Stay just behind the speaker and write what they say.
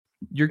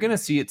you're going to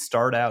see it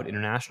start out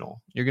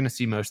international. You're going to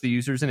see most of the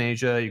users in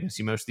Asia. You're going to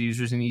see most of the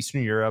users in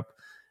Eastern Europe.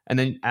 And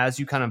then as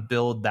you kind of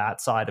build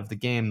that side of the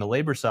game, the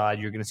labor side,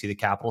 you're going to see the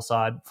capital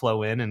side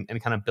flow in and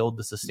kind of build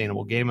the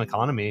sustainable game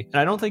economy. And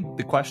I don't think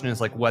the question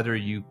is like whether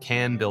you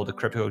can build a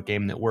crypto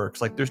game that works.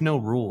 Like there's no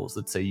rules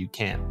that say you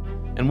can't.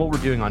 And what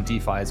we're doing on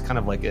DeFi is kind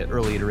of like an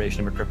early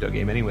iteration of a crypto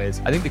game anyways.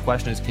 I think the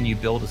question is, can you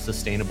build a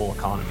sustainable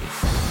economy?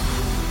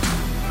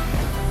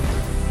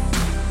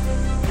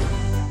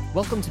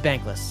 Welcome to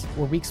Bankless,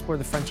 where we explore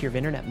the frontier of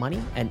internet money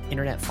and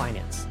internet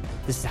finance.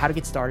 This is how to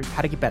get started,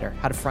 how to get better,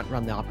 how to front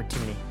run the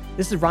opportunity.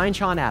 This is Ryan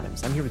Sean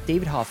Adams. I'm here with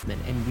David Hoffman,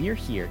 and we're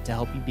here to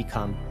help you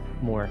become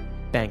more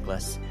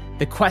bankless.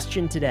 The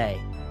question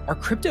today, are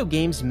crypto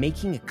games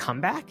making a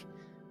comeback?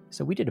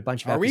 So we did a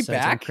bunch of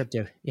episodes on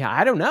crypto. Yeah,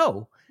 I don't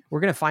know. We're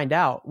going to find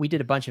out. We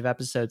did a bunch of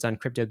episodes on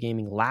crypto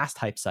gaming last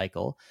hype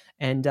cycle,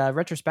 and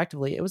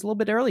retrospectively, it was a little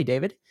bit early,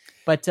 David.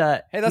 But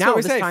hey, that's what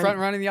we say, front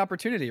running the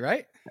opportunity,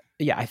 right?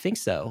 Yeah, I think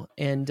so.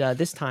 And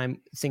this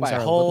time, things are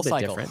a little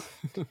bit different.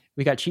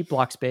 We got cheap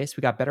block space.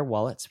 We got better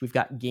wallets. We've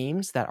got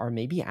games that are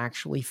maybe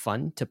actually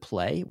fun to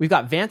play. We've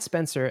got Vance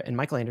Spencer and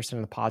Michael Anderson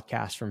on the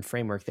podcast from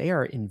Framework. They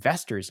are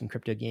investors in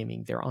crypto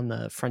gaming. They're on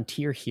the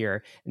frontier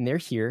here, and they're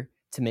here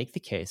to make the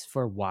case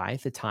for why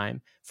the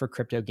time for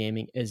crypto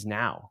gaming is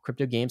now.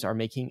 Crypto games are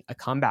making a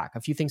comeback. A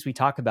few things we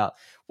talk about.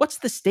 What's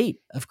the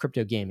state of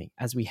crypto gaming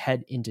as we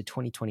head into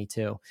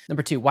 2022?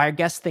 Number 2, why our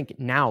guests think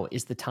now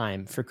is the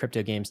time for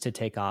crypto games to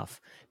take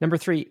off. Number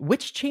 3,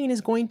 which chain is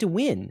going to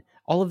win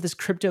all of this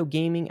crypto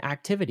gaming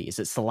activity? Is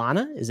it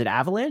Solana? Is it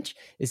Avalanche?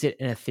 Is it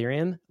an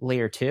Ethereum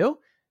layer 2?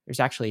 There's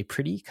actually a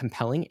pretty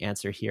compelling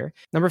answer here.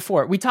 Number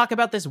 4, we talk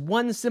about this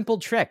one simple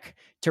trick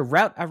to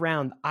route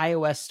around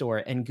iOS Store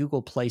and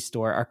Google Play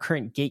Store, our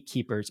current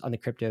gatekeepers on the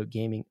crypto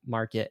gaming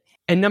market.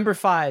 And number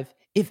 5,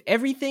 if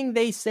everything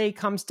they say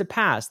comes to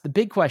pass, the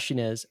big question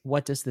is,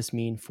 what does this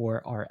mean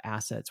for our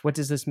assets? What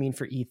does this mean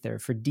for Ether,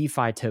 for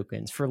DeFi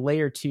tokens, for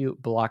layer 2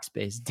 block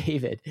space?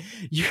 David,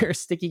 you're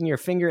sticking your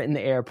finger in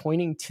the air,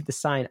 pointing to the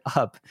sign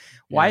up.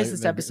 Why is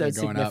this episode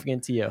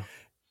significant to you?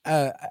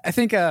 I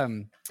think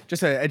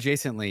just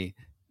adjacently,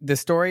 the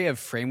story of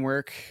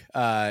Framework,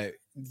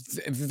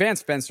 Vance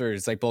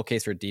Spencer's like bull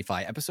case for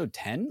DeFi, episode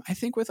 10, I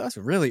think with us,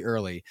 really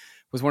early,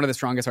 was one of the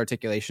strongest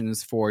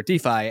articulations for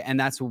DeFi. And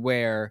that's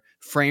where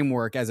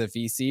Framework as a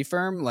VC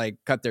firm like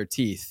cut their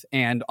teeth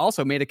and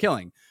also made a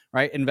killing,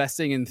 right?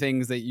 Investing in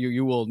things that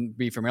you will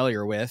be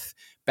familiar with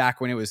back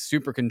when it was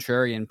super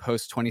contrarian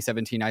post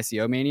 2017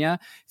 ICO mania,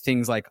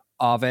 things like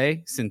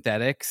Aave,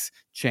 Synthetics,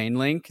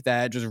 Chainlink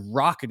that just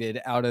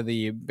rocketed out of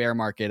the bear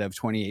market of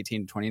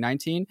 2018 to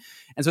 2019.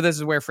 And so this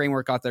is where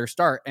Framework got their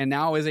start and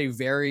now is a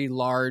very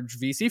large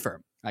VC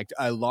firm, like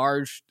a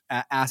large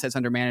assets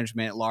under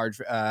management,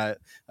 large,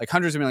 like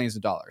hundreds of millions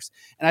of dollars.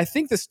 And I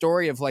think the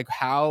story of like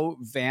how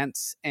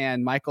Vance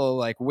and Michael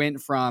like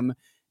went from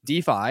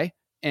DeFi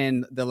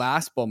in the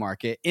last bull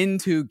market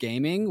into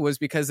gaming was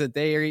because that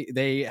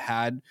they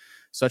had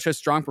such a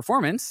strong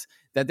performance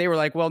that they were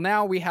like, well,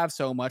 now we have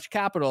so much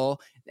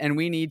capital and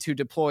we need to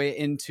deploy it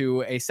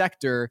into a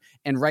sector.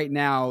 And right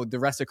now, the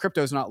rest of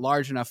crypto is not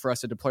large enough for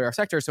us to deploy our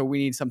sector. So we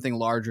need something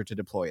larger to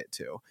deploy it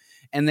to.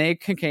 And they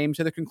came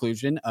to the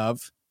conclusion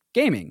of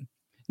gaming.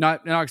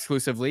 Not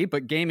exclusively,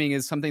 but gaming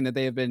is something that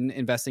they have been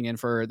investing in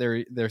for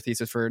their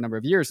thesis for a number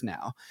of years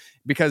now,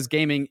 because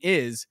gaming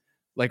is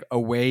like a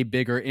way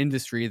bigger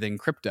industry than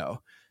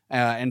crypto.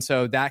 And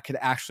so that could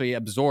actually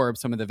absorb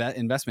some of the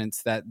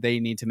investments that they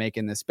need to make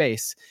in this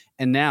space.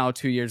 And now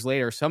 2 years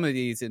later, some of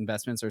these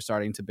investments are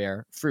starting to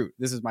bear fruit.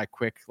 This is my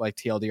quick like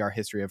TLDR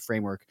history of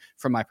Framework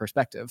from my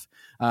perspective.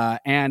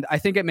 And I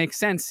think it makes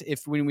sense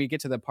if when we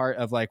get to the part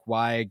of like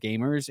why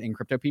gamers and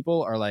crypto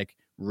people are like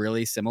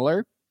really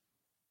similar.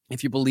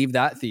 If you believe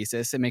that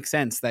thesis, it makes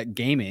sense that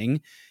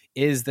gaming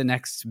is the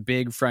next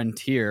big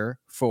frontier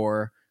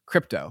for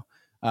crypto.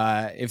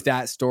 If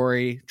that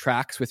story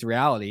tracks with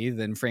reality,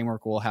 then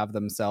Framework will have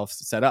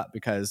themselves set up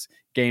because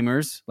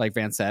gamers, like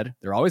Vance said,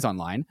 they're always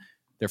online.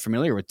 They're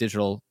familiar with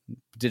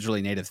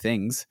digitally native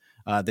things.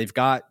 They've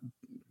got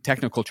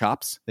technical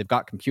chops. They've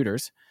got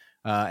computers.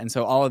 And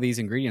so all of these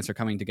ingredients are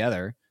coming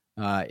together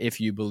if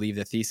you believe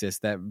the thesis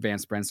that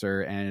Vance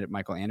Spencer and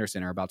Michael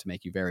Anderson are about to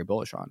make you very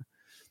bullish on.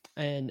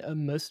 And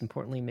most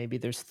importantly, maybe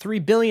there's 3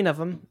 billion of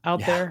them out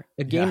there,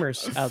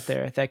 gamers out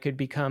there that could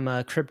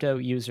become crypto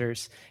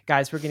users.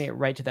 Guys, we're going to get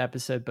right to the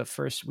episode. But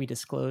first, we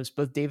disclose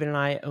both David and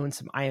I own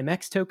some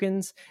IMX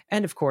tokens.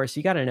 And of course,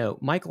 you got to know,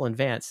 Michael and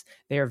Vance,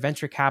 they are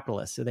venture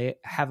capitalists. So they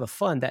have a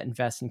fund that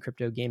invests in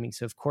crypto gaming.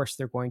 So of course,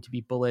 they're going to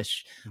be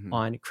bullish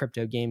on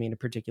crypto gaming, a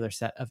particular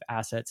set of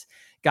assets.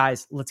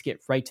 Guys, let's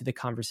get right to the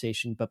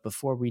conversation. But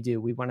before we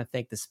do, we want to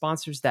thank the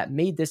sponsors that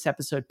made this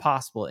episode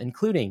possible,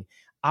 including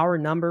our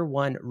number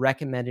one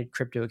recommended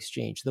crypto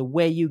exchange, the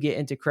way you get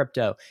into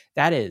crypto.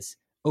 That is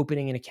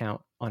opening an account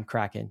on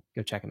Kraken.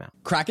 Go check them out.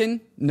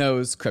 Kraken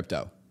knows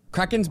crypto.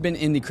 Kraken's been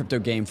in the crypto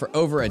game for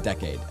over a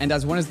decade, and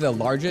as one of the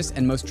largest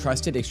and most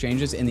trusted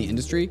exchanges in the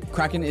industry,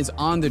 Kraken is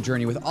on the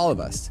journey with all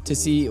of us to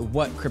see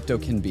what crypto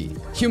can be.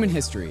 Human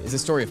history is a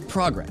story of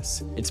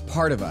progress. It's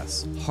part of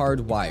us,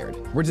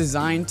 hardwired. We're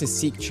designed to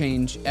seek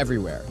change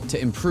everywhere,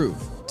 to improve,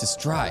 to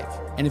strive.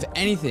 And if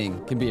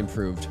anything can be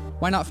improved,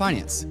 why not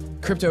finance?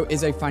 Crypto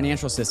is a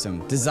financial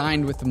system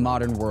designed with the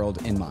modern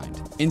world in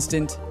mind.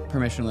 Instant,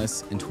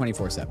 permissionless, and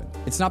 24/7.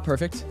 It's not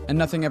perfect, and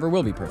nothing ever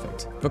will be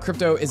perfect. But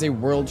crypto is a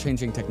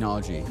world-changing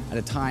technology at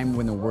a time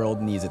when the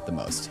world needs it the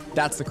most.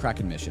 That's the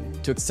Kraken mission,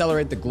 to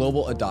accelerate the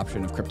global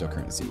adoption of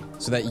cryptocurrency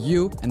so that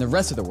you and the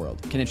rest of the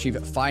world can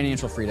achieve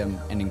financial freedom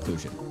and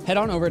inclusion. Head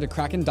on over to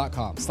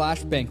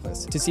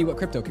kraken.com/bankless to see what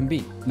crypto can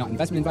be. Not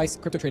investment advice.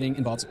 Crypto trading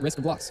involves risk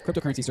of loss.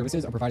 Cryptocurrency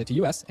services are provided to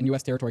U.S. and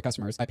U.S. territory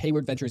customers by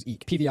Payward Ventures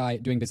Inc., PVI,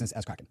 doing business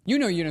as Kraken. You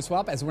know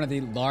Uniswap as one of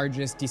the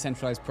largest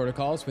decentralized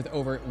protocols with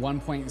over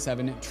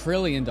 $1.7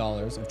 trillion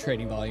of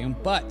trading volume,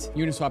 but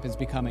Uniswap is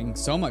becoming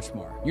so much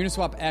more.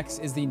 Uniswap X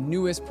is the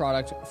newest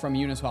product from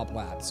Uniswap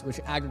Labs, which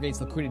aggregates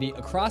liquidity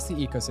across the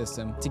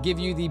ecosystem to give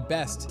you the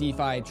best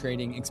DeFi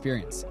trading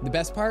experience. The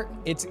best part?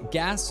 It's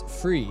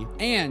gas-free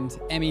and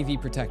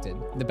MEV protected.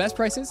 The best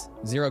prices,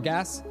 zero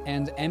gas,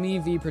 and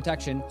MEV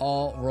protection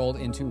all rolled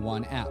into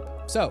one app.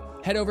 So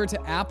head over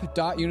to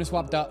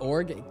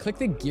app.uniswap.org, click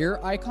the gear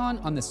icon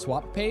on the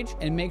swap page,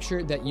 and make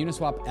sure that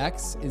Uniswap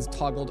X is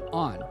toggled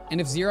on.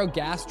 And if zero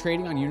gas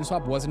trading on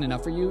Uniswap wasn't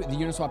enough for you, the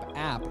Uniswap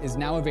app is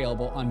now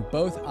available on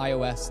both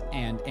iOS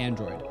and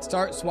Android.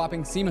 Start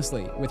swapping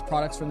seamlessly with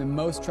products from the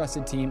most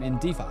trusted team in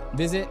DeFi.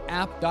 Visit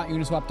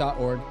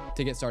app.uniswap.org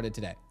to get started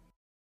today.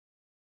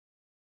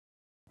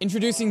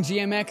 Introducing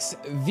GMX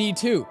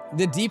V2,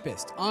 the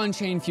deepest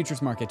on-chain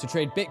futures market to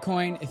trade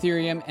Bitcoin,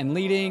 Ethereum, and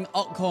leading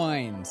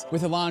altcoins.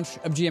 With the launch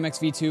of GMX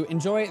V2,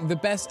 enjoy the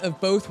best of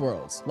both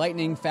worlds.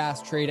 Lightning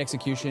fast trade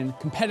execution,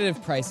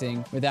 competitive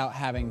pricing without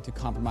having to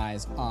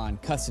compromise on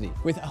custody.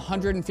 With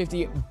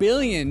 150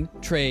 billion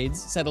trades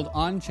settled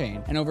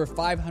on-chain and over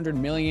 500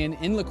 million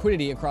in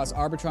liquidity across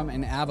Arbitrum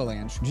and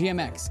Avalanche,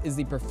 GMX is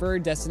the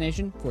preferred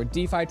destination for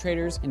DeFi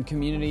traders and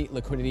community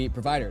liquidity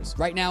providers.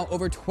 Right now,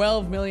 over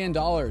 $12 million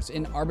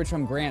in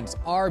Arbitrum grants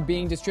are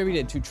being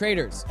distributed to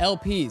traders,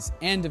 LPs,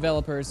 and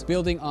developers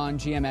building on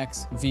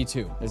GMX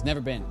V2. There's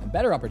never been a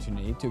better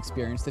opportunity to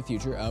experience the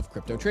future of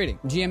crypto trading.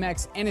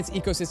 GMX and its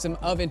ecosystem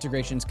of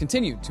integrations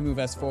continue to move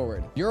us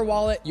forward. Your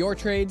wallet, your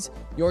trades,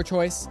 your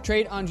choice.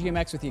 Trade on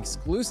GMX with the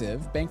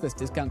exclusive Bankless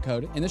discount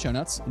code in the show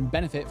notes and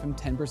benefit from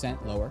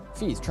 10% lower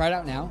fees. Try it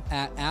out now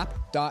at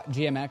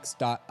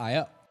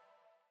app.gmx.io.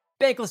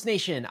 Bankless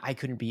Nation, I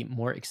couldn't be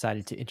more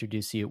excited to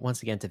introduce you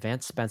once again to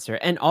Vance Spencer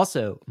and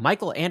also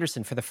Michael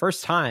Anderson for the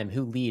first time,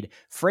 who lead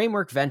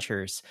Framework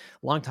Ventures.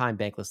 Longtime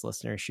Bankless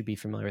listeners should be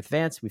familiar with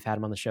Vance. We've had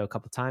him on the show a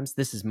couple of times.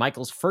 This is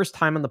Michael's first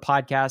time on the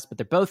podcast, but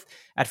they're both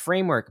at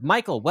Framework.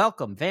 Michael,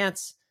 welcome.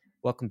 Vance,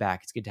 welcome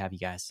back. It's good to have you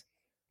guys.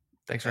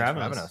 Thanks for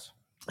having us.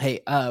 Hey,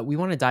 we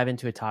want to dive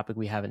into a topic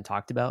we haven't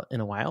talked about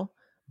in a while,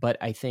 but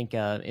I think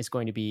it's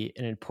going to be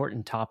an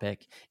important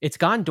topic. It's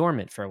gone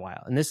dormant for a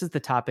while, and this is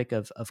the topic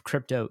of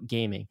crypto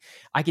gaming.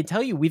 I can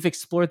tell you we've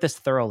explored this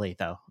thoroughly,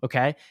 though,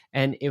 okay?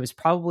 And it was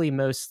probably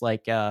most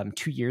like 2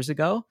 years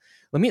ago.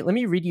 Let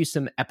me read you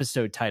some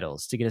episode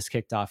titles to get us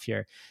kicked off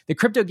here. The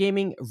Crypto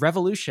Gaming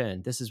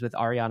Revolution. This is with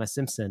Ariana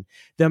Simpson.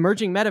 The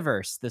Emerging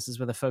Metaverse. This is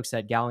with the folks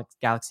at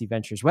Galaxy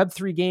Ventures.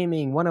 Web3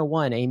 Gaming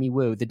 101, Amy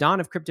Wu. The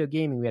Dawn of Crypto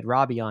Gaming, we had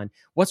Robbie on.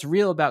 What's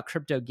Real About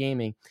Crypto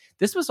Gaming?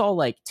 This was all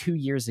like 2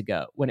 years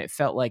ago when it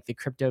felt like the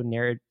crypto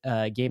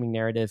gaming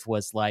narrative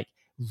was like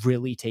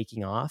really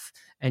taking off.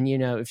 And, you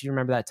know, if you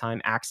remember that time,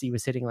 Axie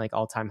was hitting like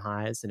all-time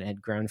highs and it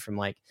had grown from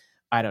like,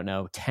 I don't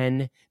know,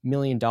 $10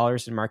 million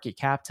in market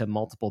cap to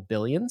multiple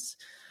billions.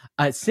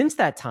 Since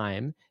that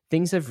time,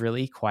 things have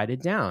really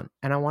quieted down.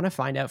 And I want to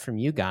find out from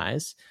you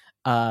guys,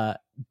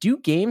 do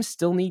games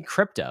still need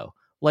crypto?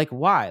 Like,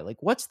 why? Like,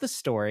 what's the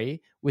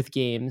story with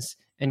games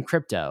and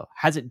crypto?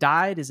 Has it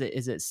died? Is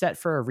it set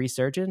for a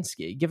resurgence?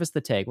 Give us the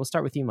take. We'll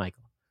start with you,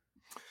 Michael.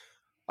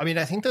 I mean,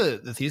 I think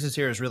the thesis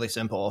here is really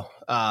simple.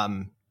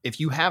 If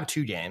you have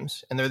two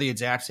games and they're the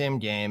exact same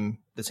game,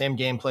 the same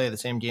gameplay, the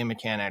same game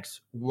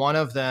mechanics, one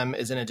of them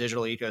is in a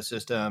digital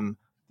ecosystem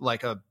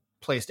like a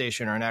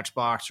PlayStation or an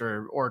Xbox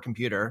or a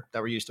computer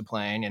that we're used to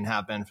playing and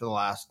have been for the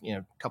last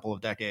couple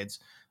of decades.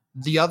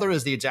 The other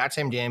is the exact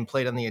same game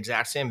played on the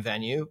exact same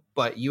venue,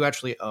 but you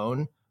actually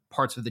own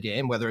parts of the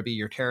game, whether it be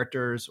your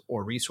characters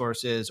or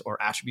resources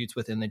or attributes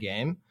within the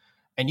game.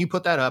 And you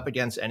put that up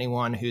against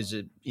anyone who's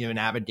an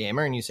avid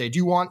gamer and you say, do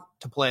you want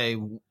to play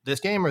this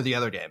game or the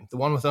other game, the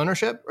one with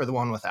ownership or the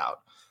one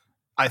without?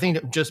 I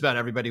think just about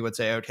everybody would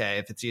say, okay,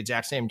 if it's the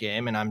exact same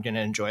game and I'm going to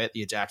enjoy it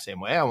the exact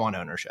same way, I want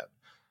ownership.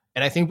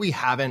 And I think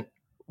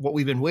what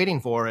we've been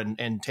waiting for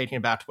and taking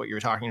it back to what you were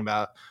talking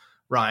about,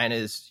 Ryan,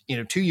 is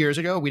 2 years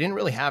ago, we didn't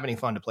really have any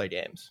fun to play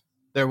games.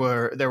 There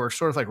were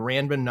sort of like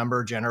random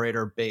number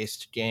generator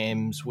based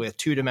games with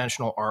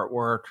two-dimensional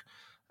artwork.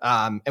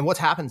 And what's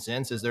happened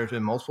since is there's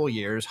been multiple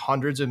years,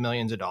 hundreds of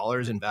millions of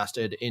dollars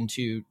invested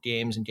into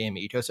games and game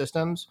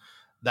ecosystems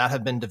that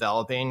have been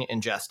developing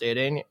and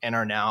gestating and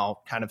are now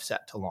kind of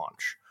set to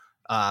launch.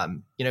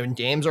 And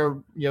games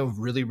are,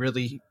 really,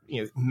 really,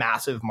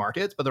 massive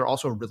markets, but they're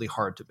also really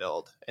hard to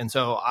build. And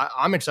so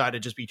I'm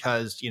excited just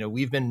because,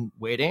 we've been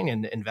waiting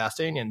and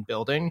investing and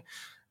building,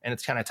 and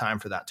it's kind of time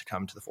for that to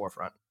come to the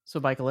forefront. So,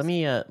 Michael, let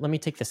me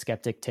take the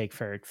skeptic take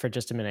for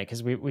just a minute,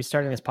 because we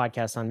started this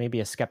podcast on maybe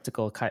a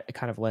skeptical kind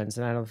of lens,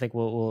 and I don't think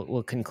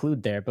we'll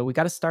conclude there, but we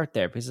got to start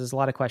there because there's a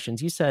lot of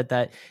questions. You said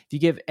that if you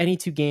give any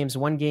two games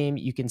one game,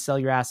 you can sell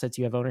your assets,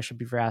 you have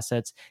ownership of your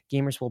assets.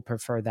 Gamers will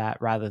prefer that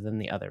rather than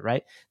the other,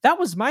 right? That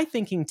was my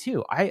thinking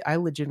too. I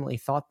legitimately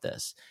thought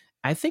this.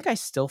 I think I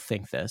still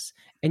think this,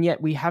 and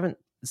yet we haven't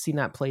seen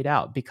that played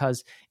out,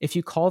 because if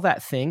you call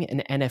that thing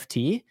an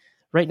NFT.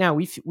 Right now,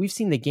 we've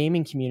seen the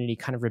gaming community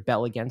kind of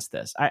rebel against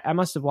this. I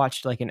must have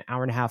watched like an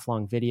 1.5 hour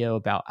long video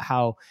about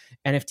how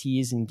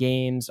NFTs and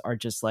games are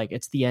just like,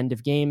 it's the end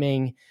of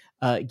gaming.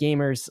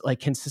 Gamers like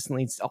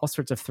consistently, all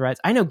sorts of threats.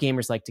 I know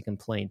gamers like to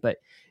complain, but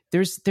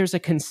there's a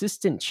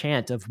consistent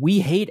chant of we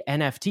hate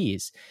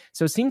NFTs.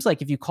 So it seems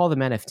like if you call them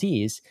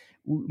NFTs,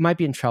 we might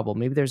be in trouble.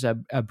 Maybe there's a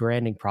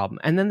branding problem.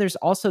 And then there's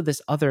also this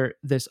other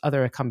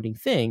accompanying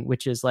thing,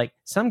 which is like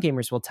some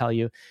gamers will tell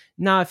you,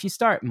 nah, if you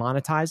start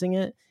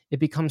monetizing it, it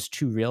becomes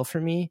too real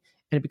for me,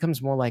 and it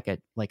becomes more like a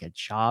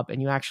job,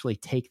 and you actually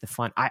take the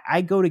fun.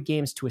 I go to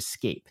games to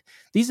escape.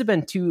 These have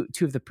been two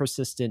of the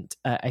persistent,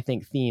 I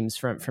think, themes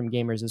from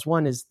gamers. Is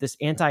one is this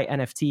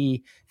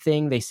anti-NFT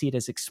thing. They see it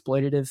as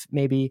exploitative,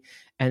 maybe.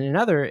 And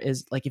another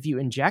is like if you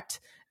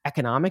inject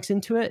economics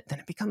into it, then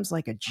it becomes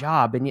like a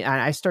job, and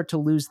I start to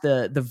lose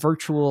the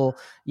virtual,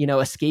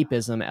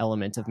 escapism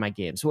element of my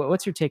games.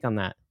 What's your take on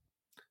that?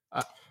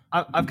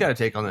 I've got a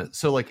take on it.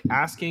 So like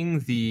asking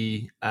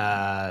the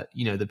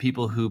the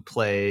people who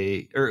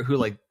play or who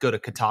like go to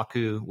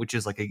Kotaku, which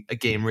is like a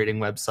game rating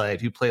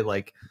website, who play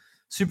like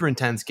super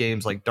intense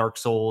games like Dark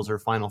Souls or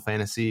Final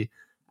Fantasy,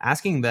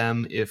 asking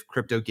them if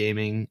crypto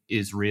gaming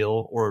is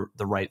real or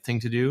the right thing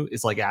to do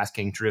is like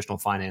asking traditional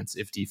finance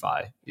if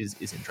DeFi is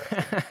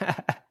interesting.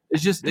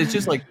 It's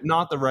just like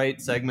not the right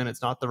segment.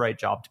 It's not the right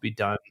job to be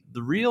done.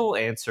 The real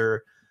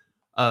answer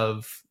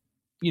of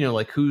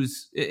like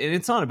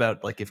it's not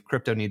about like if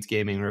crypto needs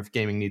gaming or if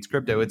gaming needs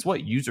crypto. It's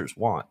what users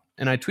want.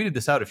 And I tweeted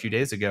this out a few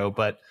days ago,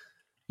 but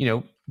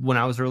when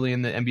I was early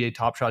in the NBA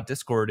Top Shot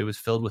Discord, it was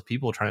filled with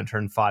people trying to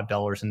turn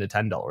 $5 into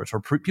 $10,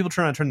 or people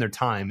trying to turn their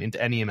time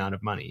into any amount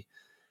of money.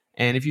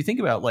 And if you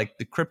think about like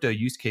the crypto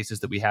use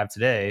cases that we have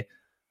today,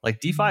 like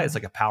DeFi is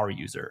like a power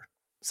user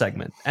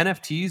segment.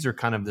 NFTs are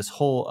kind of this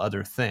whole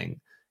other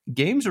thing.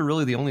 Games are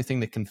really the only thing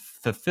that can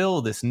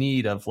fulfill this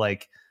need of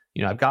like,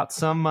 I've got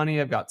some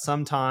money, I've got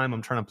some time,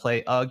 I'm trying to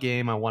play a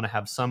game, I want to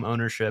have some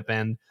ownership.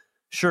 And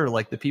sure,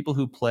 like the people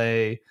who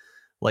play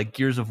like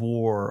Gears of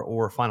War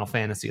or Final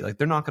Fantasy, like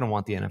they're not going to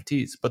want the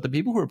NFTs. But the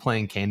people who are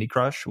playing Candy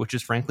Crush, which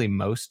is frankly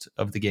most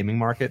of the gaming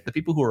market, the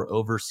people who are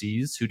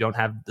overseas who don't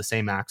have the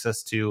same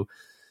access to,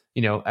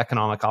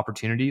 economic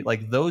opportunity,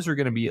 like those are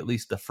going to be at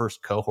least the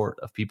first cohort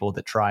of people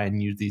that try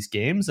and use these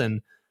games.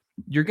 And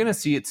you're going to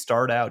see it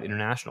start out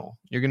international.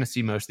 You're going to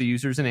see most of the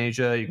users in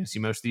Asia, you're going to see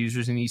most of the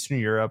users in Eastern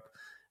Europe.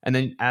 And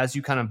then as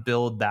you kind of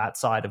build that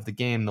side of the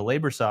game, the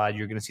labor side,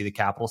 you're going to see the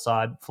capital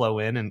side flow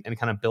in and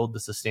kind of build the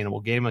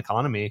sustainable game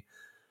economy.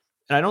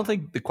 And I don't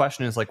think the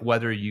question is like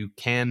whether you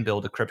can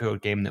build a crypto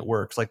game that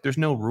works. Like there's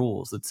no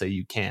rules that say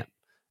you can't.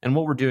 And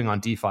what we're doing on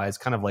DeFi is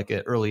kind of like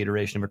an early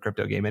iteration of a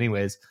crypto game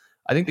anyways.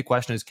 I think the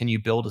question is, can you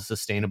build a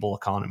sustainable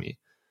economy?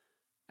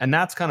 And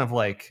that's kind of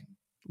like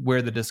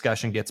where the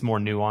discussion gets more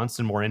nuanced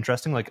and more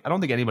interesting. Like I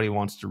don't think anybody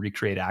wants to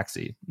recreate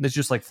Axie. It's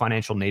just like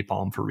financial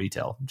napalm for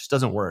retail. It just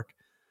doesn't work.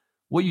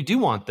 What you do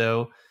want,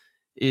 though,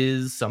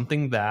 is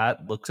something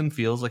that looks and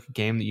feels like a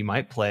game that you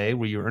might play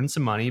where you earn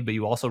some money, but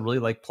you also really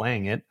like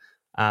playing it,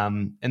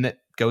 and that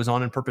goes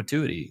on in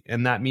perpetuity.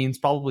 And that means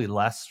probably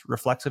less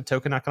reflexive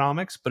token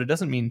economics, but it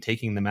doesn't mean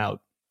taking them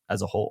out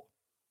as a whole.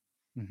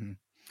 Mm-hmm.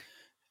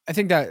 I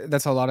think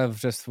that's a lot of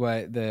just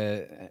what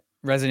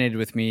resonated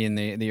with me in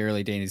the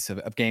early days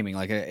of gaming.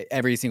 Like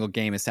every single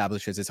game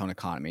establishes its own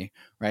economy,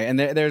 right? And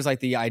there's like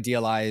the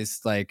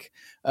idealized, like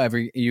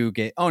you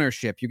get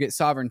ownership, you get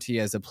sovereignty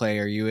as a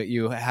player,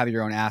 you have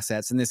your own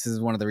assets, and this is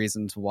one of the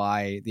reasons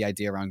why the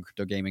idea around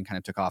crypto gaming kind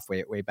of took off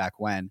way back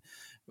when.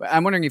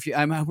 I'm wondering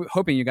I'm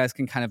hoping you guys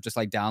can kind of just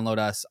like download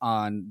us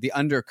on the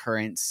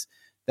undercurrents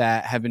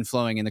that have been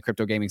flowing in the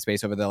crypto gaming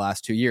space over the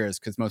last 2 years,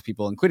 because most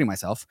people, including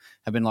myself,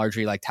 have been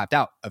largely like tapped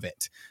out of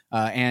it.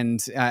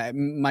 And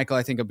Michael,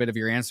 I think a bit of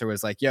your answer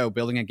was like,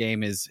 building a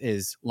game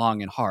is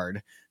long and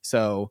hard.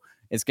 So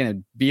it's going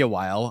to be a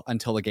while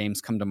until the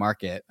games come to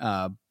market.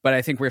 But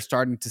I think we're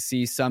starting to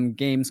see some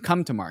games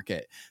come to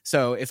market.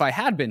 So if I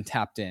had been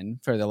tapped in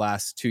for the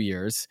last 2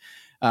 years,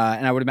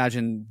 and I would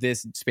imagine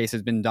this space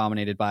has been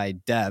dominated by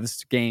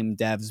devs, game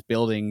devs,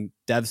 building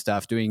dev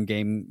stuff, doing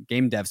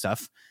game dev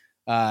stuff.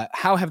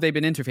 How have they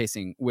been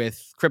interfacing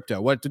with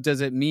crypto? What does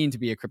it mean to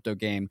be a crypto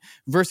game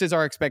versus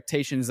our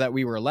expectations that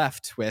we were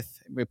left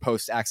with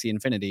post Axie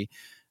Infinity?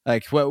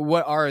 Like,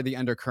 what are the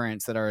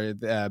undercurrents that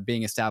are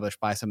being established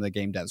by some of the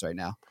game devs right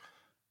now?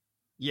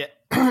 Yeah.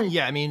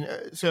 Yeah. I mean,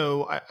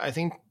 so I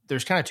think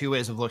there's kind of two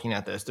ways of looking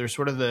at this. There's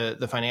sort of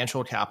the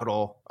financial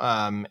capital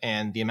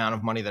and the amount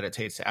of money that it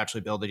takes to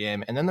actually build the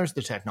game. And then there's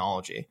the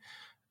technology.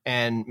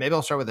 And maybe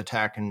I'll start with the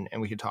tech and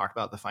we could talk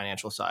about the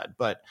financial side.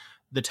 But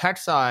the tech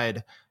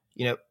side,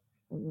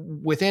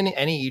 within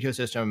any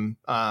ecosystem,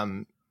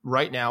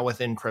 right now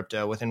within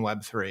crypto, within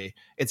Web3,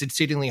 it's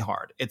exceedingly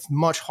hard. It's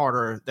much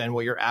harder than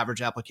what your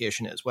average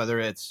application is, whether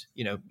it's,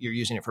 you're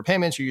using it for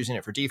payments, you're using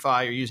it for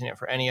DeFi, you're using it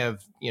for any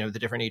of, the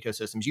different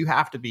ecosystems. You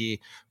have to be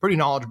pretty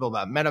knowledgeable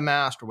about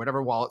MetaMask or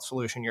whatever wallet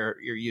solution you're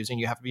using.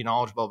 You have to be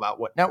knowledgeable about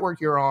what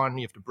network you're on.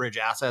 You have to bridge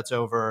assets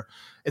over.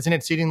 It's an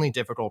exceedingly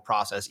difficult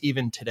process,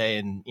 even today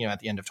and, at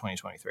the end of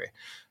 2023.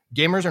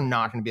 Gamers are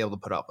not going to be able to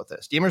put up with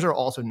this. Gamers are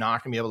also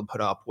not going to be able to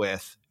put up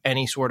with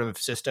any sort of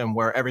system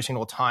where every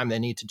single time they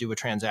need to do a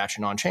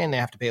transaction on chain, they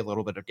have to pay a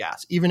little bit of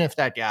gas, even if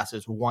that gas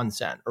is 1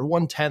 cent or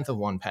 1/10 of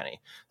 1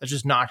 penny. That's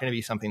just not going to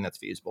be something that's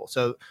feasible.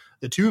 So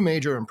the two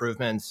major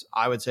improvements,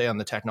 I would say, on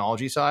the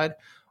technology side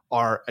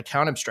are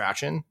account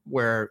abstraction,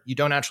 where you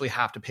don't actually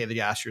have to pay the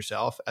gas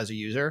yourself as a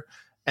user,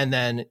 and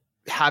then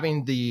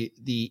having the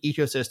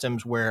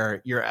ecosystems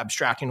where you're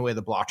abstracting away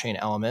the blockchain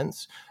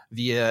elements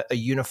via a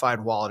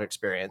unified wallet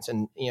experience.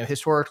 And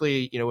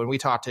historically, when we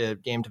talk to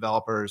game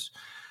developers,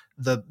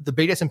 the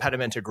biggest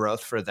impediment to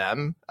growth for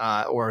them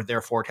or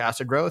their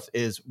forecasted growth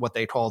is what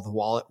they call the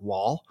wallet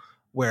wall,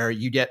 where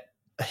you get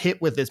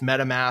hit with this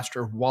MetaMask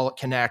or Wallet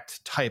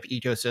Connect type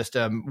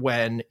ecosystem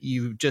when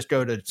you just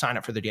go to sign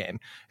up for the game.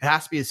 It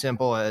has to be as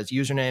simple as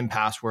username,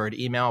 password,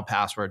 email,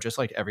 password, just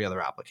like every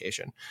other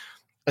application.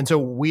 And so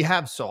we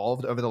have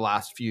solved over the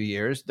last few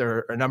years, there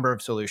are a number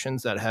of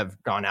solutions that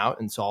have gone out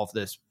and solved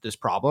this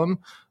problem,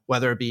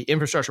 whether it be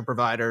infrastructure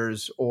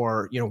providers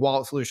or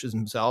wallet solutions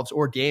themselves,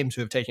 or games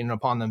who have taken it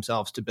upon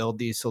themselves to build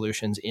these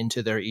solutions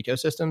into their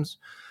ecosystems.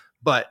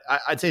 But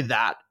I'd say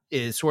that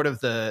is sort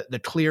of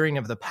the clearing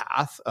of the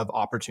path of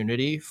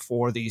opportunity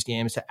for these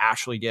games to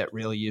actually get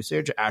real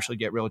usage, actually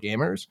get real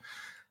gamers.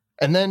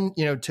 And then,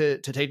 to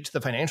take it to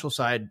the financial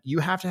side, you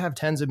have to have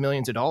tens of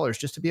millions of dollars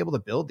just to be able to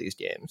build these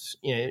games.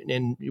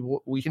 And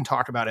we can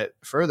talk about it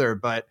further,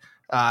 but,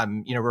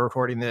 we're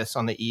recording this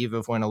on the eve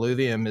of when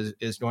Illuvium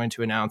is going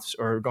to announce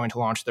or going to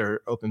launch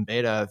their open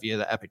beta via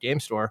the Epic Game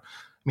Store.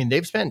 I mean,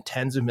 they've spent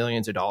tens of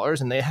millions of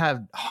dollars and they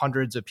have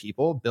hundreds of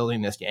people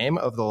building this game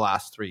over the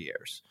last 3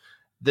 years.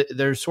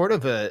 There's sort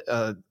of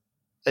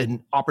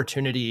an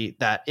opportunity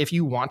that if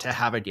you want to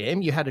have a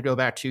game, you had to go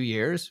back 2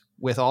 years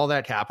with all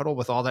that capital,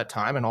 with all that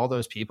time and all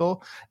those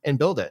people and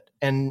build it.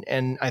 And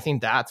I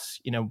think that's,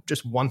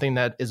 just one thing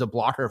that is a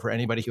blocker for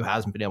anybody who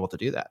hasn't been able to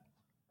do that.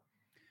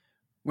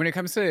 When it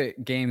comes to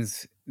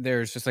games,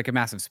 there's just like a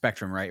massive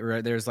spectrum, right?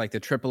 There's like the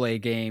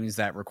AAA games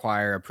that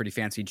require a pretty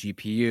fancy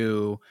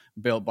GPU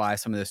built by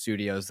some of the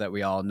studios that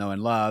we all know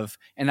and love.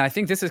 And I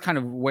think this is kind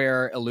of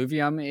where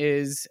Illuvium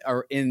is,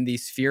 or in the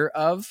sphere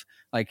of,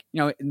 like,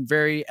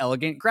 very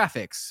elegant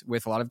graphics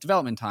with a lot of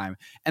development time.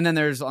 And then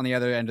there's, on the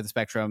other end of the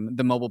spectrum,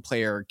 the mobile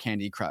player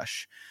Candy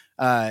Crush.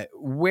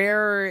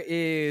 Where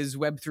is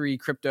Web3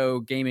 crypto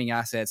gaming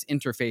assets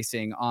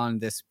interfacing on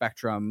this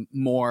spectrum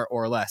more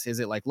or less? Is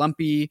it like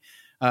lumpy?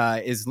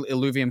 Is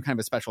Illuvium kind of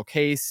a special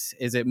case?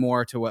 Is it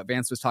more to what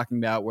Vance was talking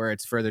about, where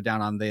it's further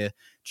down on the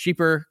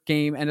cheaper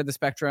game end of the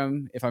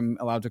spectrum, if I'm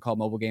allowed to call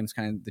mobile games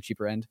kind of the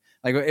cheaper end?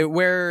 Like,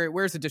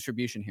 where's the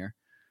distribution here?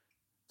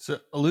 So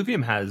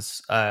Illuvium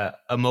has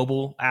a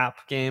mobile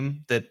app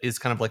game that is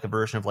kind of like a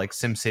version of like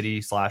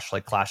SimCity /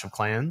 like Clash of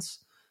Clans.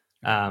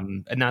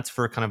 And that's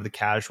for kind of the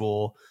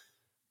casual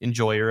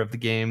enjoyer of the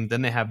game.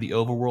 Then they have the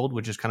Overworld,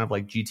 which is kind of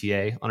like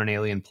GTA on an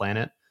alien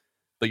planet,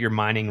 but you're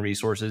mining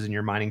resources and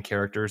you're mining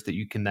characters that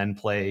you can then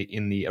play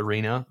in the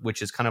arena,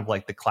 which is kind of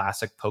like the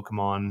classic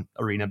Pokemon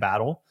arena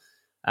battle.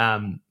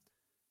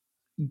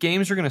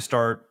 Games are going to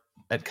start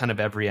at kind of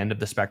every end of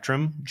the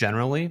spectrum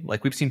generally.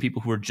 Like, we've seen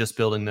people who are just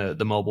building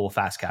the mobile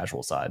fast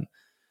casual side.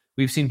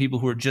 We've seen people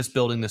who are just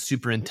building the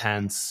super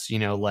intense,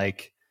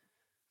 like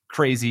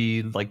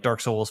crazy, like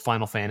Dark Souls,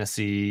 Final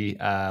Fantasy,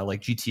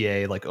 like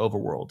GTA, like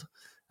Overworld.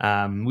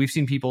 We've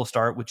seen people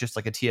start with just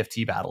like a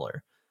TFT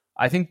battler.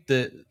 I think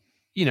that,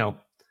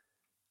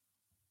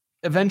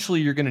 eventually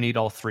you're going to need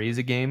all three as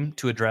a game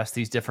to address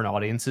these different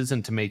audiences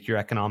and to make your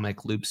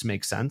economic loops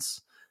make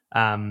sense.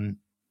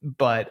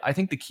 But I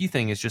think the key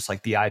thing is just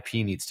like the IP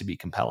needs to be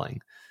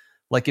compelling.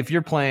 Like, if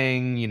you're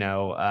playing,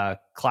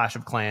 Clash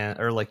of Clans,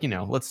 or like,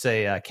 let's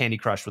say Candy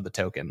Crush with a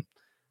token,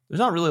 there's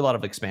not really a lot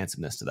of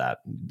expansiveness to that.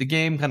 The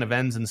game kind of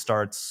ends and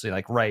starts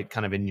like right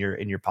kind of in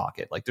your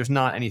pocket. Like, there's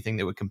not anything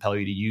that would compel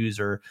you to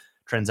use or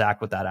transact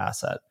with that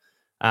asset.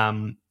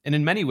 And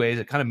in many ways,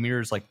 it kind of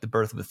mirrors like the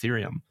birth of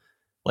Ethereum.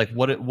 Like,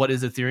 what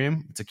is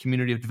Ethereum? It's a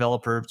community of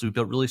developers who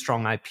built really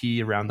strong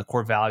IP around the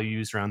core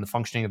values, around the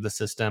functioning of the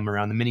system,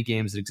 around the mini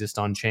games that exist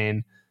on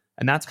chain.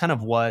 And that's kind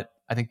of what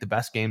I think the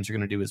best games are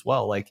going to do as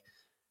well. Like,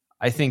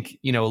 I think,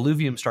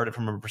 Illuvium started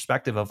from a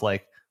perspective of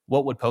like,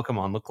 what would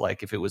Pokemon look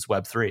like if it was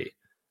Web3?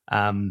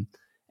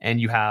 And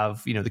you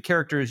have, the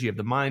characters, you have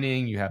the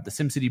mining, you have the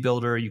SimCity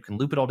builder, you can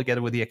loop it all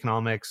together with the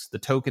economics. The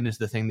token is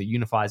the thing that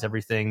unifies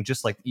everything,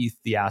 just like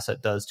ETH, the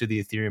asset, does to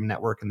the Ethereum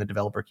network and the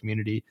developer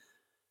community.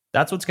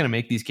 That's what's going to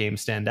make these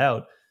games stand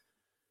out.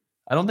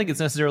 I don't think it's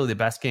necessarily the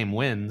best game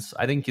wins.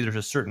 I think there's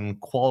a certain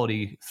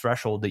quality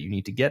threshold that you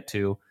need to get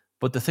to.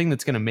 But the thing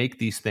that's going to make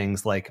these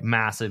things like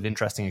massive,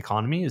 interesting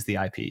economy is the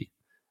IP.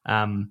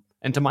 And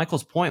to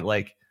Michael's point,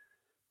 like,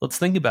 let's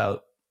think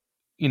about,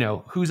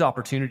 whose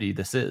opportunity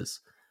this is.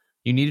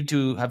 You needed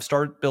to have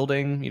started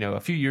building, a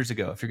few years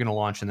ago if you're going to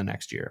launch in the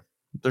next year.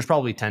 There's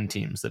probably 10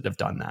 teams that have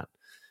done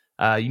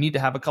that. You need to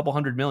have a couple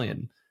 100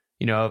 million.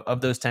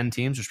 Of those 10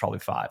 teams, there's probably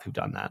 5 who've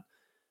done that.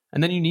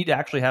 And then you need to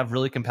actually have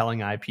really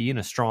compelling IP and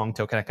a strong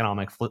token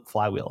economic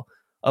flywheel.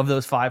 Of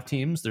those 5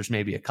 teams, there's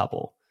maybe a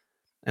couple.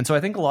 And so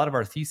I think a lot of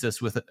our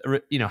thesis with,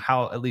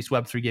 how at least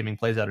Web3 gaming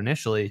plays out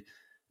initially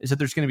is that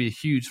there's going to be a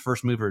huge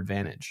first mover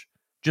advantage,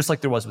 just like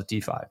there was with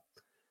DeFi.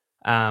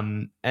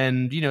 And,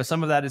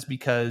 some of that is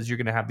because you're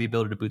going to have the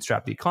ability to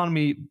bootstrap the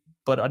economy.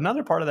 But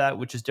another part of that,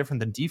 which is different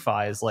than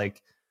DeFi, is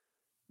like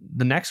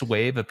the next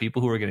wave of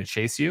people who are going to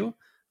chase you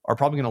are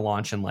probably going to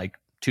launch in like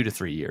 2 to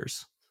 3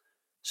 years.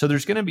 So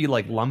there's going to be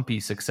like lumpy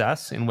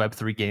success in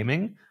Web3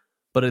 gaming,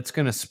 but it's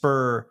going to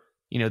spur,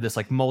 this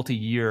like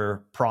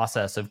multi-year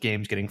process of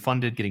games getting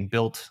funded, getting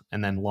built,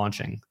 and then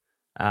launching.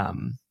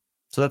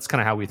 So that's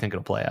kind of how we think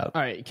it'll play out.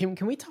 All right. Can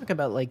we talk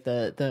about like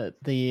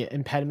the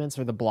impediments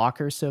or the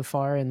blockers so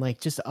far, and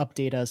like just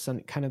update us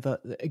on kind of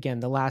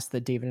the last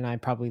that David and I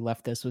probably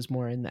left this was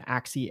more in the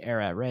Axie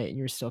era, right? And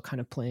you're still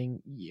kind of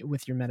playing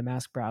with your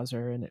MetaMask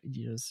browser, and it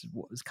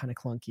was kind of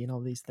clunky and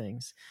all these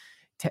things.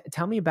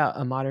 Tell me about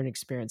a modern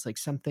experience, like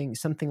something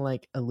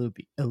like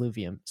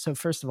Illuvium. So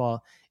first of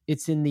all,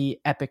 it's in the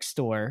Epic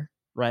Store,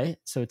 right?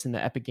 So it's in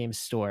the Epic Games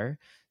Store.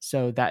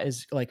 So that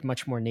is like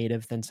much more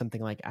native than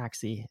something like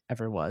Axie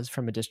ever was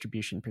from a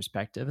distribution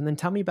perspective. And then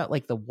tell me about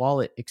like the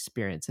wallet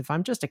experience. If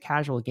I'm just a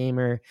casual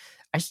gamer,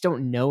 I just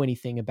don't know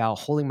anything about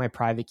holding my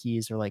private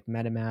keys or like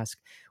MetaMask.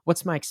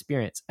 What's my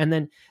experience? And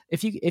then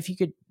if you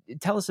could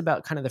tell us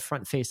about kind of the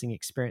front facing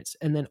experience.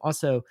 And then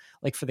also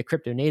like for the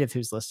crypto native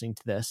who's listening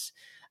to this,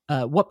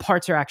 what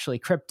parts are actually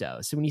crypto?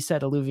 So when you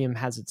said Illuvium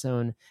has its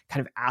own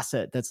kind of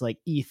asset that's like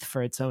ETH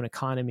for its own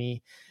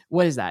economy,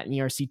 what is that? An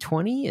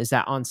ERC20? Is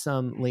that on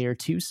some layer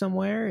 2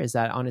 somewhere? Is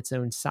that on its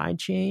own side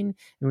chain?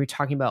 And we're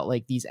talking about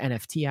like these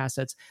NFT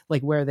assets,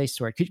 like where are they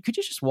stored? Could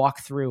you just walk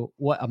through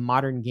what a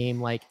modern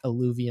game like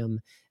Illuvium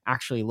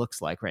actually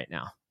looks like right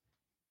now?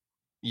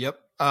 Yep.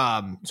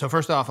 So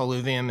first off,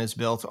 Illuvium is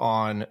built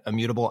on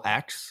Immutable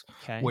X,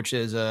 which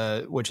is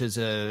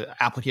a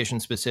application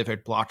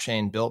specific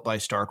blockchain built by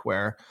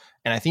Starkware.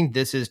 And I think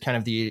this is kind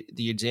of the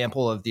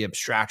example of the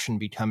abstraction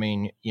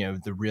becoming,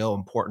 the real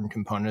important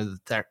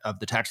component of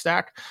the tech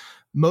stack.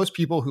 Most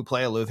people who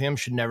play Illuvium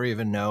should never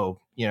even know,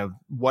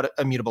 what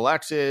Immutable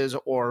X is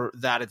or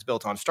that it's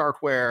built on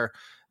Starkware.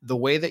 The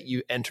way that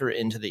you enter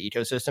into the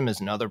ecosystem is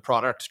another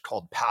product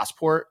called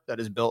Passport that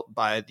is built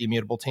by the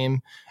Immutable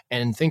team.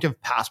 And think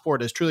of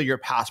Passport as truly your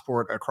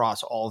passport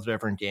across all the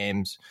different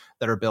games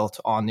that are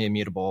built on the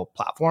Immutable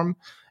platform.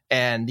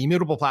 And the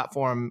Immutable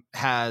platform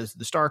has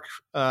the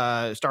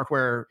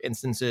Starkware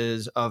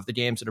instances of the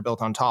games that are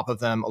built on top of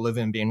them,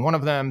 Illuvium being one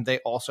of them. They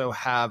also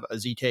have a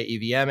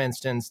ZK EVM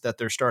instance that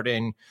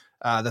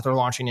they're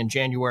launching in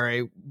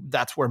January.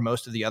 That's where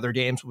most of the other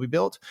games will be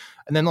built.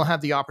 And then they'll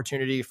have the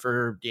opportunity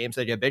for games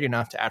that get big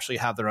enough to actually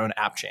have their own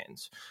app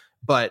chains.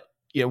 But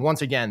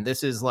once again,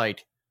 this is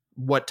like,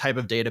 what type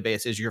of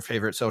database is your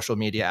favorite social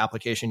media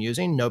application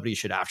using? Nobody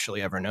should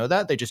actually ever know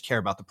that. They just care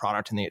about the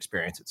product and the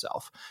experience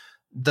itself.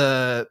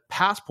 The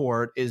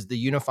Passport is the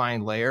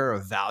unifying layer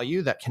of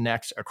value that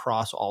connects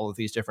across all of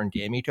these different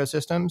game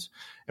ecosystems.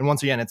 And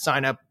once again, it's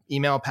sign up,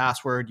 email,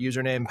 password,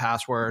 username,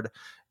 password,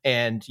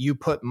 and you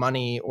put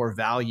money or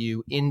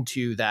value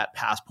into that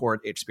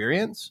Passport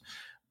experience,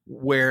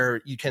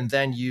 where you can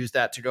then use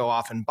that to go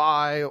off and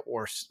buy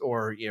or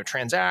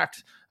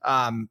transact.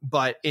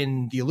 But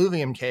in the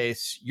Illuvium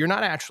case, you're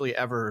not actually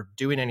ever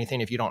doing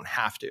anything if you don't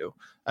have to,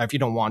 if you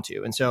don't want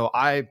to. And so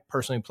I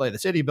personally play the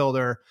City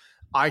Builder.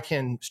 I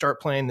can start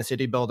playing the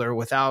City Builder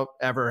without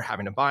ever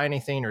having to buy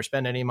anything or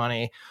spend any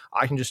money.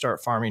 I can just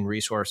start farming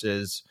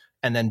resources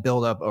and then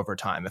build up over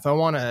time. If I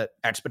want to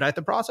expedite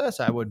the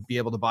process, I would be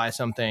able to buy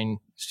something,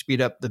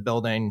 speed up the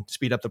building,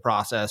 speed up the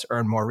process,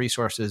 earn more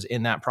resources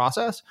in that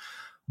process.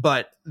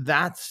 But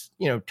that's,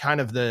 kind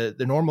of the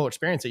normal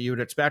experience that you would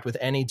expect with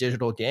any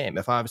digital game.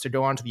 If I was to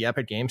go onto the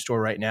Epic Game Store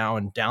right now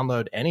and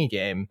download any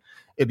game,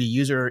 it'd be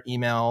username,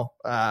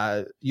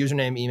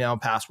 email,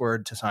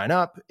 password to sign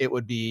up. It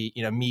would be,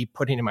 me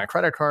putting in my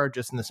credit card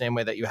just in the same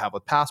way that you have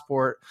with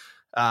Passport.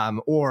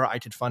 Or I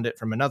could fund it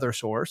from another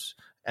source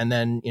and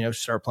then,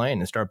 start playing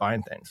and start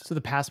buying things. So the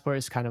Passport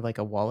is kind of like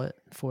a wallet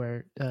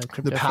for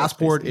crypto. The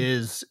Passport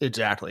is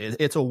exactly.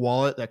 It's a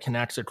wallet that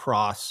connects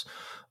across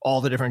all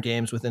the different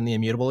games within the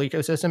Immutable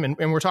ecosystem.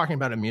 And we're talking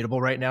about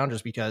Immutable right now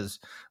just because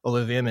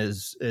Illuvium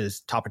is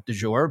topic du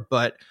jour.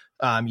 But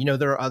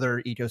There are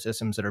other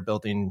ecosystems that are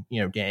building,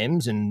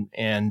 games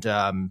and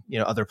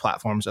other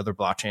platforms, other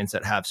blockchains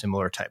that have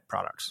similar type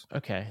products.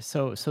 Okay,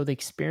 so the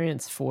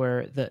experience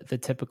for the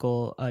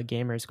typical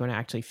gamer is going to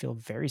actually feel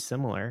very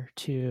similar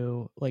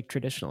to like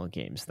traditional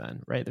games,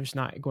 then, right? There's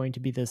not going to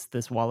be this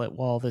wallet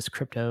wall, this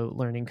crypto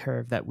learning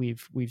curve that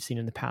we've seen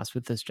in the past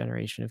with this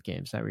generation of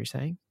games. Is that what you're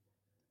saying?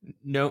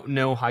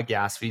 No high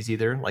gas fees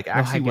either. Like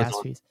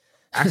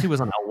Axie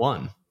was on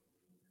L1.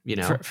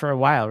 For a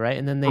while, right?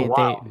 And then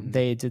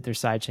they did their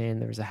sidechain.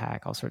 There was a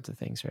hack, all sorts of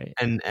things, right?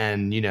 And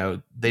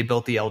they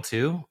built the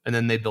L2, and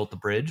then they built the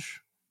bridge,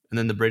 and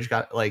then the bridge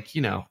got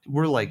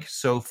we're like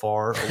so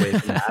far away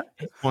from that at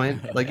this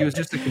point. Like it was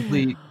just a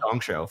complete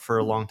gong show for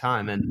a long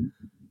time. And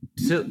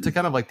to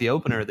kind of like the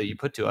opener that you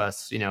put to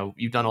us,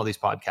 you've done all these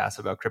podcasts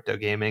about crypto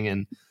gaming,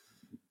 and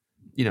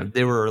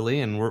they were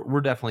early, and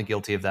we're definitely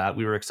guilty of that.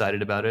 We were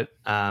excited about it,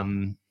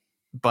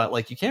 but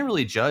like you can't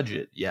really judge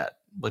it yet.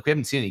 Like we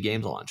haven't seen any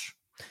games launch.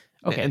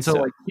 Okay, and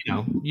so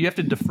you have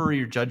to defer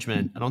your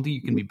judgment. I don't think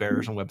you can be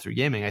bearish on Web3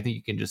 gaming. I think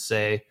you can just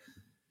say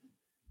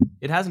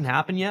it hasn't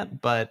happened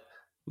yet, but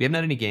we haven't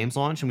had any games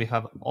launch, and we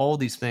have all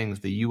these things: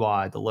 the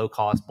UI, the low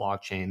cost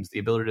blockchains, the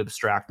ability to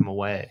abstract them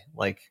away.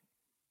 Like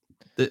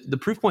the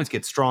proof points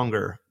get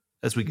stronger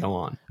as we go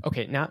on.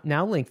 Okay,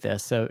 now link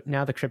this. So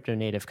now the crypto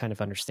native kind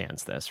of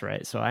understands this,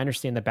 right? So I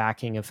understand the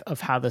backing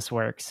of how this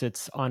works.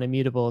 It's on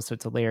Immutable, so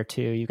it's a layer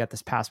 2. You got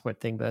this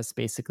passport thing, but it's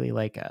basically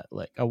like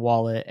a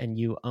wallet, and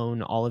you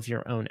own all of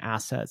your own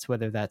assets,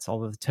 whether that's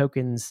all of the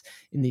tokens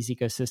in these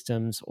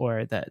ecosystems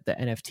or the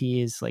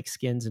NFTs, like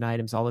skins and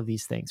items, all of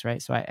these things,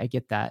 right? So I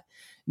get that.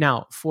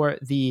 Now, for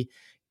the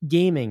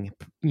gaming,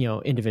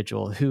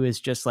 individual who is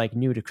just like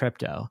new to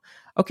crypto,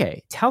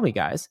 okay, tell me,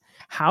 guys,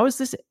 how is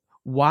this?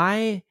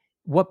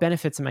 What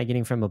benefits am I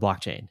getting from a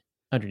blockchain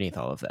underneath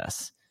all of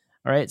this?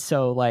 All right.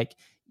 So like,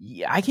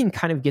 I can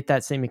kind of get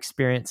that same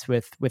experience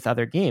with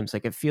other games.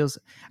 Like it feels,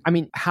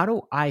 how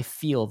do I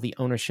feel the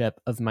ownership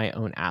of my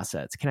own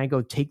assets? Can I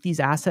go take these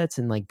assets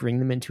and like bring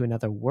them into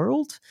another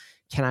world?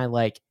 Can I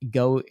like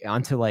go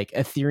onto like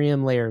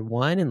Ethereum layer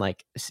 1 and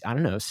like, I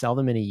don't know, sell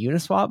them in a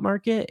Uniswap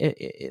market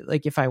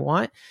like if I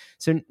want?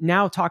 So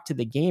now talk to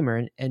the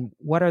gamer and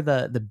what are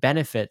the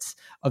benefits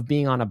of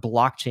being on a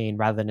blockchain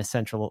rather than a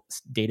central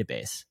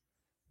database?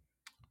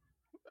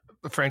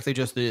 Frankly,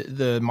 just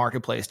the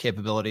marketplace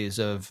capabilities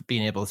of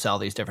being able to sell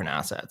these different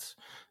assets.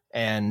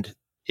 And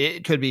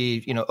it could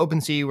be,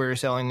 OpenSea where you're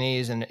selling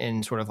these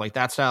and sort of like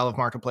that style of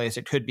marketplace.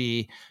 It could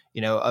be,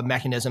 a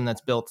mechanism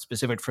that's built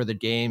specific for the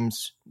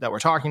games that we're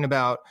talking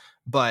about.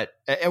 But,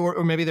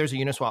 or maybe there's a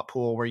Uniswap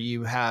pool where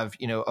you have,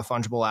 a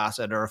fungible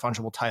asset or a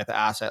fungible type of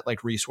asset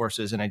like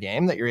resources in a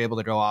game that you're able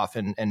to go off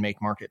and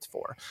make markets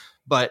for.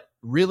 But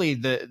really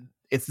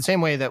it's the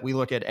same way that we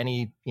look at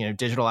any,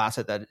 digital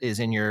asset that is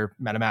in your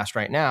MetaMask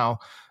right now,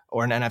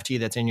 or an NFT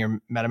that's in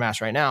your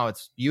MetaMask right now.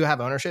 It's you have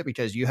ownership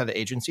because you have the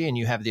agency and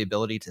you have the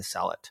ability to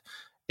sell it.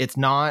 It's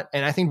not,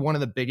 and I think one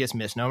of the biggest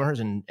misnomers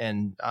and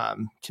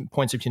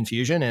points of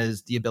confusion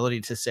is the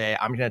ability to say,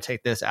 I'm going to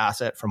take this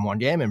asset from one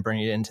game and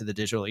bring it into the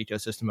digital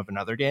ecosystem of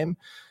another game.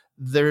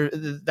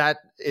 That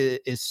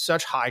is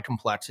such high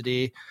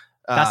complexity.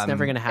 That's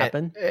never going to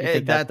happen.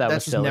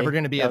 That's just never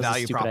going to be a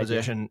value Idea.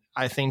 proposition.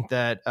 I think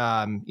that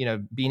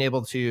being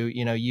able to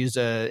use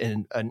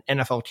an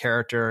NFL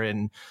character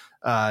in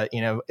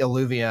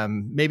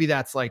Illuvium, maybe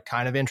that's like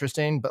kind of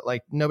interesting, but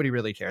like nobody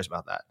really cares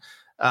about that.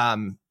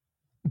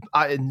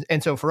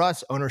 And so for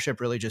us, ownership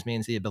really just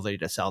means the ability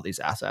to sell these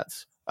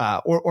assets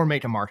or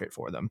make a market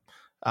for them,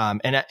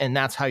 and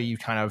that's how you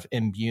kind of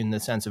imbue the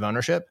sense of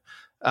ownership.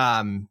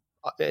 And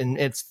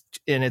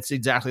it's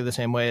exactly the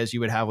same way as you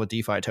would have with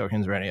DeFi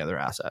tokens or any other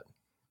asset.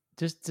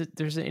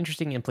 There's an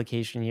interesting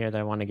implication here that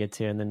I want to get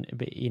to, and then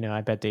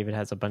I bet David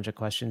has a bunch of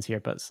questions here.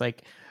 But it's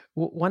like,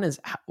 one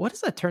is, what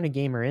does that turn a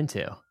gamer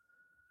into?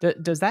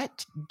 Does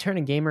that turn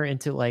a gamer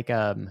into like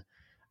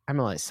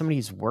like somebody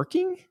who's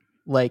working?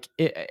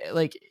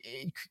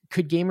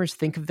 Could gamers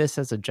think of this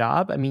as a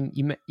job? I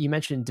mean, you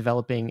mentioned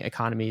developing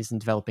economies and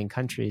developing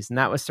countries, and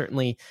that was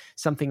certainly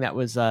something that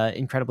was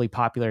incredibly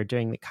popular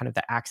during the kind of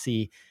the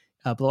Axie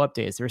blow up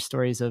days. There were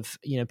stories of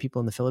people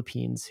in the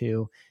Philippines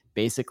who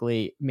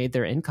basically made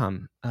their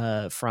income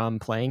from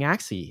playing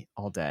Axie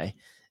all day.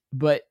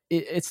 But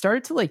it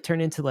started to like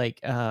turn into like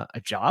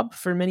a job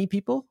for many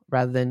people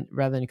rather than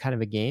kind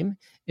of a game.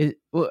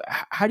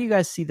 How do you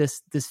guys see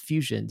this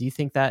fusion? Do you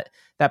think that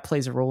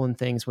plays a role in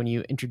things when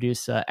you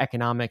introduce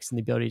economics and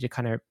the ability to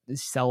kind of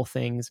sell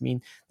things? I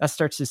mean, that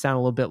starts to sound a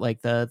little bit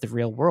like the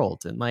real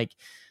world. And like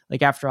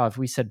after all, if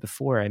we said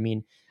before, I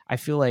mean, I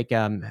feel like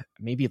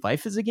maybe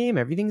life is a game,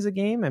 everything's a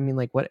game. I mean,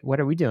 like what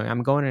are we doing?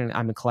 I'm going and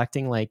I'm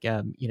collecting like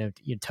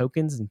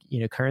tokens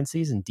and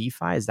currencies and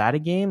DeFi. Is that a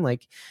game?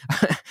 Like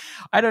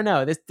I don't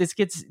know. This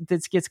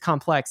gets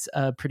complex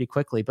pretty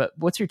quickly. But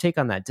what's your take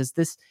on that? Does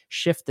this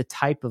shift the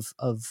type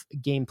of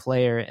game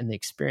player and the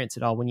experience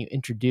at all when you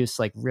introduce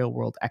like real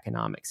world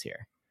economics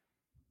here?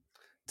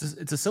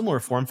 It's a similar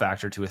form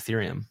factor to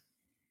Ethereum.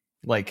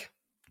 Like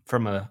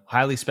from a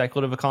highly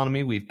speculative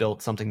economy, we've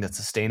built something that's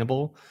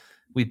sustainable.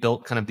 We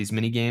built kind of these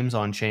mini games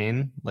on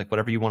chain, like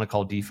whatever you want to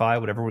call DeFi,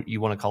 whatever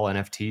you want to call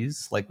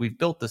NFTs. Like we've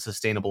built the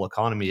sustainable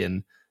economy,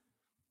 and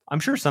I'm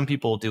sure some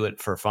people do it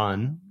for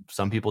fun.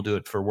 Some people do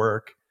it for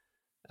work,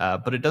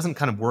 but it doesn't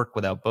kind of work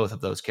without both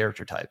of those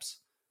character types.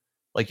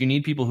 Like you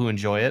need people who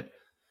enjoy it.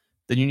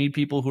 Then you need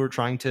people who are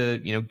trying to,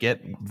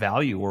 get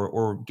value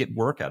or get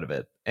work out of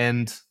it.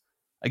 And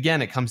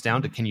again, it comes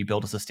down to, can you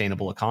build a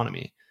sustainable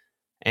economy?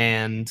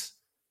 And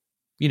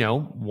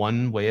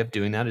one way of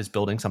doing that is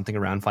building something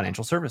around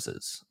financial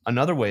services.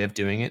 Another way of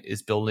doing it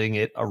is building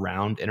it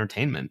around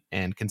entertainment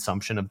and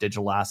consumption of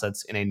digital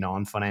assets in a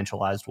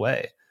non-financialized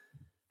way.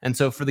 And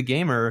so for the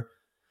gamer,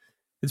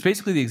 it's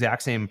basically the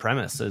exact same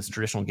premise as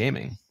traditional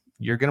gaming.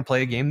 You're going to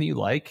play a game that you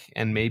like,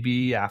 and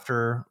maybe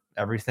after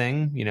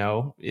everything,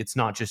 it's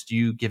not just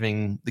you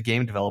giving the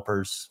game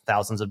developers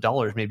thousands of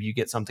dollars. Maybe you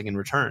get something in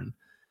return,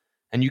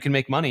 and you can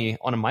make money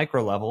on a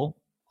micro level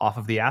off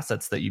of the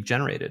assets that you've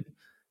generated.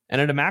 And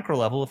at a macro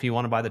level, if you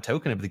want to buy the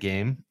token of the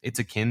game, it's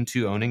akin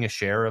to owning a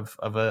share of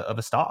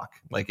a stock.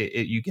 Like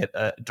you get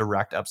a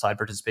direct upside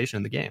participation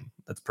in the game.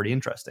 That's pretty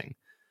interesting.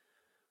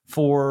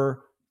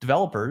 For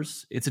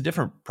developers, it's a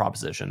different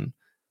proposition.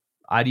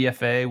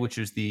 IDFA, which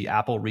is the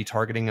Apple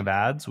retargeting of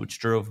ads, which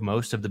drove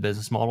most of the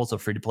business models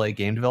of free-to-play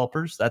game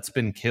developers, that's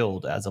been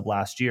killed as of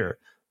last year.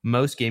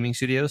 Most gaming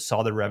studios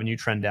saw their revenue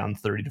trend down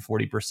 30 to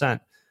 40%.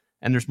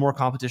 And there's more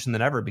competition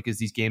than ever because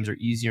these games are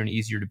easier and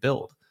easier to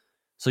build.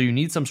 So you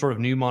need some sort of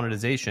new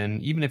monetization,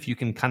 even if you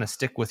can kind of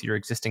stick with your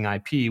existing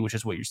IP, which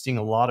is what you're seeing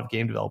a lot of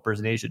game developers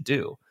in Asia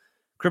do.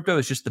 Crypto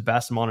is just the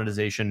best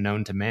monetization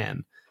known to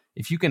man.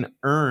 If you can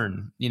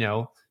earn,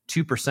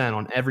 2%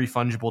 on every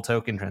fungible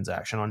token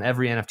transaction, on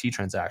every NFT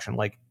transaction,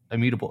 like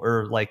Immutable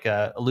or like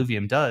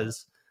Illuvium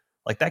does,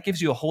 like that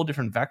gives you a whole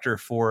different vector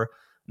for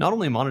not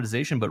only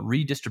monetization, but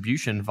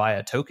redistribution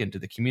via token to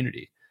the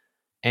community.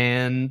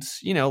 And,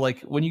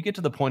 like when you get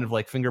to the point of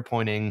like finger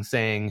pointing,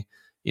 saying,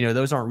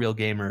 those aren't real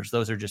gamers,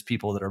 those are just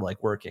people that are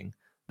like working.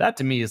 That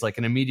to me is like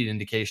an immediate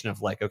indication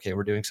of like, okay,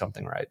 we're doing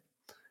something right.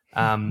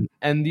 And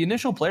the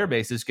initial player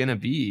base is going to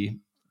be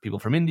people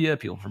from India,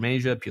 people from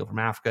Asia, people from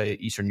Africa,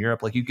 Eastern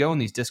Europe. Like you go in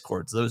these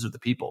discords, those are the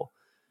people.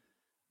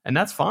 And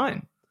that's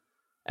fine.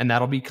 And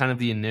that'll be kind of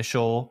the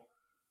initial,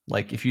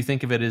 like if you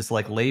think of it as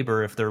like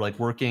labor, if they're like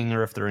working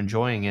or if they're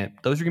enjoying it,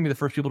 those are going to be the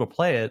first people to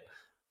play it,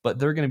 but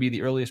they're going to be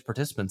the earliest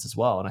participants as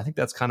well. And I think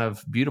that's kind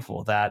of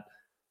beautiful that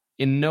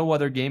in no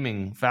other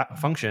gaming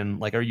function,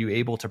 like, are you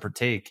able to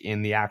partake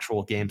in the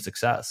actual game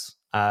success?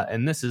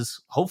 And this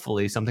is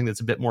hopefully something that's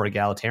a bit more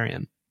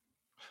egalitarian.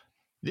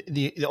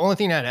 The only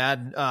thing I'd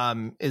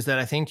add is that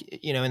I think,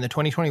 in the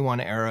 2021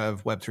 era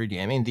of Web3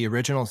 gaming, the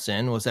original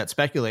sin was that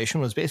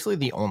speculation was basically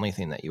the only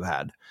thing that you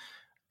had.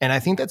 And I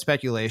think that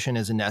speculation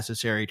is a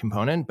necessary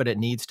component, but it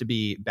needs to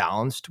be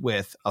balanced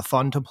with a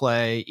fun to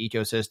play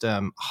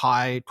ecosystem,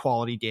 high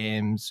quality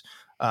games,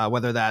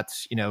 whether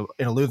that's, an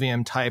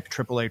Illuvium type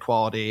AAA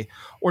quality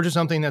or just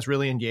something that's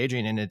really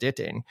engaging and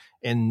addicting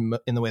in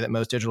the way that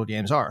most digital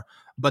games are.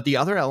 But the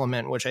other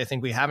element, which I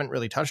think we haven't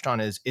really touched on,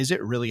 is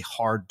it really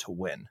hard to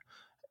win?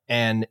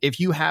 And if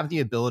you have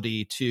the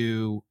ability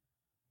to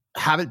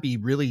have it be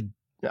really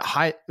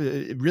high,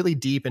 really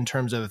deep in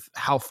terms of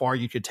how far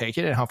you could take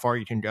it and how far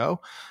you can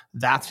go,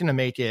 that's going to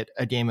make it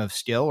a game of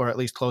skill, or at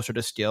least closer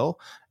to skill.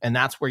 And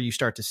that's where you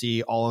start to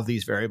see all of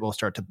these variables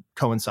start to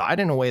coincide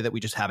in a way that we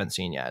just haven't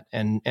seen yet.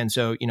 And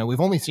so, we've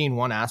only seen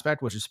one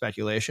aspect, which is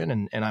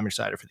speculation, and I'm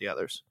excited for the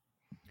others.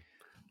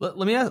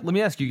 Let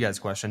me ask you guys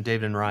a question,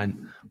 David and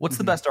Ryan. What's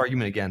the best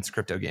argument against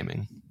crypto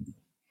gaming?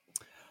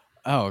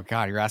 Oh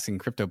God, you're asking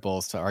crypto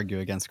bulls to argue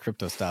against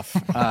crypto stuff.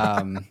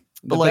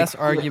 The best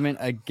argument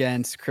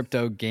against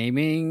crypto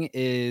gaming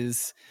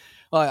is,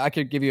 well, I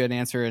could give you an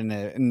answer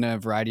in a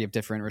variety of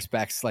different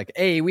respects. Like,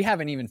 we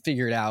haven't even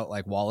figured out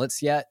like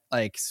wallets yet,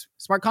 like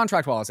smart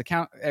contract wallets,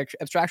 account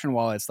abstraction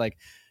wallets, like.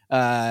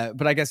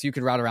 But I guess you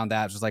could route around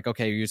that. It's just like,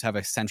 okay, you just have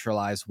a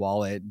centralized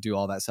wallet, do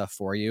all that stuff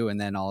for you, and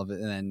then all of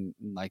it, and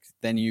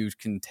then you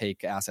can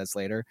take assets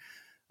later.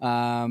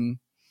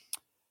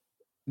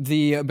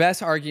 The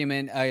best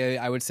argument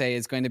I would say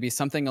is going to be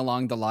something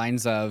along the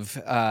lines of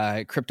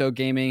crypto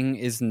gaming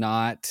is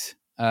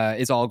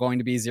all going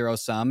to be zero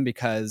sum,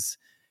 because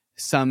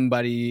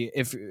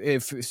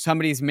if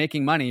somebody's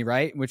making money,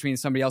 right, which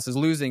means somebody else is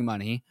losing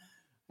money,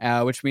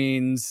 which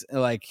means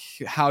like,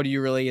 how do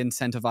you really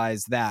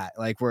incentivize that?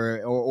 Like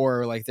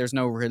or like there's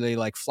no really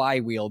like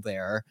flywheel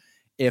there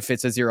if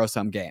it's a zero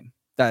sum game.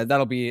 That's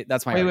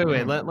my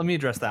argument. Wait. Let me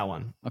address that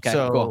one. Okay,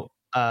 so, cool.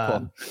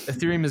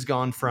 Ethereum has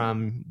gone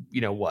from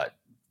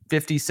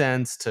 50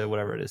 cents to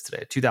whatever it is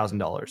today,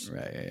 $2,000.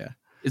 Right. Yeah.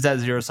 Is that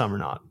zero sum or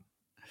not?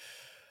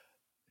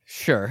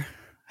 Sure.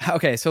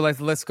 Okay, so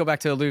let's go back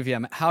to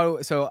Illuvium.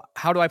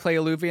 How do I play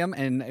Illuvium,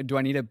 and do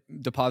I need to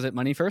deposit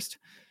money first?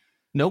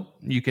 Nope.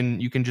 You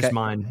can just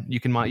mine. You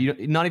can mine.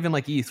 Not even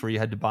like ETH where you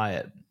had to buy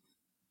it.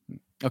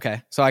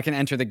 Okay, so I can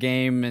enter the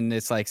game, and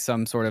it's like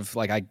some sort of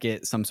like, I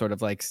get some sort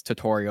of like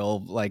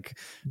tutorial, like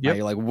my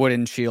like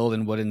wooden shield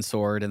and wooden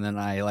sword, and then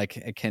I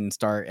can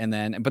start,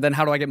 but then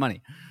how do I get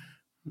money?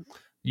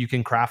 You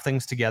can craft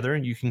things together.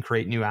 You can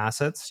create new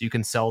assets. You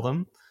can sell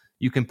them.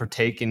 You can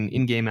partake in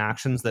in-game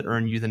actions that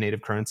earn you the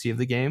native currency of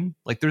the game.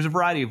 Like there's a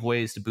variety of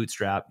ways to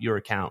bootstrap your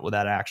account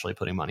without actually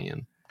putting money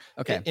in.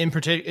 Okay. In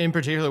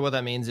particular, what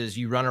that means is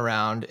you run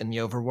around in the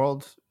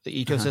overworld,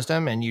 the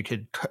ecosystem, and you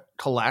could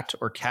collect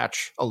or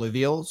catch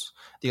alluvials.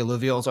 The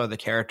alluvials are the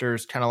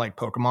characters, kind of like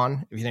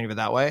Pokemon, if you think of it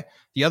that way.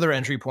 The other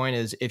entry point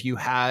is if you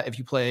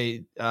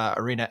play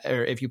Arena,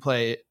 or if you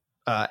play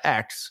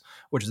X,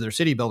 which is their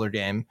city builder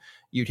game,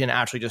 you can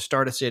actually just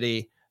start a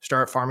city,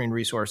 start farming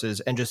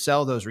resources, and just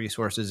sell those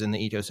resources in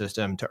the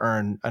ecosystem to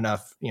earn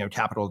enough,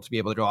 capital to be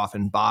able to go off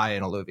and buy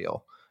an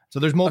alluvial. So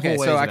there's multiple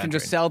ways. So I can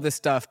just sell this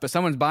stuff, but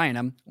someone's buying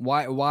them.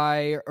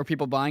 Why are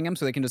people buying them?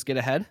 So they can just get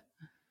ahead?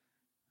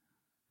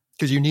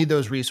 Because you need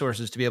those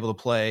resources to be able to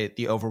play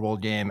the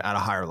overworld game at a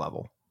higher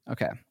level.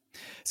 Okay.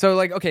 So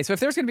so if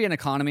there's going to be an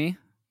economy,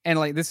 and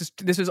like this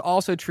is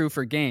also true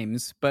for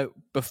games, but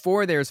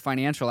before there's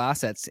financial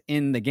assets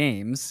in the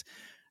games,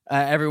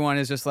 everyone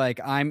is just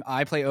like,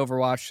 I play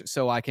Overwatch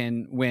so I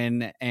can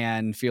win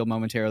and feel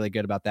momentarily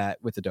good about that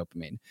with the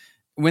dopamine.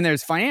 When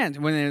there's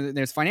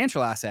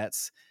financial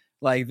assets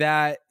like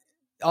that,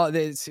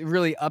 it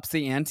really ups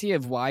the ante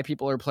of why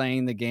people are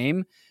playing the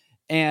game.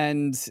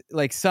 And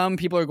like some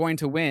people are going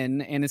to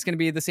win, and it's going to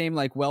be the same,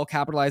 like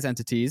well-capitalized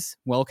entities,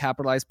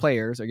 well-capitalized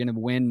players are going to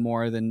win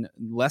more than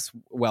less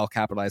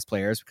well-capitalized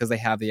players because they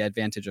have the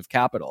advantage of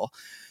capital.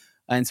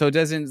 And so it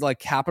doesn't like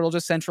capital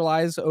just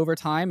centralize over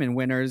time, and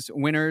winners,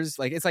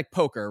 like it's like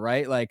poker,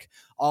 right? Like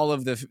all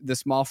of the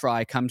small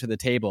fry come to the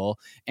table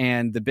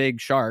and the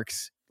big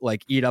sharks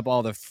like eat up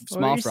all the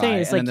small fry.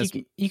 Saying is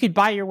like you could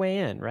buy your way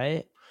in,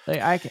 right?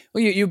 Like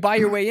you buy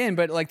your way in,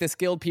 but like the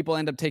skilled people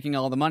end up taking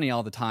all the money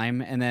all the time,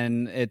 and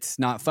then it's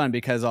not fun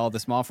because all the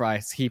small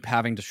fries keep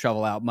having to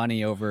shovel out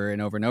money over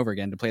and over and over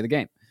again to play the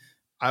game.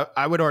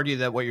 I would argue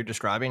that what you're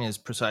describing is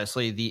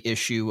precisely the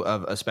issue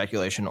of a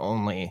speculation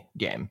only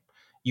game.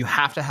 You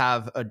have to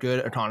have a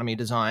good economy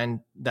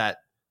design that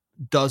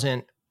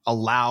doesn't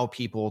allow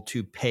people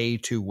to pay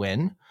to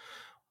win.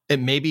 It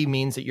maybe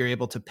means that you're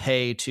able to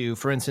pay to,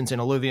 for instance, in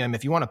Illuvium,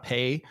 if you want to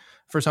pay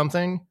for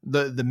something,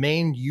 the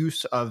main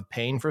use of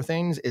paying for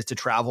things is to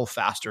travel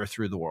faster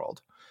through the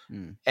world.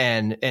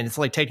 And it's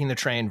like taking the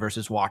train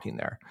versus walking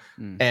there.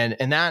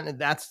 And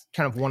that's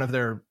kind of one of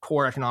their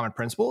core economic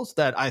principles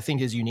that I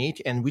think is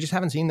unique. And we just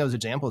haven't seen those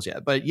examples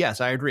yet. But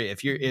yes, I agree.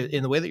 If you're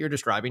in the way that you're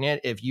describing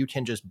it, if you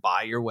can just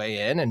buy your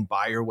way in and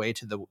buy your way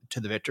to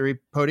the victory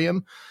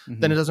podium,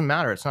 then it doesn't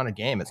matter. It's not a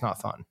game. It's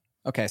not fun.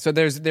 Okay, so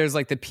there's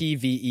like the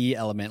PvE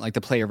element, like the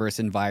player versus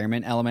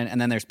environment element,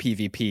 and then there's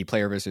PvP,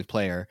 player versus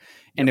player.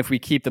 And if we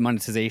keep the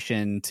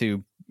monetization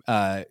to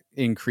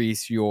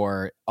increase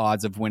your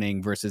odds of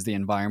winning versus the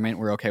environment,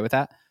 we're okay with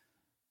that?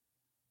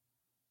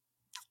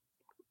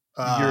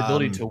 Your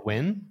ability to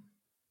win?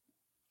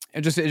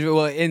 Just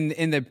well,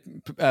 in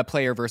the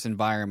player versus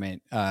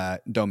environment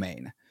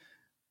domain.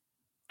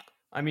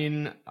 I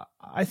mean,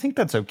 I think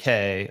that's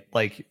okay.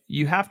 Like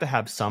you have to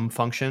have some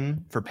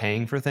function for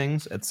paying for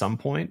things at some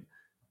point.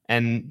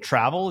 And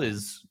travel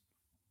is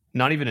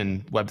not even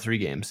in Web3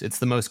 games. It's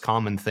the most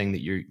common thing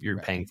that you're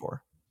right. paying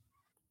for.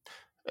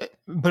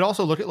 But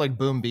also look at like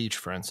Boom Beach,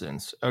 for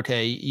instance.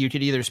 Okay, you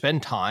could either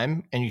spend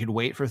time and you could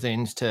wait for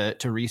things to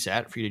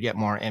reset for you to get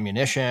more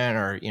ammunition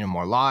or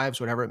more lives,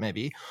 whatever it may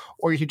be,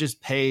 or you could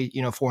just pay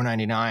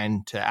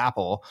 $4.99 to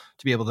Apple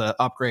to be able to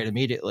upgrade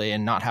immediately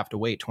and not have to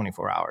wait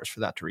 24 hours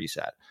for that to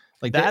reset.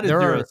 Like that is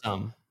zero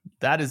sum.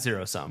 That is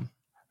zero sum.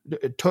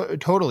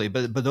 Totally,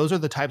 but those are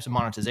the types of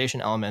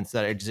monetization elements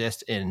that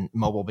exist in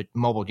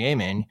mobile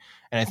gaming,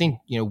 and I think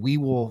we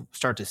will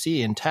start to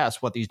see and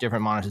test what these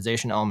different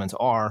monetization elements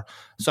are,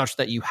 such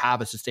that you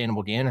have a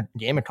sustainable game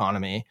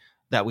economy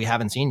that we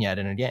haven't seen yet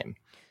in a game.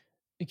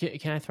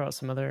 Can I throw out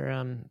some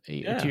other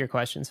to your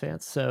questions,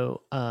 Vance?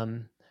 So,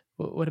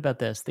 what about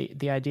this?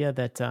 The idea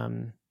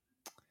that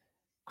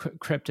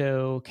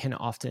crypto can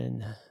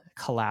often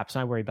collapse.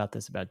 I worry about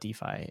this about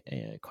DeFi,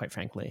 quite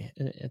frankly,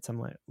 at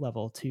some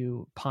level,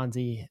 to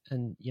Ponzi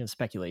and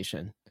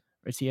speculation.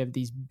 Right? So you have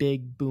these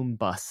big boom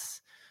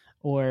busts,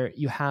 or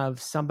you have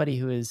somebody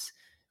who is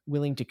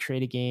willing to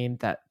create a game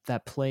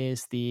that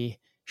plays the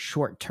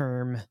short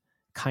term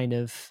kind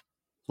of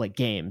like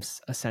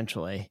games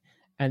essentially,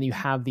 and you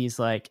have these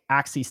like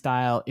Axie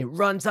style. It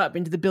runs up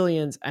into the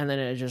billions and then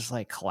it just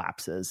like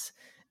collapses,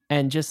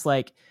 and just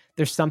like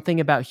there's something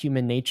about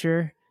human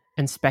nature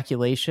and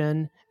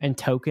speculation and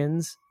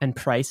tokens and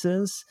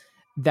prices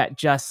that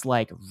just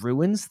like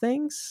ruins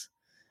things.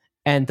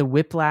 And the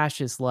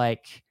whiplash is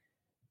like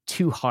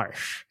too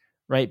harsh,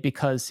 right?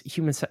 Because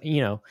humans,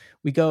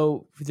 we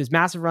go with this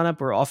massive run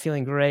up, we're all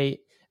feeling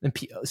great. And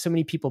so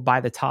many people buy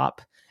the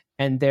top,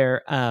 and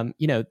their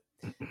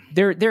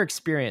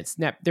experience,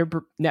 their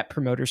net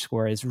promoter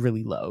score is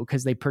really low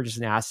because they purchased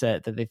an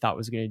asset that they thought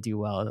was going to do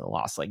well and it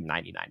lost like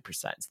 99%.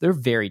 So they're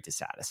very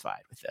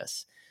dissatisfied with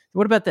this.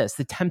 What about this?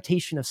 The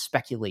temptation of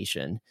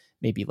speculation,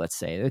 maybe let's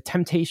say, the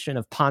temptation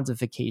of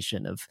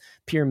ponzification, of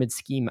pyramid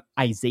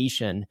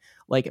schemization.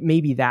 Like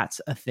maybe that's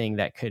a thing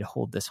that could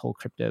hold this whole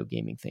crypto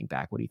gaming thing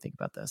back. What do you think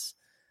about this?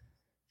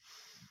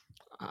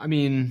 I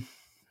mean,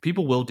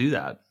 people will do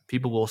that.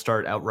 People will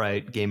start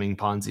outright gaming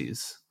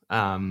Ponzi's.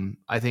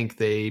 I think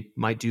they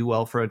might do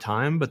well for a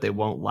time, but they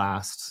won't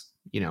last,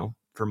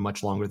 for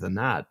much longer than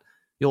that.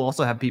 You'll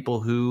also have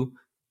people who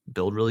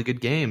build really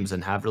good games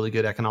and have really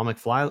good economic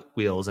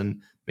flywheels.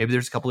 And maybe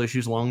there's a couple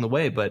issues along the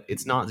way, but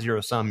it's not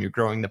zero sum. You're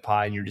growing the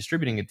pie and you're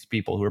distributing it to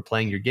people who are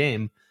playing your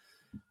game.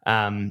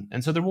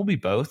 And so there will be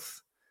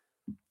both.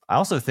 I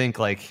also think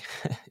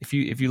if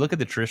you look at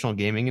the traditional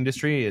gaming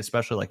industry,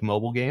 especially like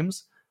mobile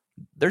games,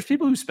 there's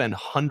people who spend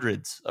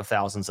hundreds of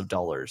thousands of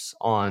dollars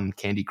on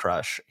Candy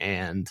Crush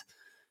and,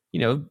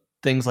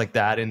 things like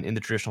that in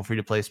the traditional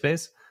free-to-play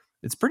space.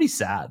 It's pretty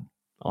sad,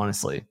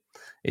 honestly.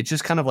 It's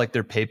just kind of like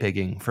they're pay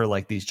pigging for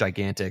like these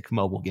gigantic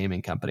mobile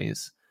gaming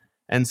companies.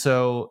 And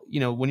so,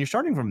 when you're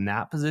starting from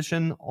that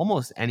position,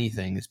 almost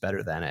anything is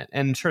better than it.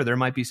 And sure, there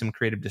might be some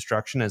creative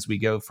destruction as we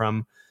go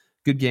from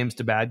good games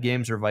to bad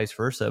games or vice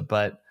versa.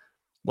 But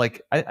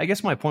I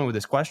guess my point with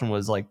this question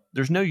was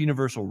there's no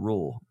universal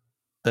rule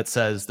that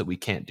says that we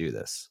can't do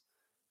this.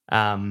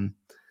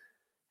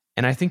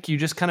 And I think you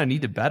just kind of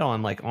need to bet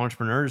on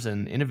entrepreneurs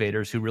and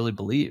innovators who really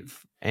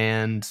believe.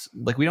 And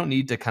we don't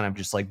need to kind of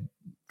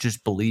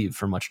just believe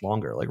for much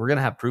longer. We're going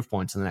to have proof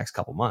points in the next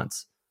couple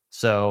months.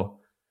 So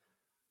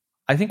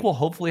I think we'll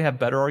hopefully have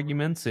better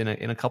arguments in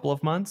a couple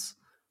of months.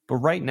 But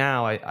right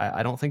now,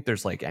 I don't think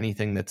there's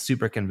adanything that's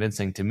super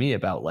convincing to me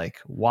about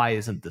why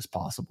isn't this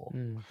possible?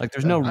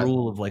 There's no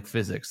rule of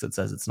physics that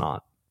says it's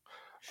not.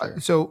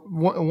 Sure. So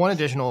one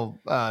additional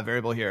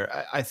variable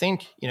here, I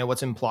think,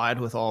 what's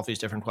implied with all of these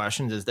different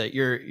questions is that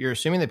you're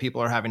assuming that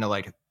people are having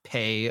to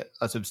pay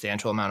a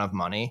substantial amount of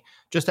money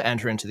just to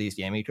enter into these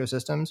game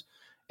ecosystems.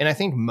 And I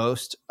think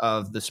most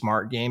of the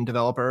smart game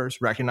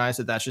developers recognize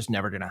that that's just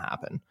never going to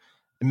happen.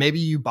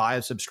 Maybe you buy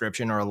a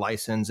subscription or a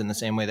license in the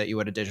same way that you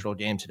would a digital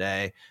game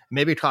today.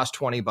 Maybe it costs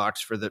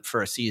 $20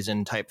 for a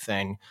season type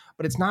thing,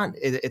 but it's not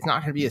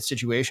going to be a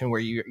situation where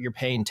you're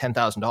paying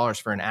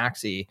 $10,000 for an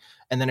Axie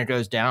and then it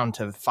goes down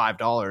to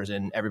 $5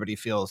 and everybody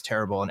feels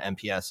terrible and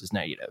NPS is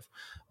negative.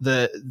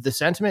 The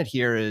sentiment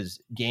here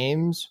is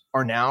games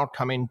are now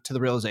coming to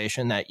the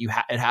realization that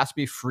it has to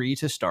be free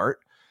to start.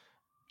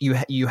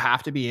 You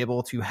have to be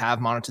able to have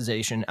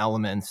monetization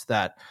elements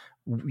that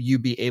you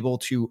be able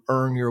to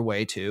earn your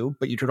way to,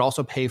 but you could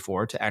also pay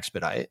for to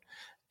expedite.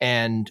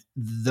 And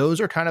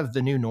those are kind of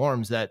the new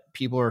norms that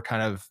people are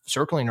kind of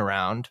circling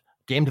around.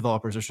 Game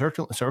developers are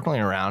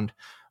circling around,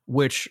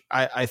 which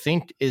I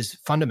think is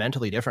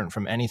fundamentally different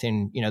from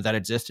anything, that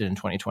existed in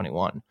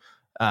 2021,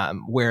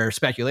 where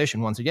speculation,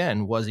 once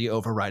again, was the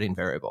overriding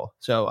variable.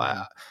 So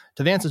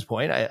to Vance's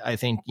point, I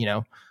think,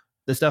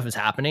 this stuff is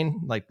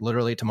happening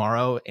literally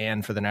tomorrow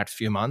and for the next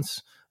few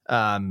months.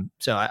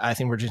 So I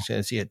think we're just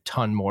going to see a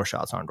ton more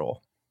shots on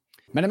goal.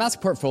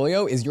 MetaMask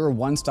Portfolio is your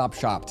one-stop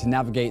shop to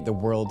navigate the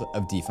world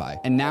of DeFi.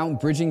 And now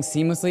bridging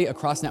seamlessly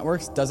across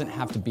networks doesn't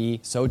have to be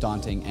so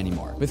daunting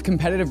anymore. With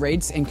competitive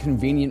rates and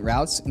convenient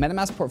routes,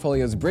 MetaMask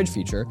Portfolio's bridge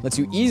feature lets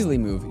you easily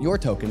move your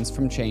tokens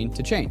from chain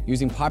to chain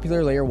using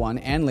popular layer 1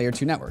 and layer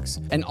 2 networks.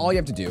 And all you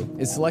have to do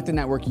is select the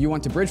network you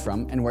want to bridge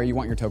from and where you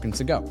want your tokens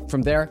to go.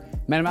 From there,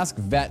 MetaMask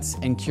vets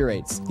and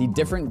curates the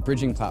different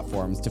bridging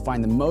platforms to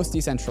find the most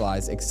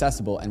decentralized,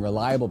 accessible, and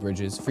reliable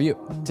bridges for you.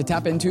 To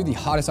tap into the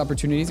hottest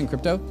opportunities in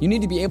crypto, you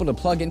need to be able to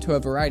plug into a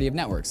variety of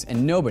networks,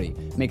 and nobody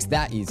makes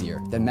that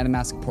easier than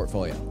MetaMask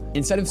Portfolio.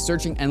 Instead of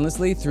searching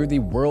endlessly through the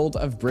world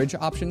of bridge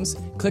options,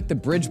 click the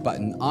bridge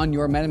button on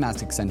your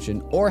MetaMask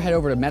extension or head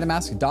over to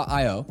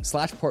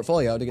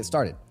metamask.io/portfolio to get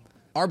started.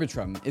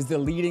 Arbitrum is the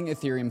leading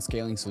Ethereum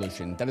scaling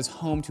solution that is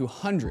home to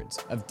hundreds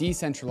of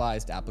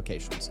decentralized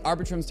applications.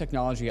 Arbitrum's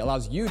technology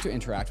allows you to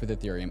interact with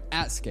Ethereum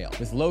at scale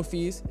with low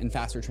fees and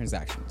faster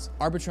transactions.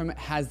 Arbitrum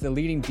has the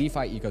leading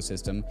DeFi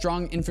ecosystem,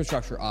 strong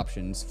infrastructure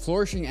options,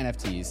 flourishing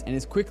NFTs, and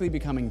is quickly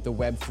becoming the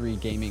Web3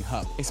 gaming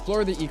hub.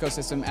 Explore the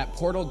ecosystem at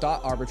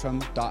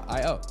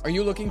portal.arbitrum.io. Are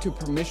you looking to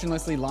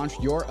permissionlessly launch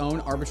your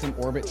own Arbitrum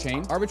Orbit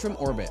chain?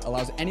 Arbitrum Orbit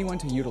allows anyone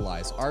to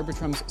utilize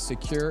Arbitrum's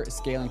secure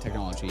scaling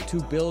technology to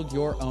build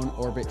your own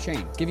Orbit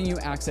chain, giving you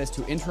access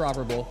to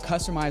interoperable,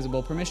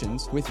 customizable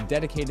permissions with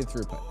dedicated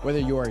throughput. Whether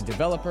you are a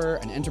developer,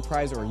 an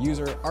enterprise, or a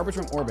user,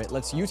 Arbitrum Orbit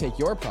lets you take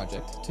your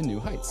project to new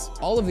heights.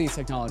 All of these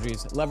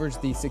technologies leverage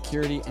the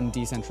security and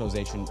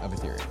decentralization of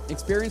Ethereum.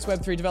 Experience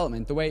Web3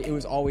 development the way it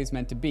was always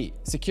meant to be: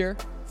 secure,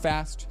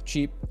 fast,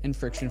 cheap, and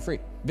friction-free.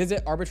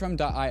 Visit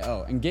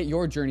arbitrum.io and get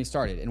your journey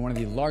started in one of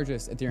the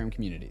largest Ethereum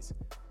communities.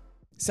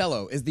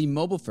 Celo is the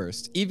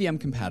mobile-first,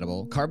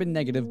 EVM-compatible,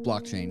 carbon-negative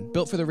blockchain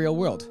built for the real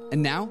world.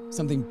 And now,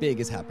 something big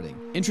is happening.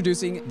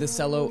 Introducing the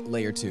Celo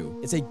Layer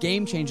 2. It's a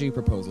game-changing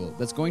proposal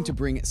that's going to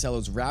bring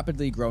Celo's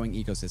rapidly growing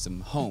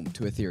ecosystem home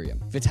to Ethereum.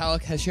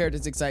 Vitalik has shared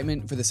his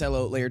excitement for the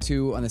Celo Layer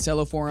 2 on the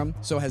Celo forum,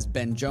 so has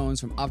Ben Jones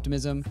from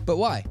Optimism. But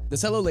why? The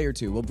Celo Layer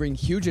 2 will bring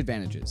huge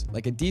advantages,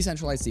 like a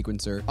decentralized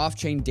sequencer,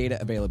 off-chain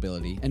data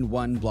availability, and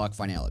one-block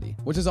finality.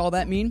 What does all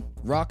that mean?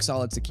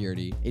 Rock-solid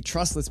security, a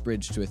trustless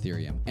bridge to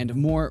Ethereum, and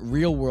more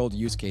real real-world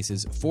use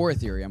cases for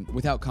Ethereum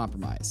without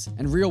compromise.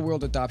 And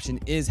real-world adoption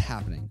is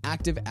happening.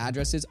 Active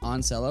addresses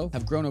on Celo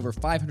have grown over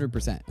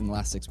 500% in the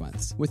last 6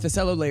 months. With the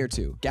Celo Layer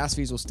 2, gas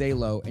fees will stay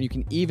low, and you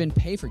can even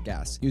pay for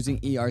gas using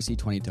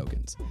ERC20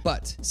 tokens.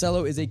 But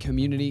Celo is a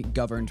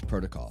community-governed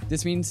protocol.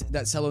 This means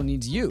that Celo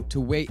needs you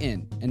to weigh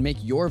in and make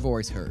your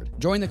voice heard.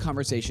 Join the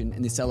conversation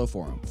in the Celo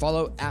forum.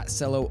 Follow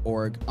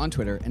 @Celo.org on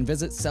Twitter and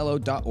visit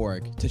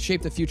Celo.org to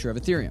shape the future of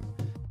Ethereum.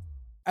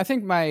 I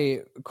think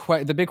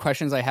the big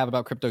questions I have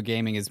about crypto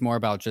gaming is more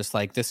about just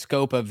like the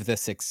scope of the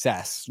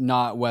success,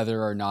 not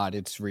whether or not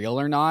it's real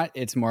or not.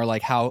 It's more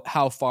like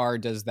how far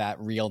does that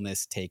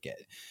realness take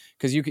it?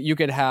 Because you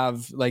could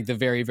have like the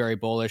very, very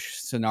bullish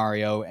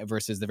scenario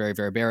versus the very,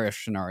 very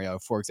bearish scenario.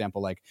 For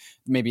example, like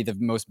maybe the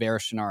most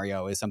bearish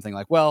scenario is something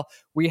like, well,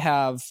 we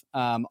have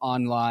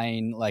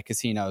online like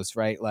casinos,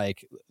 right?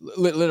 Like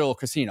literal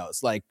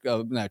casinos, like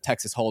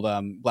Texas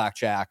Hold'em,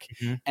 blackjack,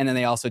 and then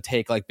they also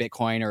take like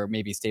Bitcoin or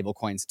maybe stable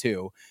coins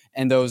too.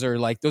 And those are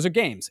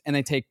games, and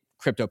they take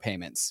crypto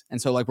payments.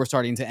 And so like we're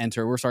starting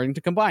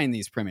to combine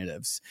these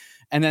primitives.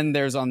 And then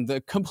there's on the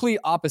complete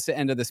opposite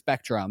end of the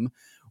spectrum,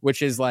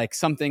 which is like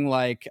something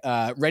like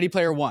Ready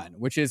Player One,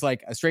 which is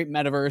like a straight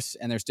metaverse,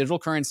 and there's digital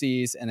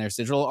currencies, and there's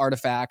digital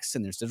artifacts,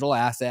 and there's digital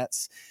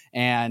assets,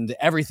 and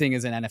everything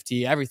is an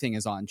NFT, everything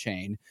is on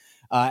chain.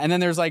 And then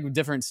there's like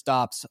different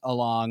stops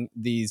along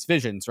these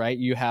visions, right?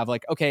 You have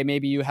like, okay,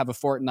 maybe you have a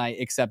Fortnite,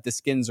 except the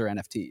skins are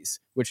NFTs,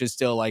 which is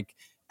still like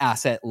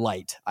asset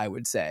light, I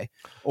would say.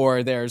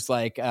 Or there's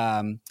like,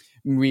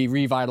 we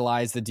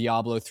revitalize the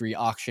Diablo 3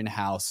 auction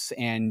house,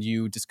 and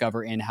you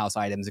discover in-house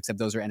items, except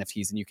those are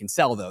NFTs, and you can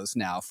sell those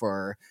now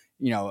for,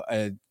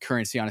 a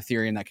currency on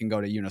Ethereum that can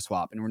go to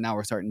Uniswap. And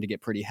we're starting to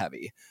get pretty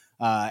heavy.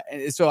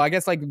 So I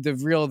guess like the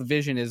real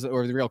vision is,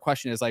 or the real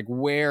question is like,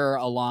 where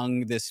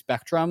along this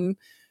spectrum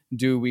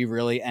do we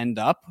really end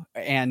up?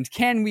 And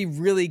can we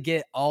really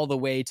get all the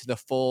way to the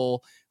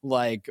full,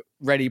 like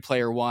Ready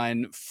Player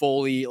One,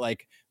 fully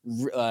like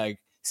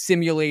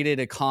simulated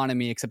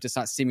economy, except it's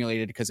not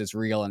simulated because it's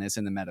real and it's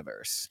in the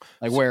metaverse?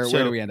 Like where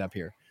do we end up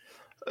here?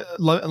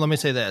 Let me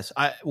say this.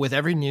 With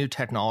every new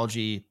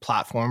technology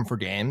platform for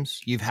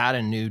games, you've had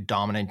a new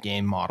dominant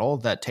game model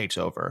that takes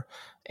over.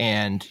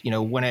 And,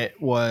 when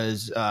it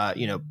was,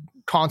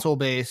 console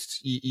based,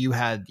 you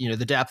had,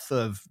 the depth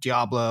of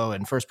Diablo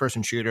and first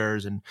person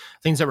shooters and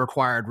things that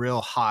required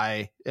real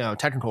high,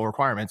 technical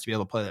requirements to be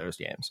able to play those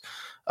games.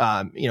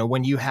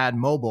 When you had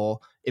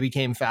mobile, it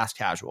became fast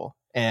casual.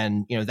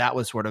 And, that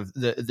was sort of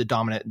the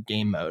dominant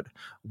game mode.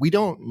 We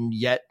don't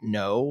yet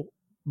know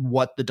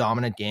what the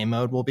dominant game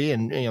mode will be.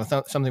 And,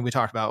 something we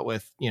talked about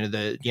with,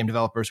 the game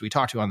developers we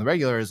talk to on the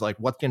regular is like,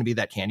 what's going to be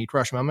that Candy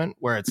Crush moment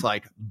where it's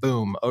like,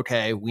 boom,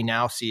 okay, we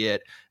now see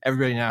it.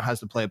 Everybody now has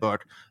the playbook.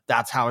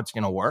 That's how it's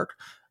going to work.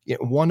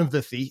 One of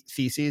the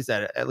theses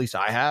that at least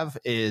I have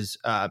is,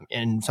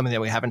 and something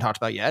that we haven't talked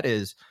about yet,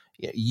 is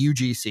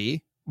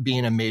UGC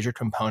being a major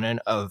component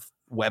of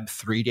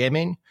Web3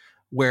 gaming,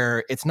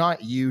 where it's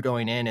not you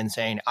going in and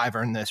saying, I've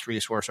earned this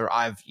resource, or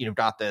I've,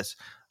 got this,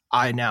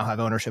 I now have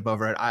ownership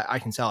over it, I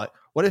can sell it.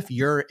 What if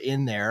you're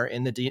in there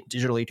in the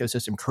digital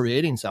ecosystem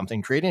creating a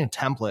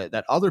template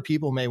that other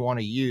people may want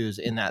to use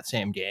in that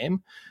same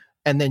game,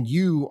 and then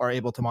you are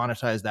able to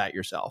monetize that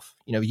yourself?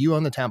 You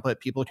own the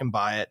template, people can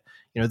buy it.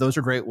 Those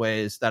are great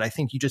ways that I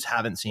think you just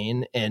haven't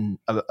seen in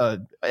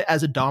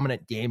as a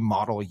dominant game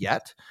model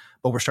yet,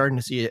 but we're starting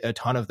to see a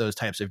ton of those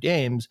types of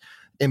games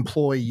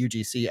employ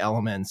UGC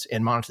elements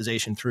and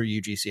monetization through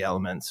UGC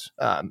elements.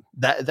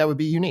 That would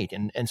be unique.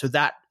 And so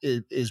that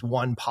is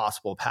one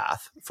possible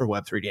path for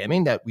Web3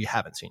 gaming that we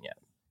haven't seen yet.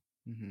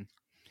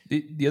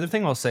 Mm-hmm. The other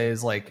thing I'll say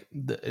is like,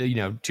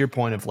 to your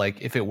point of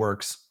like, if it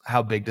works,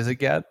 how big does it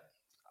get?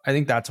 I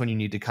think that's when you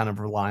need to kind of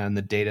rely on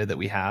the data that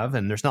we have.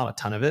 And there's not a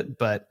ton of it,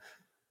 but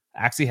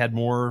Axie had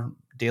more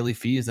daily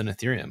fees than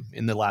Ethereum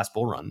in the last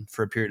bull run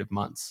for a period of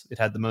months. It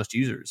had the most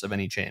users of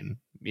any chain.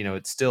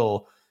 It's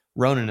still,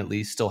 Ronin at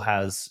least still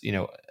has,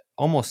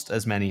 almost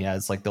as many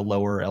as like the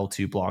lower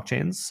L2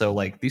 blockchains. So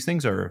like these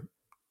things are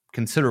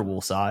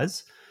considerable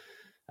size.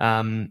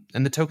 And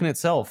the token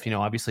itself,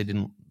 obviously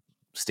didn't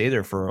stay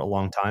there for a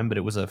long time, but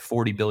it was a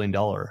 $40 billion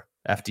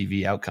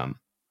FDV outcome.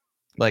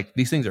 Like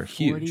these things are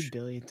huge. $40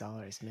 billion,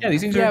 man. Yeah,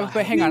 these things are.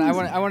 But hang on,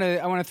 I want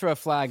to throw a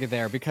flag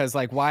there, because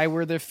like, why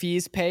were the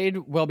fees paid?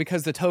 Well,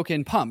 because the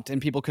token pumped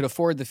and people could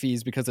afford the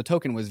fees because the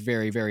token was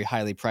very, very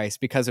highly priced,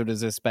 because it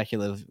was a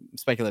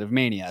speculative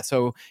mania.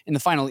 So in the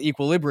final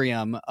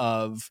equilibrium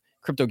of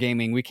crypto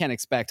gaming, we can't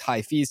expect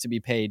high fees to be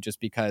paid just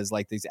because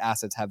like these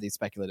assets have these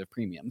speculative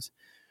premiums.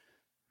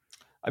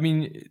 I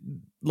mean,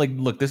 like,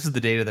 look, this is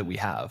the data that we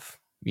have.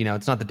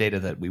 It's not the data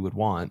that we would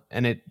want.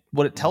 And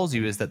what it tells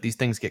you is that these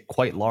things get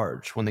quite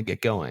large when they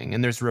get going,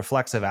 and there's a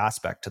reflexive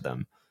aspect to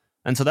them.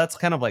 And so that's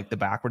kind of like the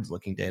backwards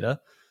looking data.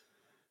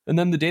 And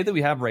then the data that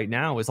we have right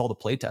now is all the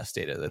playtest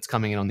data that's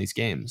coming in on these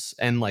games.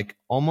 And like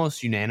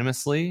almost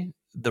unanimously,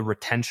 the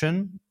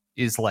retention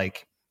is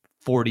like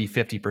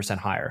 40-50%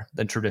 higher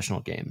than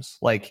traditional games.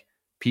 Like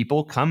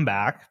people come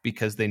back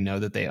because they know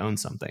that they own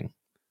something.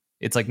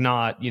 It's like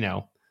not,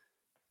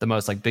 the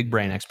most like big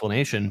brain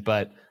explanation,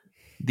 but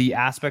the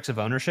aspects of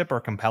ownership are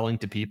compelling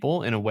to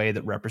people in a way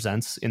that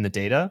represents in the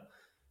data.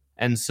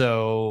 And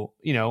so,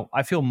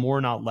 I feel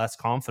more, not less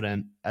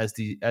confident as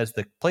the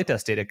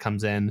playtest data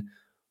comes in,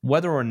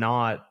 whether or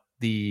not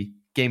the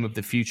game of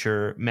the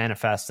future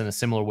manifests in a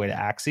similar way to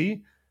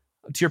Axie.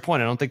 To your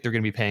point, I don't think they're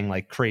going to be paying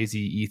like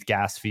crazy ETH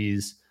gas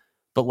fees,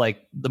 but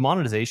like the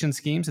monetization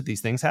schemes that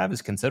these things have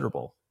is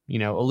considerable.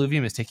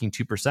 Illuvium is taking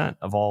 2%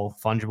 of all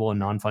fungible and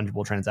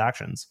non-fungible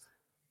transactions.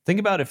 Think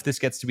about if this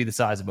gets to be the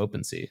size of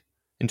OpenSea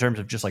in terms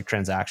of just like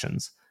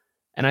transactions.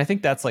 And I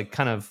think that's like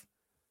kind of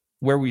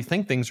where we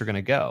think things are going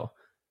to go.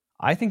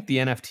 I think the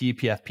NFT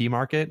PFP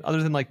market,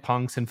 other than like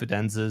punks and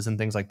fidenzas and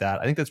things like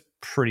that, I think that's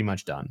pretty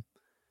much done.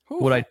 Ooh.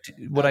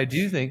 What I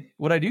do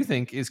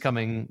think is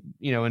coming,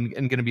 and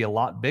going to be a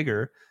lot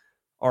bigger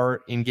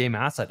are in-game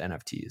asset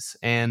NFTs.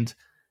 And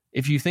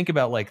if you think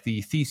about like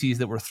the theses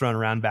that were thrown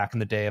around back in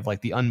the day of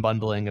like the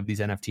unbundling of these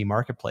NFT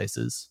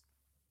marketplaces,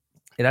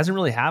 it hasn't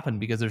really happened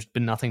because there's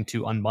been nothing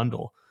to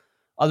unbundle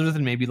other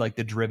than maybe like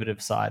the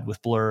derivative side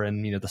with Blur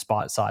and, the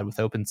spot side with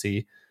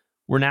OpenSea.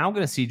 We're now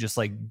going to see just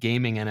like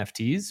gaming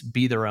NFTs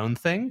be their own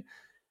thing.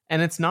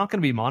 And it's not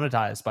going to be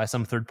monetized by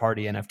some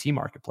third-party NFT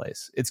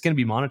marketplace. It's going to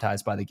be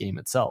monetized by the game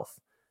itself.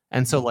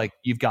 And so like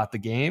you've got the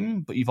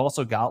game, but you've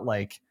also got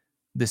like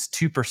this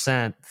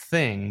 2%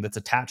 thing that's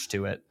attached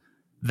to it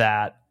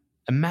that,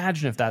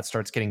 imagine if that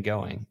starts getting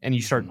going and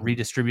you start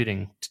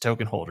redistributing to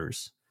token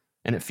holders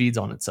and it feeds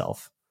on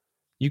itself.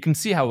 You can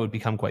see how it would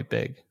become quite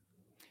big.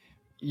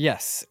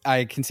 Yes,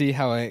 I can see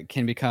how it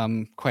can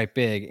become quite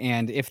big.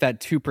 And if that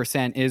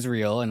 2% is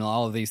real and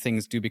all of these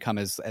things do become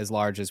as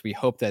large as we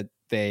hope that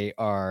they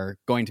are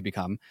going to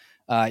become,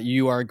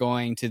 you are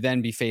going to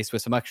then be faced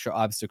with some extra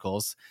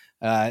obstacles.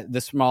 The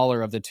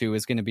smaller of the two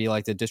is going to be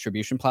like the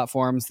distribution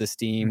platforms, the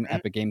Steam,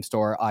 Epic Game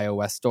Store,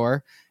 iOS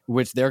Store,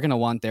 which they're going to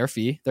want their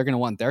fee. They're going to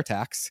want their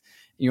tax.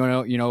 You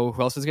know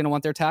who else is going to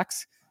want their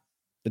tax?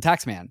 The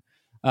tax man.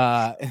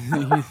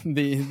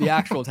 The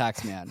actual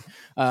tax man.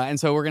 And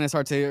so we're going to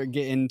start to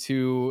get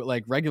into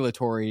like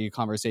regulatory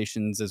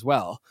conversations as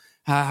well.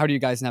 How do you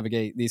guys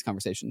navigate these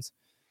conversations?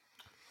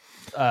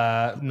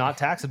 Not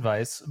tax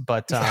advice,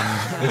 but this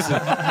is,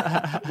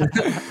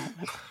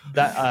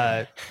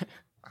 that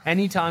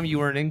anytime you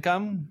earn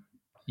income,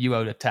 you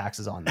owe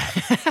taxes on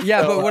that.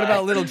 Yeah, but what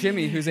about little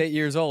Jimmy, who's 8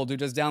 years old, who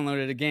just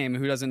downloaded a game,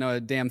 who doesn't know a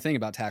damn thing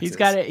about taxes?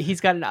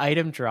 He's got an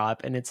item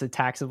drop, and it's a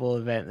taxable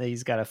event that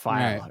he's got to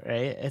file.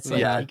 Right? It's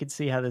like you can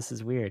see how this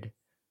is weird.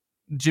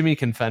 Jimmy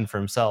can fend for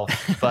himself,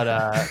 but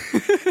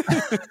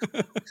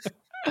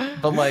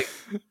but like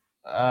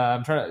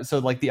I'm trying to. So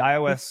like the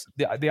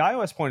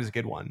iOS point is a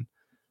good one.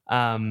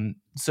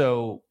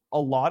 So a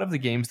lot of the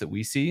games that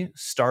we see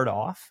start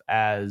off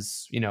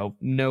as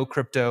no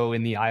crypto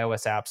in the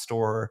iOS App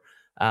Store.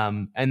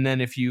 And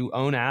then if you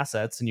own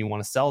assets and you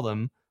want to sell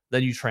them,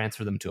 then you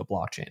transfer them to a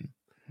blockchain.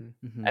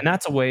 Mm-hmm. And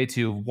that's a way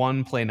to,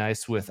 one, play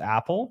nice with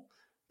Apple,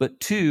 but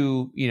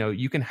two,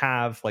 you can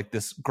have like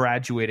this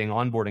graduating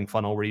onboarding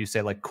funnel where you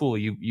say like, cool,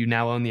 you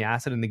now own the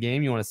asset in the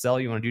game. You want to sell,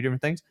 you want to do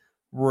different things.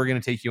 We're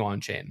going to take you on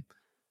chain,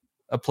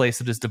 a place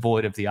that is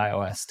devoid of the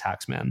iOS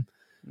tax man.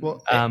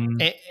 Well,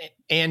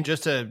 and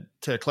just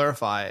to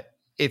clarify,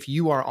 if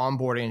you are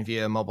onboarding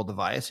via a mobile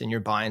device and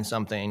you're buying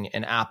something,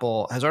 and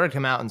Apple has already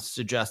come out and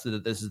suggested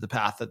that this is the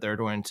path that they're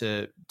going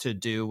to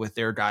do with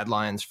their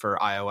guidelines for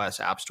iOS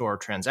App Store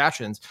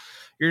transactions,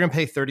 you're going to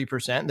pay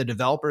 30%. The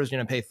developer is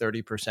going to pay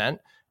 30%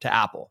 to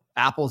Apple.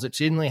 Apple's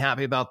exceedingly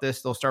happy about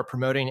this. They'll start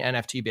promoting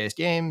NFT-based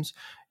games.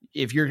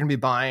 If you're going to be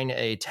buying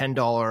a $10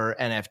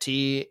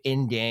 NFT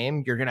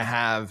in-game, you're going to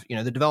have,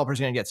 the developer's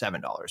going to get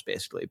 $7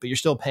 basically, but you're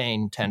still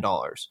paying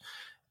 $10.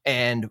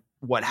 And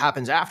what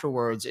happens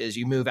afterwards is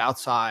you move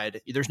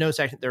outside. There's no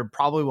there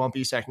probably won't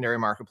be secondary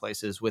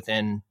marketplaces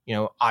within,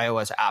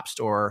 iOS App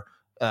Store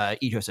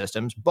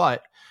ecosystems,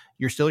 but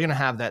you're still going to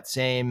have that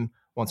same,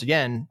 once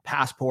again,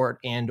 passport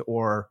and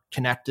or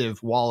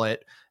connective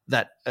wallet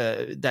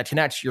that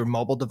connects your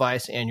mobile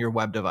device and your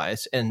web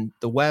device. And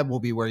the web will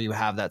be where you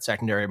have that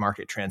secondary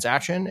market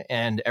transaction,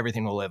 and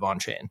everything will live on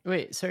chain.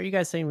 Wait, so are you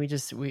guys saying we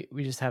just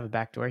have a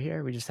backdoor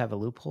here? We just have a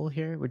loophole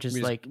here? We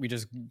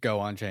just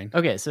go on chain.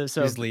 Okay, so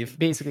just leave.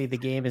 Basically the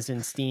game is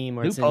in Steam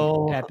or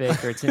loophole. It's in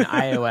Epic or it's in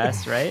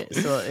iOS, right?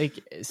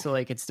 So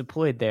it's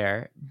deployed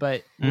there,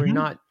 but we're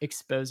not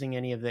exposing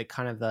any of the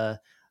kind of the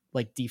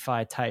like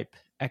DeFi type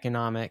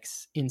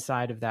economics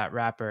inside of that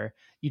wrapper.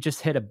 You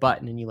just hit a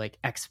button and you like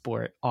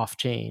export off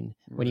chain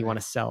when you want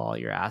to sell all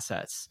your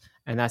assets.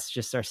 And that's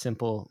just our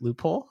simple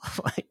loophole.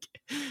 Like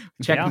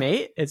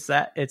checkmate.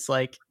 Yeah. It's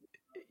like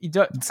you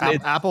don't.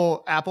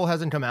 Apple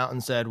hasn't come out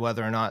and said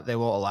whether or not they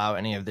will allow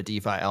any of the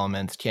DeFi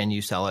elements. Can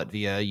you sell it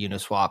via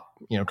Uniswap,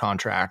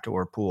 contract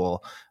or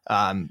pool?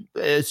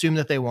 Assume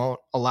that they won't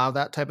allow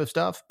that type of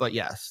stuff. But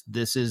yes,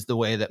 this is the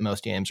way that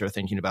most games are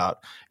thinking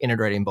about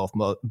integrating both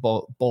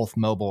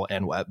mobile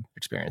and web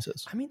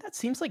experiences. I mean, that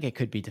seems like it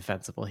could be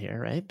defensible here,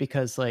 right?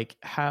 Because like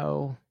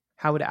how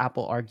would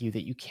Apple argue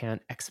that you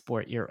can't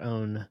export your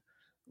own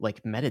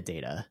like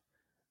metadata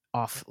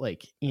off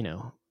like,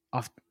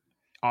 off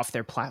off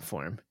their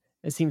platform.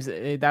 It seems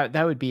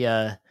that would be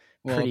a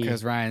pretty...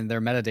 because Ryan,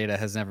 their metadata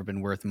has never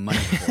been worth money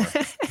before.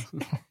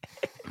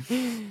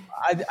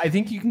 I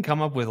think you can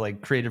come up with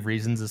like creative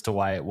reasons as to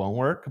why it won't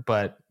work,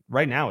 but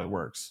right now it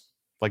works.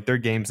 Like there are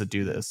games that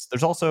do this.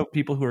 There's also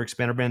people who are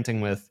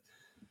experimenting with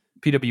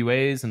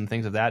PWAs and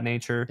things of that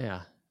nature.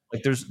 Yeah.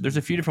 Like there's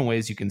a few different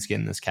ways you can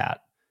skin this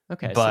cat.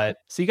 Okay. But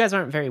so you guys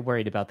aren't very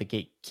worried about the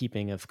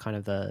gatekeeping of kind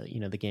of the,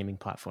 the gaming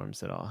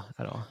platforms at all.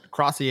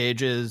 Across the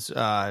ages,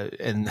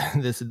 and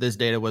this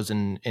data was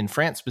in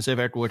France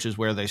specific, which is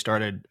where they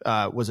started,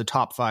 was a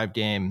top 5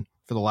 game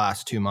for the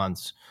last 2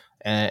 months.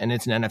 And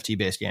it's an NFT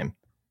based game.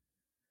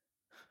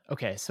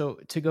 Okay, so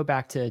to go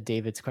back to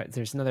David's question,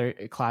 there's another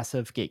class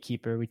of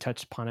gatekeeper. We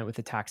touched upon it with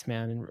the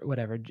taxman and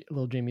whatever.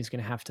 Little Jimmy's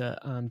going to have to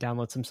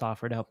download some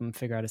software to help him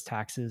figure out his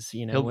taxes.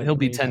 He'll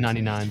be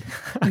 1099.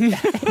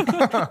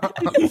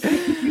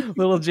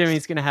 Little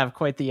Jimmy's going to have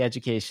quite the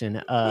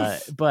education.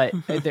 But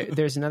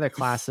there's another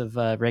class of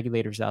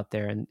regulators out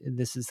there, and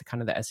this is kind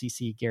of the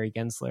SEC Gary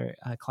Gensler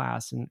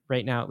class. And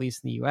right now, at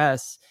least in the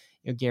U.S.,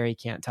 Gary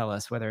can't tell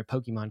us whether a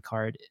Pokemon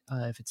card,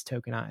 if it's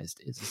tokenized,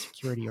 is a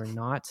security or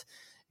not.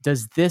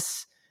 Does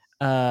this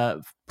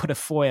put a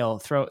foil,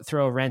 throw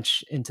a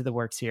wrench into the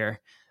works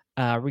here?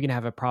 We're going to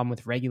have a problem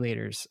with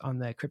regulators on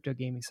the crypto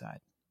gaming side.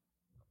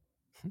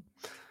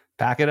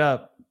 Pack it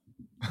up.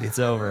 It's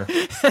over.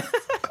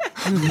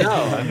 No,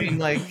 I mean,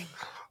 like,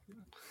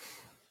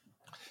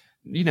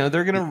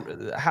 they're going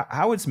to...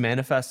 How it's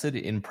manifested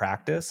in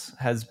practice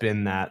has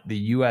been that the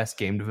U.S.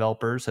 game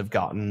developers have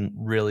gotten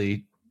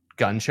really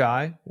gun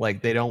shy.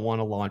 Like, they don't want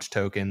to launch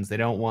tokens. They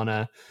don't want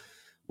to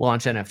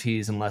launch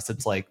NFTs unless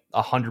it's like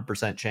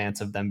 100%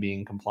 chance of them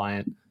being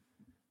compliant.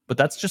 But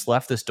that's just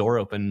left this door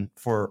open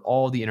for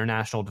all the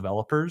international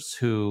developers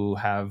who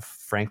have,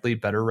 frankly,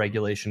 better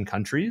regulation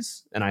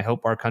countries. And I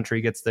hope our country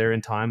gets there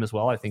in time as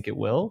well. I think it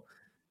will.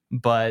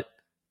 But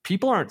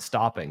people aren't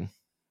stopping.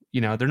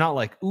 They're not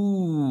like,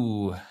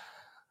 ooh,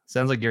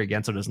 sounds like Gary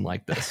Gensler doesn't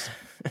like this.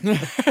 And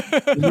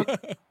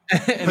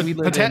we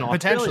live in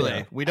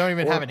potentially. We don't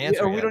even have an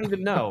answer. Or we don't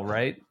even know,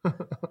 right?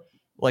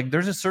 Like,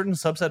 there's a certain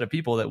subset of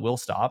people that will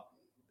stop,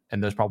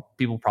 and those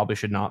people probably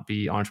should not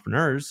be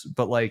entrepreneurs,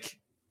 but like,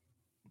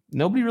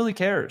 nobody really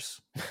cares.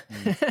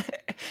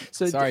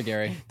 So sorry,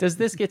 Gary. Does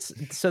this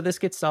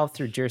get solved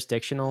through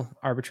jurisdictional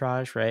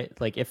arbitrage, right?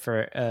 Like, if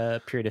for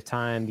a period of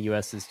time the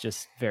U.S. is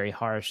just very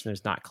harsh and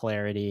there's not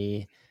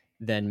clarity,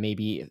 then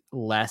maybe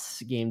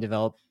less game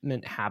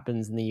development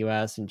happens in the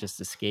U.S. and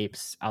just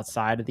escapes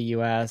outside of the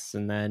U.S.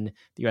 And then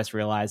the U.S.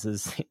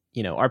 realizes,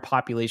 our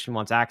population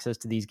wants access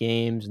to these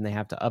games and they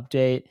have to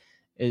update.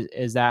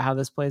 Is that how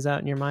this plays out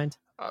in your mind?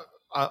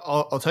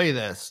 I'll tell you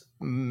this.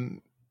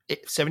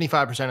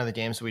 75% of the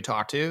games that we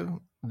talk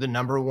to, the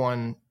number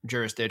one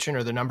jurisdiction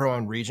or the number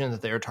one region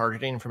that they're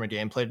targeting from a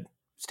gameplay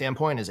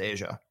standpoint is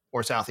Asia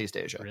or Southeast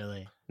Asia.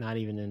 Really? Not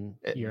even in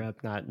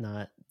Europe, not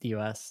the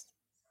U.S.?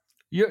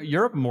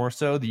 Europe more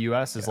so. The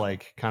U.S. is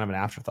like kind of an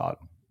afterthought.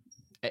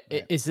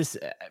 Is this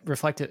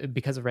reflected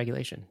because of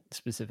regulation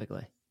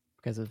specifically?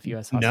 Because of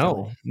U.S.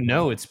 hostility?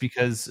 No, it's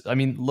because, I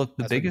mean, look,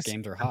 the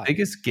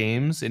biggest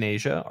games in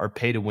Asia are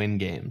pay-to-win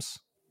games.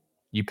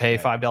 You pay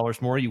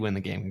 $5 more, you win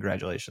the game.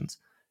 Congratulations.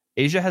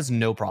 Asia has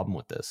no problem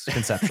with this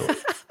conceptually.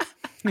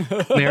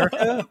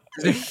 America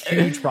has a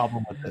huge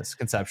problem with this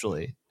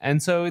conceptually.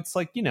 And so it's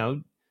like,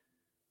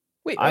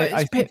 Wait,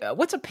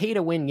 what's a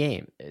pay-to-win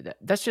game?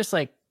 That's just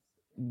like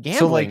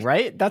gambling,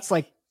 right? That's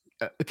like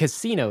a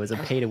casino is a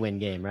pay-to-win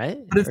game, right?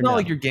 But it's not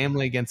like you're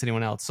gambling against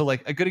anyone else. So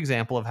like a good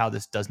example of how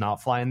this does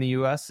not fly in the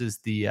US is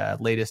the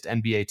latest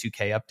NBA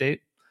 2K update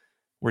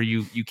where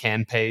you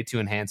can pay to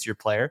enhance your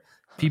player.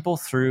 People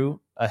threw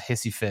a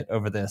hissy fit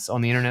over this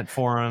on the internet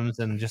forums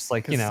and just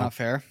like, it's not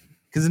fair.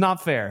 Because it's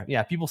not fair.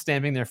 Yeah, people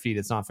stamping their feet.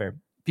 It's not fair.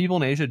 People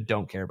in Asia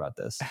don't care about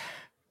this.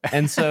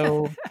 And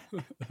so,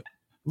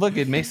 look,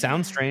 it may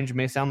sound strange. It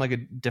may sound like a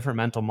different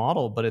mental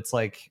model, but it's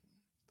like,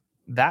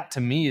 that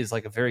to me is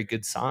like a very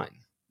good sign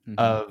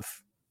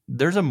of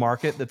there's a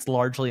market that's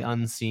largely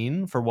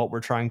unseen for what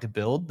we're trying to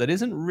build that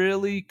isn't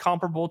really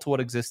comparable to what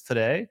exists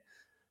today,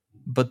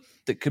 but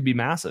that could be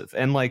massive.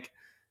 And like,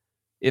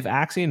 if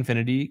Axie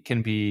Infinity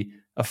can be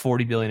a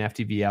 40 billion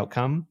FTV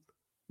outcome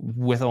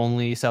with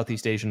only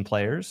Southeast Asian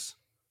players,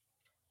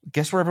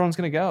 guess where everyone's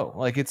going to go?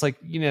 Like, it's like,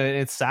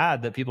 it's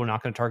sad that people are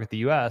not going to target the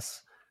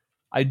US.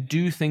 I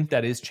do think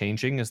that is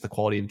changing as the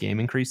quality of game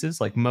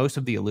increases. Like, most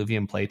of the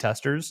Illuvium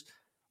playtesters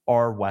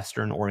are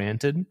Western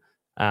oriented,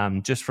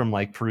 just from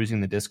like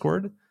perusing the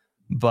Discord,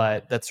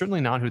 but that's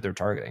certainly not who they're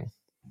targeting.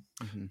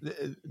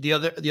 The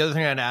other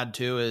thing I'd add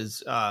too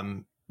is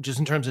just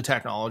in terms of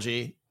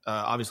technology,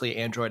 obviously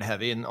Android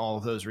heavy in all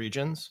of those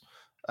regions,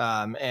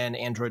 and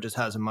Android just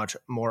has a much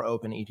more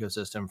open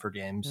ecosystem for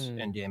games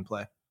and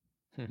gameplay.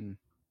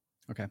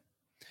 Okay,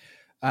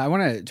 I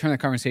want to turn the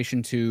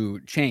conversation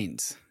to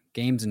chains,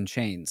 games and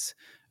chains.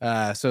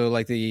 So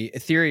like the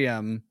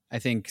Ethereum, I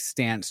think,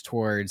 stance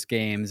towards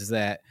games is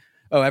that,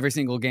 every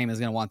single game is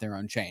going to want their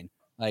own chain.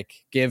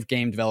 Like, give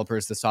game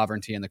developers the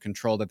sovereignty and the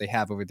control that they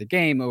have over the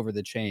game, over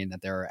the chain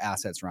that their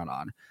assets run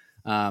on.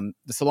 The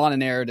Solana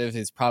narrative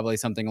is probably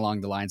something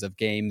along the lines of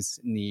games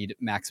need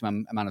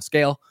maximum amount of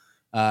scale.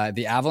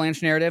 The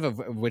Avalanche narrative, of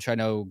which I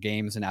know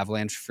games and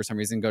Avalanche for some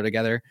reason go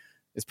together,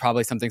 is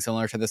probably something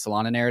similar to the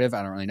Solana narrative.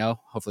 I don't really know.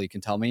 Hopefully you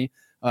can tell me.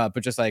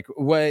 But just like,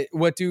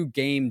 what do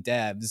game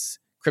devs,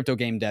 crypto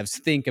game devs,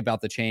 think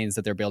about the chains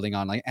that they're building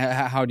on? Like,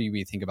 how do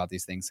we think about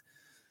these things?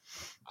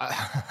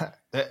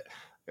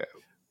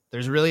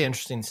 There's a really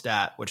interesting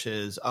stat, which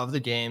is of the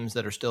games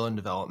that are still in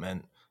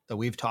development that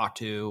we've talked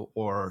to,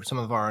 or some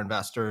of our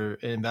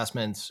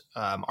investments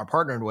are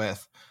partnered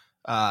with,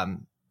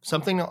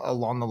 something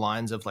along the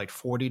lines of like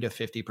 40 to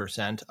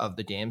 50% of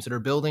the games that are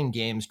building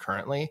games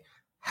currently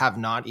have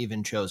not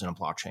even chosen a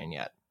blockchain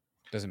yet.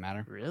 Doesn't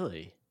matter.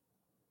 Really?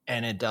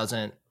 And it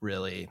doesn't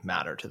really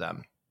matter to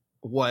them.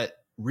 What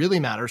really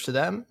matters to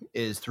them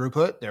is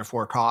throughput,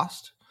 therefore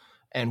cost,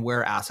 and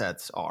where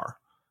assets are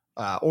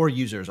or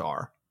users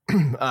are.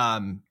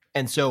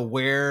 And so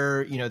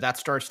where, that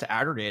starts to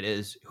aggregate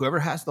is whoever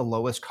has the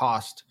lowest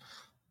cost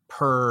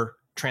per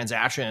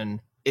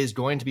transaction is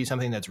going to be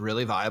something that's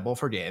really viable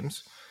for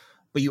games.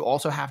 But you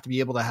also have to be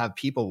able to have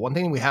people. One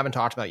thing we haven't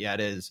talked about yet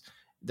is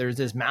there's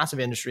this massive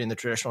industry in the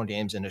traditional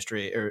games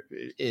industry, or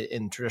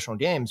in traditional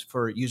games,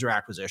 for user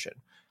acquisition.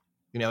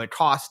 It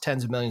costs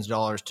tens of millions of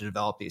dollars to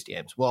develop these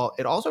games. Well,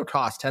 it also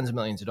costs tens of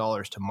millions of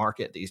dollars to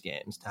market these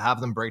games, to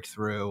have them break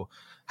through,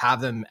 have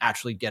them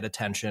actually get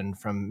attention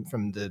from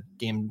the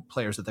game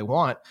players that they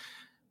want.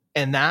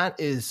 And that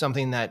is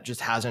something that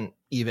just hasn't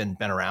even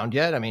been around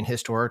yet. I mean,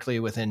 historically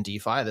within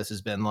DeFi, this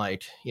has been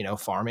like,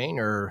 farming,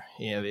 or,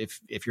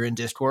 if you're in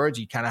Discords,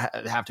 you kind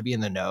of have to be in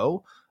the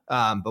know.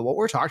 But what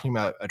we're talking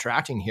about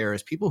attracting here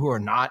is people who are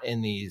not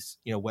in these,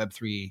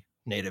 Web3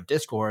 native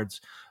Discords,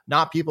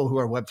 not people who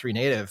are Web3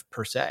 native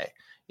per se.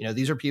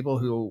 These are people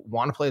who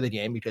want to play the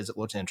game because it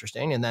looks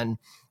interesting. And then,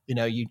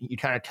 you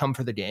kind of come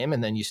for the game,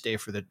 and then you stay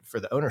for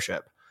the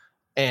ownership.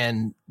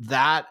 And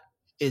that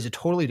is a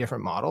totally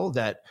different model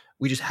that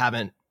we just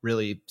haven't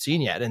really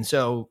seen yet. And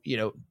so,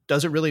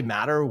 does it really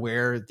matter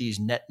where these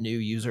net new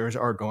users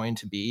are going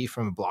to be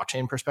from a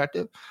blockchain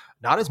perspective?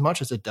 Not as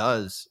much as it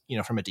does,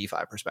 from a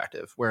DeFi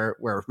perspective, where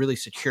really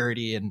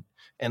security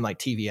and like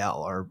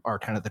TVL are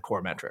kind of the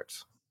core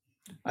metrics.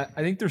 I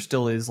think there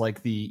still is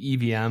like the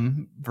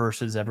EVM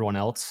versus everyone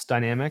else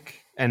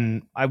dynamic.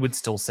 And I would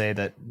still say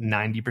that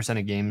 90%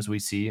 of games we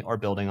see are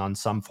building on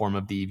some form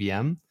of the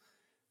EVM.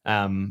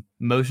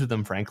 Most of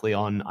them, frankly,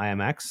 on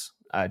IMX,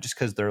 just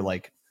because they're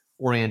like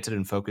oriented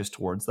and focused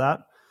towards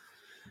that.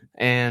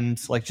 And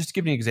like, just to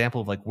give you an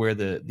example of like where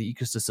the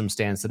ecosystem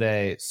stands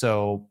today.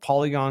 So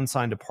Polygon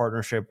signed a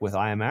partnership with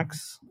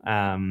IMX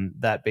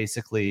that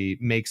basically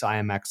makes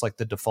IMX like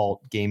the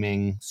default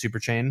gaming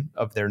superchain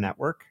of their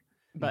network.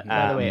 But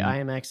by the way,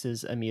 IMX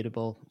is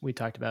immutable. We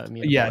talked about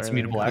immutable. Yeah, it's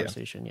immutable.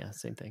 Conversation. Yeah,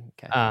 same thing.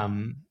 Okay.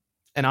 And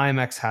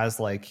IMX has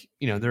like,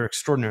 they're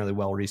extraordinarily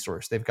well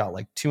resourced. They've got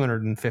like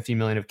 250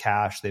 million of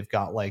cash. They've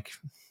got like,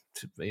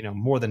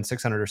 more than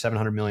 600 or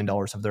 700 million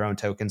dollars of their own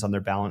tokens on their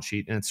balance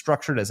sheet, and it's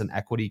structured as an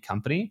equity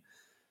company.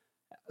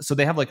 So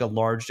they have like a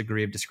large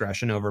degree of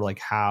discretion over like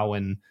how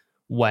and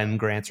when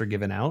grants are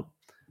given out.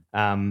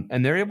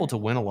 And they're able to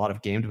win a lot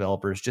of game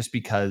developers just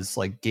because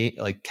like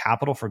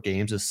capital for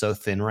games is so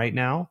thin right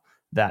now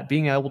that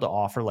being able to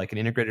offer like an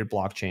integrated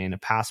blockchain, a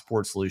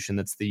passport solution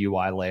that's the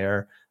UI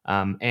layer,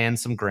 and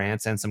some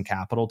grants and some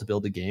capital to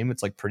build a game,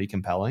 it's like pretty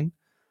compelling.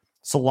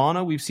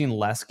 Solana, we've seen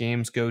less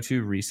games go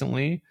to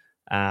recently,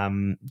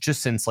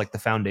 just since like the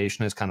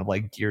foundation is kind of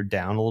like geared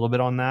down a little bit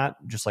on that,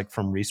 just like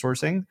from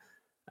resourcing.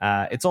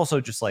 It's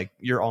also just like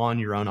you're on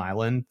your own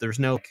island. There's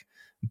no like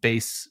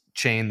base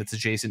chain that's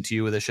adjacent to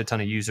you with a shit ton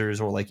of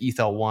users, or like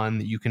ETH1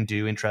 that you can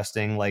do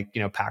interesting like,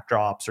 pack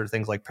drops or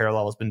things like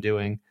Parallel has been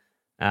doing.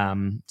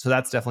 So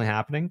that's definitely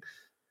happening.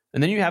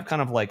 And then you have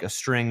kind of like a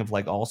string of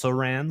like also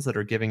rans that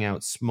are giving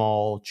out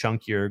small,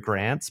 chunkier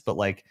grants, but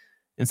like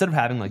instead of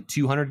having like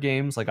 200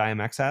 games like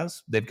IMX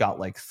has, they've got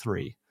like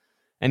 3.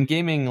 And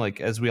gaming,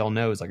 like as we all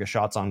know, is like a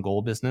shots on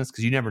goal business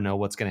because you never know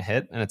what's going to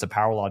hit, and it's a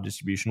power law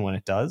distribution when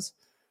it does.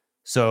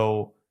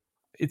 So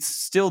it's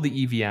still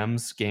the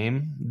EVM's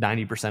game.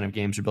 90% of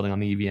games are building on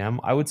the EVM.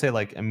 I would say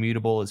like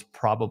Immutable is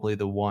probably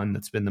the one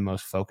that's been the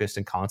most focused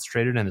and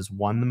concentrated and has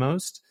won the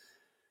most.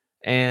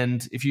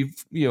 And if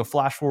you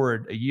flash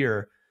forward a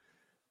year,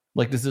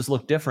 like, does this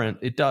look different?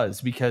 It does,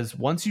 because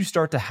once you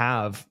start to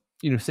have,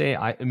 say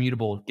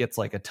Immutable gets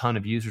like a ton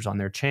of users on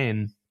their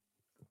chain,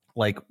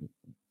 like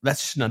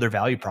that's just another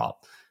value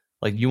prop.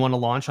 Like, you want to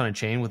launch on a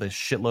chain with a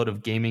shitload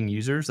of gaming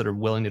users that are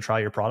willing to try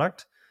your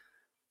product,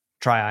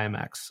 try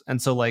IMX.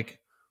 And so like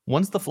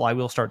once the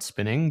flywheel starts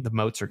spinning, the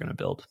moats are going to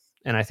build.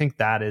 And I think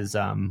that is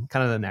kind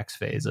of the next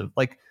phase of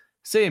like,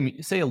 say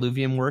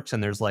Illuvium works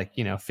and there's like,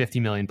 50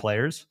 million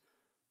players.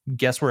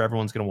 Guess where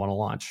everyone's going to want to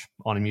launch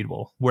on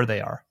Immutable, where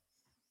they are.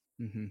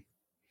 Mm-hmm.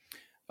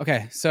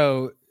 Okay,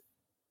 so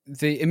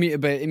but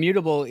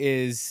Immutable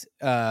is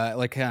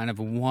like kind of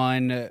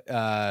one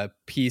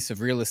piece of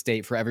real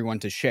estate for everyone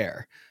to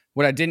share.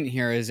 What I didn't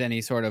hear is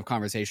any sort of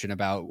conversation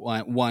about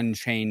one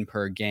chain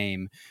per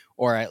game.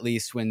 or at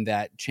least when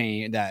that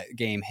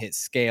game hits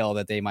scale,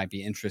 that they might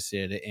be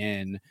interested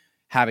in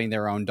having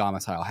their own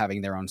domicile,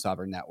 having their own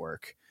sovereign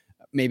network.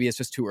 Maybe it's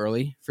just too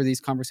early for these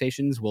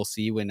conversations. We'll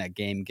see when a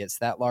game gets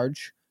that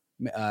large.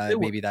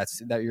 Maybe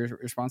that's your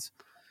response.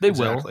 They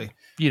will,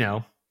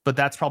 but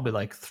that's probably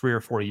like 3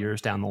 or 4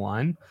 years down the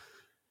line.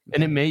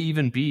 And it may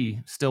even be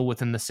still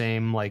within the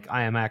same like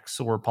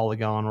IMX or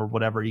Polygon or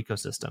whatever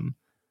ecosystem.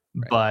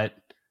 Right. But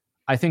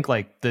I think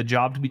like the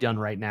job to be done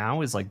right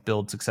now is like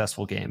build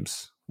successful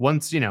games.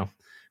 Once,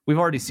 we've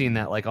already seen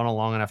that like on a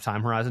long enough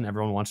time horizon,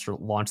 everyone wants to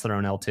launch their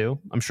own L2.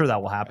 I'm sure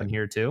that will happen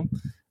here too.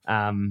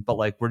 But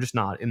like we're just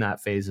not in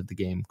that phase of the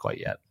game quite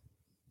yet.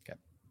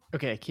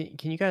 Okay,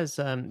 can you guys?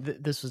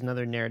 This was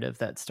another narrative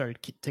that started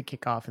to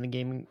kick off in the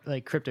gaming,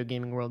 like crypto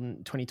gaming world in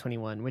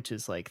 2021, which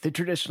is like the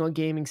traditional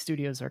gaming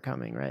studios are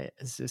coming, right?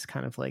 Is this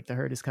kind of like the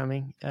herd is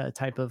coming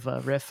type of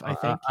riff? I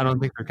think. I don't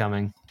think they're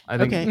coming.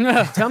 Okay,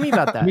 tell me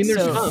about that. I mean,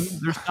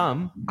 there's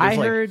some. I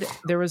heard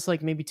there was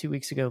like maybe 2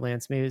 weeks ago,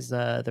 Lance, maybe it was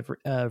the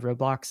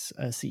Roblox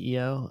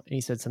CEO, and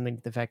he said something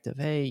to the effect of,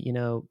 "Hey,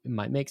 it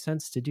might make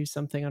sense to do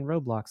something on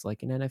Roblox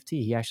like an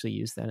NFT." He actually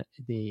used the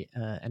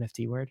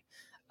NFT word.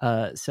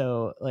 But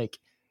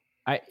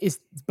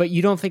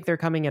you don't think they're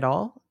coming at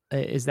all?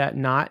 Is that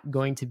not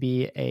going to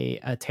be a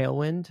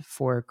tailwind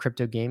for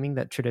crypto gaming,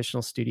 that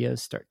traditional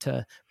studios start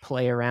to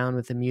play around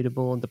with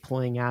immutable and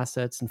deploying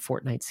assets and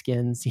Fortnite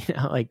skins?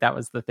 Like that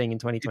was the thing in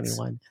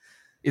 2021.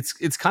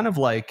 It's kind of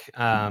like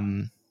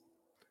when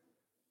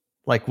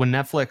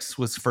Netflix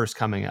was first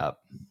coming up,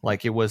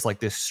 like it was like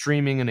this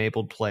streaming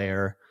enabled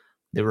player.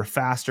 They were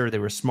faster, they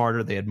were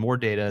smarter, they had more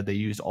data, they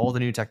used all the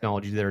new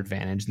technology to their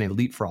advantage, and they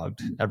leapfrogged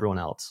everyone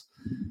else.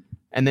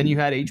 And then you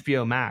had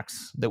HBO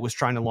Max that was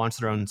trying to launch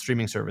their own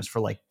streaming service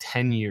for like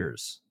 10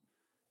 years.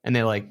 And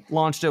they like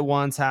launched it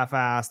once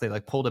half-assed, they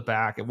like pulled it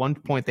back. At one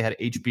point they had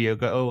HBO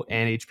Go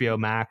and HBO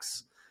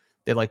Max.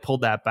 They like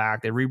pulled that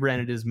back. They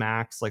rebranded as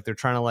Max. Like they're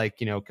trying to like,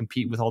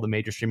 compete with all the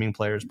major streaming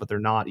players, but they're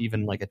not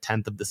even like a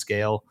tenth of the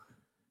scale.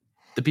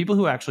 The people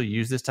who actually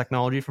use this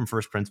technology from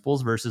first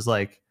principles versus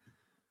like,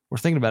 we're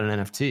thinking about an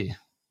NFT,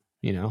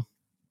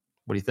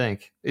 what do you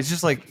think? It's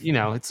just like,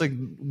 it's like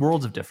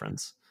worlds of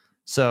difference.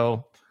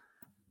 So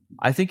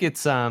I think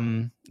it's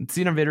the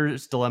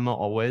innovator's dilemma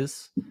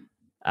always.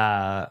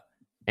 And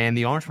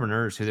the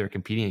entrepreneurs who they're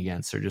competing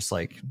against are just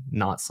like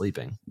not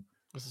sleeping.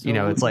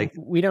 So it's like,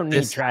 we don't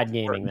need trad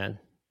gaming then.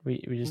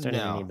 We just don't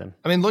even need them.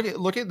 I mean,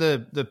 look at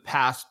the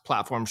past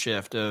platform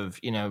shift of,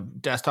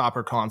 desktop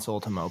or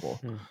console to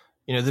mobile.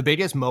 The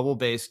biggest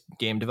mobile-based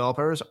game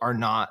developers are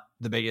not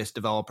the biggest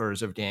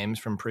developers of games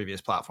from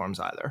previous platforms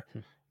either.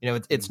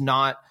 It's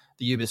not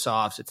the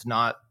Ubisofts. It's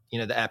not,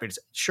 the Epics.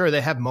 Sure,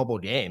 they have mobile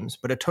games,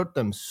 but it took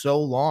them so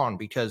long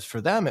because for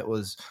them, it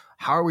was,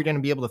 how are we going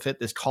to be able to fit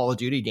this Call of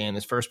Duty game,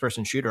 this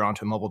first-person shooter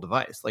onto a mobile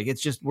device? Like,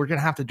 it's just, we're going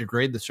to have to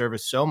degrade the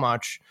service so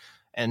much.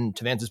 And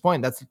to Vance's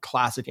point, that's the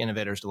classic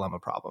innovator's dilemma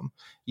problem.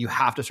 You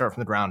have to start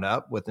from the ground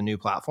up with the new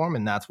platform,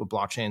 and that's what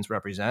blockchains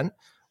represent.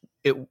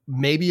 It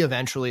maybe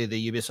eventually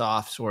the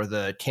Ubisofts or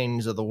the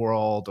Kings of the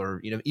world,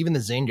 or even the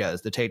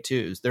Zyngas, the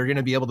Take-Twos, they're going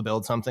to be able to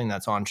build something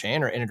that's on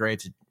chain or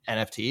integrated to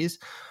NFTs.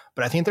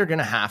 But I think they're going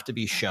to have to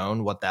be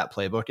shown what that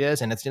playbook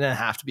is, and it's going to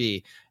have to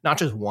be not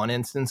just one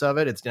instance of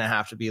it. It's going to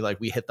have to be like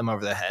we hit them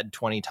over the head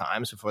 20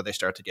 times before they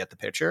start to get the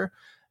picture,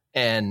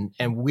 and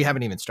we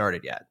haven't even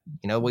started yet.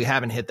 We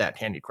haven't hit that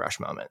Candy Crush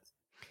moment.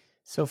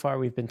 So far,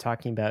 we've been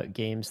talking about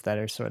games that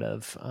are sort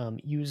of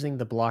using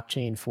the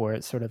blockchain for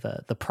sort of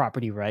the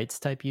property rights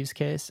type use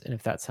case. And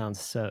if that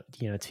sounds so,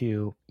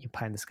 too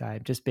pie in the sky,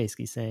 just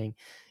basically saying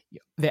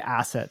the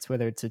assets,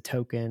 whether it's a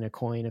token, a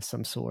coin of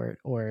some sort,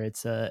 or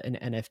it's an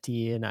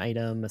NFT, an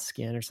item, a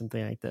skin, or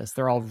something like this,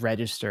 they're all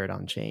registered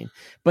on chain.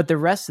 But the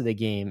rest of the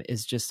game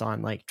is just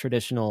on like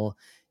traditional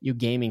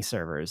gaming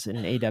servers in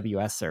an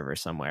AWS server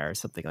somewhere or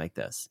something like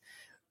this.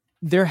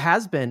 There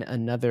has been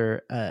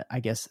another,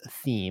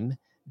 theme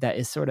that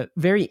is sort of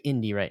very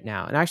indie right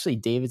now. And actually,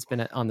 David's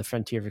been on the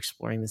frontier of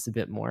exploring this a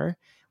bit more,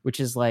 which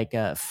is like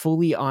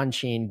fully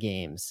on-chain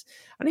games.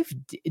 I don't know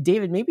if,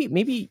 David,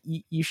 maybe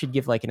you should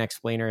give like an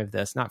explainer of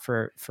this, not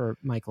for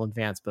Michael and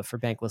Vance, but for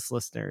Bankless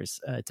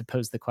listeners to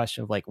pose the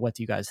question of like, what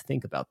do you guys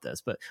think about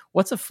this? But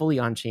what's a fully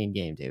on-chain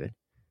game, David?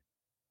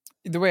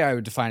 The way I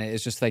would define it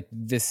is just like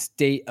the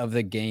state of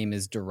the game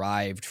is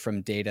derived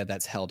from data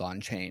that's held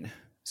on-chain.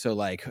 So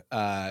like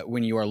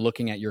when you are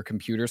looking at your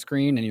computer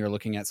screen and you're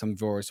looking at some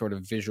sort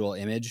of visual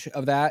image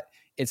of that,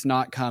 it's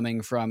not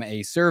coming from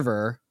a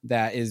server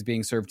that is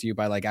being served to you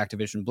by like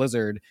Activision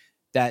Blizzard.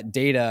 That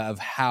data of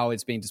how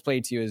it's being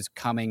displayed to you is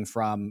coming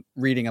from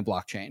reading a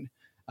blockchain.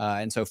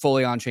 And so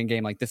fully on-chain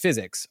game, like the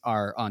physics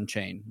are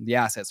on-chain, the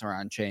assets are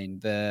on-chain,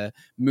 the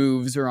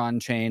moves are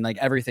on-chain, like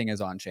everything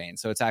is on-chain.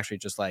 So it's actually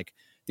just like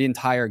the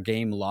entire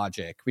game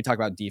logic. We talk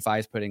about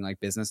DeFi putting like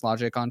business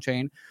logic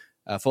on-chain.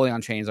 Fully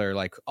on chains are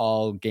like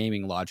all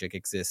gaming logic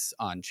exists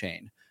on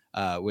chain,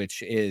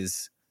 which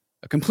is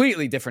a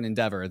completely different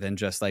endeavor than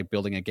just like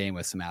building a game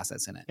with some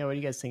assets in it. Yeah, what do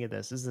you guys think of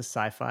this? Is this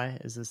sci-fi?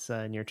 Is this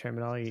in your term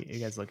at all? Are you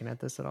guys looking at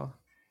this at all?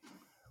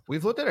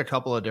 We've looked at a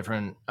couple of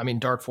different. I mean,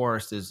 Dark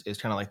Forest is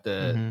kind of like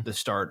the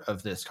start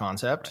of this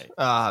concept.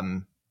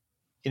 Right.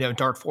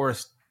 Dark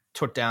Forest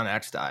took down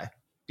XDAI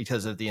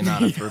because of the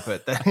amount of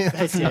throughput that.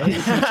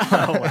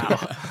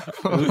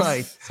 Oh wow!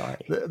 Like, sorry.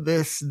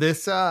 This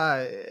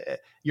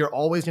you're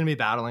always going to be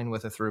battling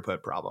with a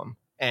throughput problem,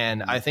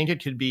 and I think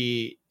it could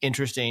be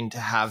interesting to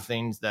have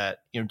things that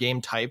game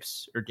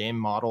types or game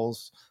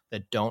models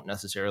that don't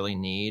necessarily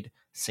need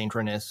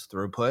synchronous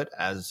throughput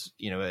as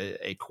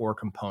a core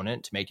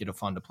component to make it a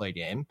fun to play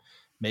game.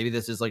 Maybe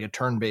this is like a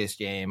turn-based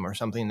game or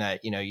something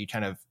that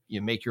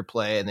you make your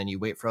play and then you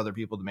wait for other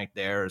people to make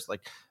theirs.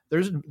 Like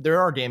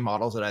there are game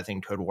models that I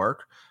think could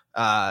work.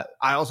 I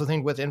also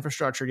think with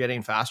infrastructure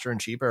getting faster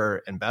and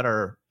cheaper and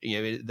better,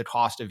 the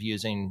cost of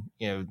using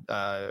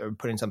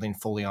putting something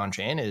fully on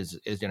chain is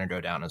going to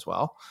go down as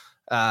well.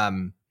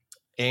 And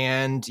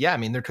yeah, I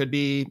mean there could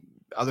be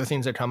other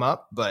things that come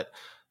up, but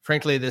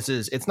frankly,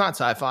 it's not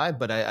sci-fi,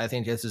 but I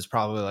think this is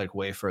probably like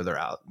way further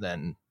out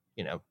than,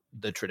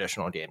 the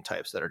traditional game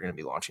types that are going to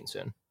be launching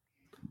soon.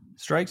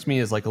 Strikes me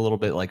as like a little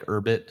bit like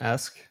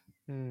Urbit-esque.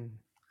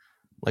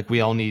 Like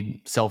we all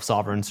need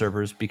self-sovereign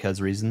servers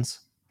because reasons.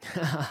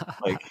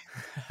 Like,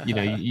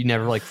 you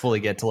never like fully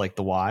get to like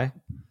the why.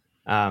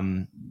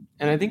 And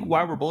I think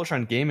why we're bullish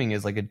on gaming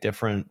is like a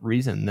different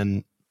reason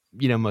than,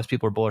 most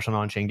people are bullish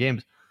on-chain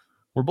games.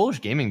 We're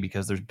bullish gaming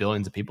because there's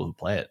billions of people who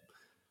play it.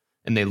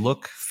 And they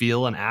look,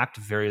 feel, and act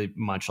very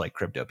much like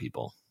crypto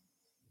people.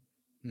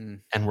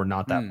 And we're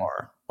not that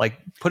far. Like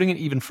putting it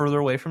even further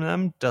away from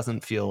them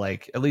doesn't feel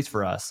like, at least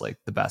for us, like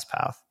the best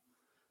path.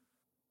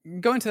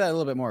 Go into that a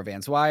little bit more,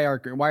 Vance. Why are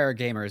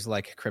gamers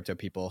like crypto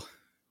people?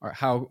 Or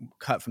how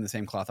cut from the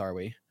same cloth are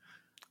we?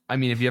 I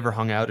mean, have you ever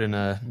hung out in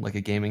a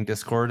gaming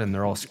Discord and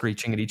they're all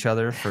screeching at each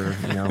other for,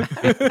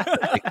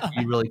 like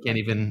you really can't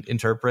even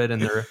interpret,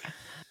 and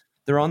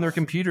they're on their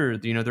computer,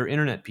 they're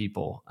internet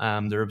people.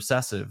 They're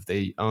obsessive.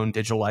 They own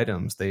digital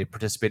items. They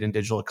participate in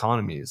digital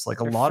economies. Like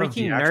they're a lot of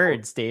the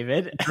nerds,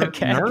 David.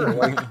 Okay. Nerds.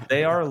 Like,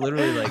 they are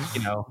literally like,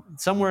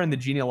 somewhere in the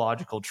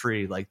genealogical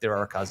tree, like they're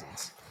our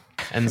cousins.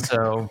 And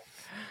so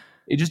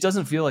it just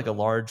doesn't feel like a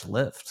large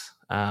lift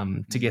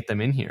to get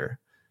them in here.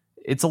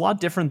 It's a lot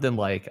different than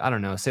like, I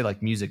don't know, say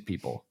like music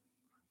people.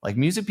 Like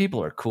music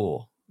people are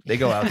cool. They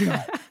go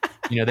outside.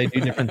 They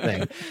do different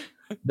things.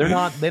 They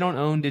don't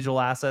own digital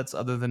assets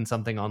other than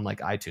something on like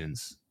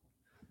iTunes.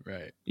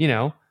 Right.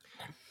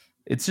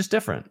 It's just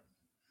different.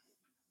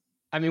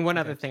 I mean, one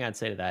other thing I'd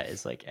say to that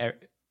is like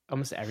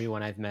almost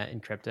everyone I've met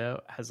in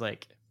crypto has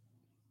like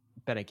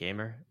been a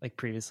gamer like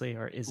previously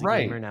or is a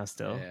gamer now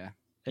still. Yeah.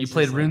 You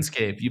played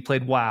RuneScape, you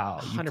played WoW,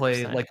 100%. You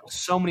played like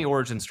so many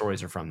origin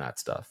stories are from that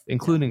stuff,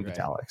 including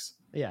Vitalik.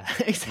 Yeah,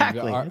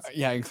 exactly.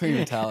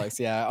 Including Vitalik.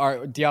 Yeah.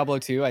 Our Diablo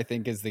 2, I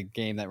think, is the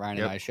game that Ryan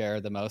and I share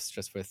the most,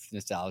 just with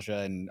nostalgia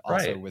and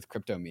also with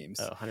crypto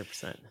memes. Oh,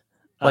 100%.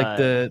 Like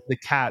the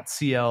cat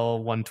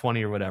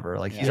CL120 or whatever.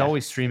 Like he's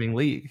always streaming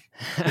League.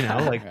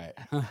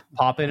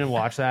 Pop in and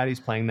watch that.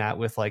 He's playing that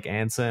with like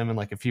Ansem and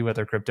like a few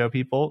other crypto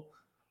people.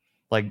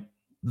 Like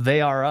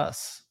they are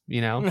us.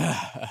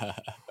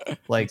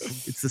 Like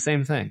it's the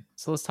same thing.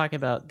 So let's talk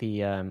about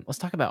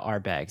our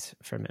bags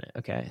for a minute.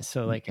 Okay.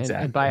 So like,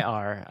 exactly. and by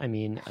our, I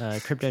mean,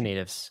 crypto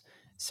natives.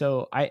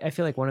 So I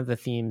feel like one of the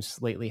themes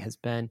lately has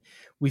been,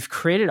 we've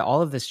created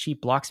all of this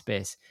cheap block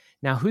space.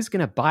 Now who's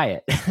going to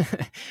buy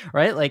it?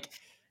 Right. Like,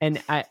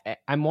 and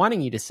I'm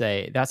wanting you to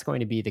say that's going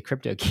to be the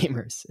crypto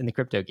gamers in the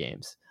crypto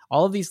games.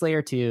 All of these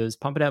layer twos,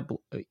 pump it up,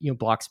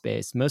 block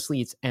space.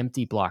 Mostly it's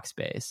empty block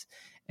space.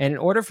 And in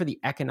order for the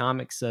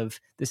economics of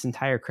this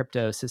entire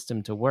crypto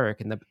system to work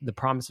and the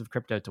promise of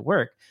crypto to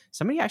work,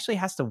 somebody actually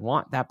has to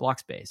want that block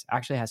space,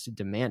 actually has to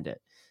demand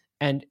it.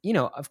 And,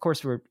 of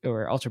course,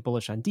 we're ultra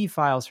bullish on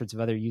DeFi, all sorts of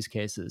other use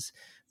cases.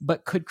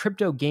 But could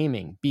crypto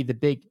gaming be the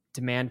big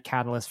demand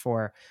catalyst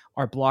for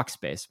our block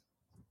space?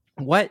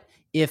 What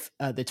if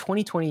the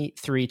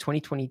 2023,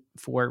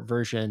 2024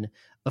 version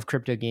of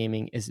crypto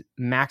gaming is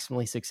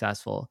maximally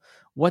successful?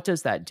 What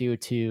does that do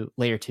to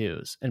layer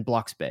twos and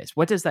block space?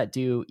 What does that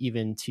do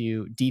even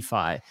to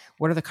DeFi?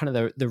 What are the kind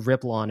of the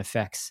ripple on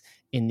effects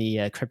in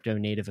the crypto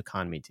native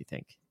economy, do you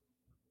think?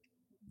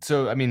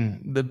 So, I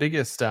mean, the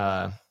biggest,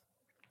 to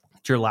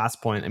your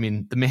last point, I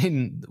mean, the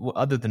main,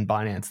 other than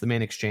Binance, the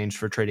main exchange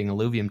for trading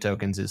Illuvium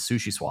tokens is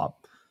SushiSwap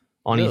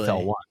on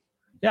ETH-L1.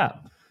 Yeah.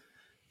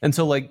 And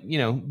so like,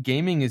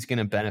 gaming is going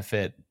to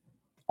benefit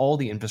all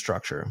the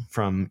infrastructure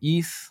from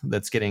ETH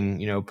that's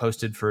getting,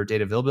 posted for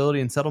data availability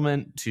and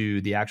settlement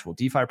to the actual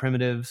DeFi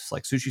primitives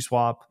like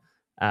SushiSwap.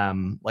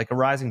 Like a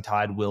rising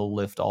tide will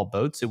lift all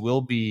boats. It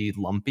will be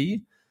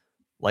lumpy.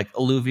 Like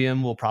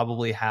Illuvium will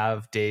probably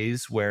have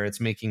days where it's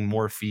making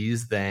more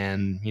fees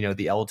than, the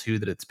L2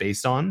 that it's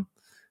based on.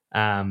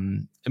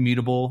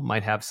 Immutable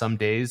might have some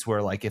days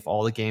where like if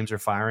all the games are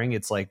firing,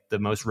 it's like the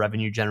most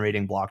revenue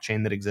generating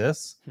blockchain that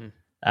exists.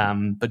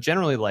 But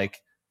generally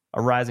like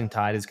a rising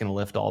tide is going to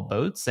lift all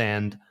boats.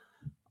 And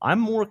I'm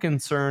more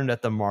concerned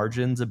at the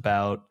margins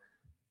about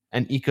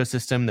an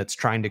ecosystem that's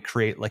trying to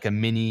create like a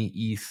mini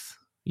ETH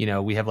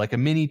we have like a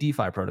mini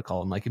DeFi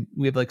protocol, and like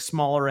we have like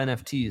smaller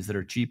NFTs that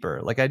are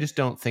cheaper. Like I just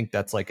don't think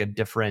that's like a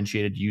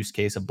differentiated use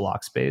case of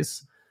block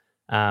space.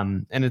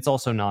 And it's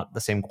also not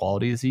the same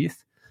quality as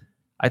ETH.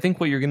 I think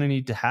what you're going to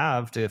need to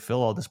have to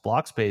fill all this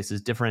block space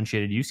is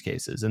differentiated use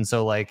cases. And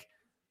so like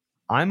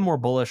I'm more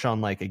bullish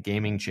on like a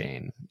gaming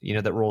chain,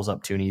 that rolls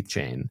up to an ETH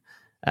chain.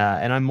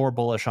 And I'm more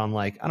bullish on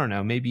like, I don't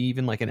know, maybe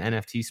even like an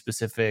NFT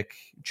specific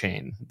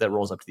chain that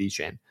rolls up to the ETH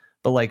chain.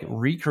 But like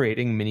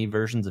recreating mini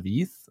versions of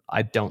ETH,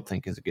 I don't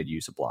think is a good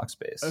use of block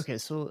space. Okay,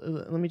 so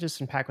let me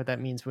just unpack what that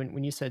means.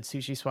 When you said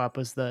SushiSwap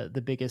was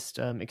the biggest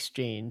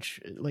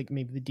exchange, like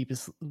maybe the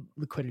deepest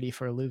liquidity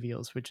for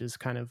alluvials, which is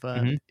kind of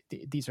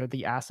these are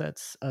the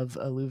assets of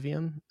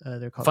Illuvium.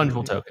 They're called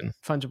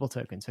fungible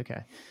tokens.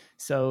 Okay,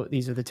 so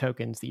these are the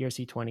tokens, the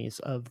ERC20s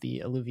of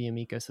the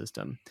Illuvium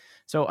ecosystem.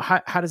 So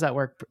how does that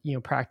work?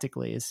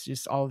 Practically, it's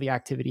just all of the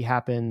activity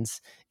happens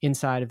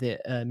inside of the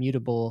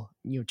mutable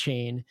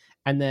chain,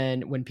 and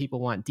then when people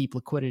want deep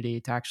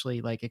liquidity to actually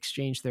like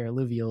exchange their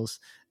alluvials,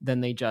 then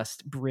they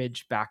just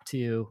bridge back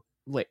to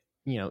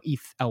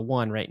ETH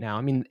L1 right now.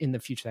 I mean, in the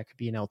future that could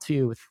be an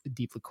L2 with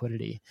deep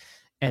liquidity,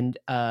 and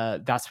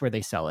that's where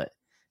they sell it.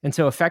 And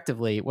so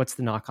effectively, what's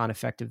the knock-on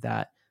effect of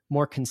that?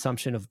 More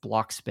consumption of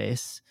block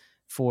space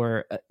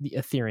for the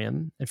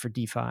Ethereum and for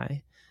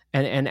DeFi,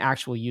 and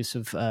actual use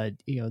of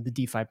the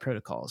DeFi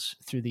protocols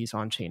through these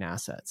on-chain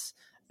assets.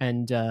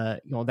 And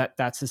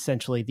that's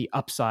essentially the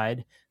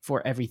upside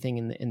for everything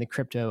in the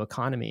crypto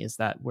economy, is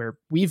that where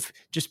we've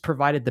just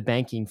provided the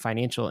banking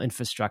financial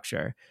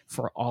infrastructure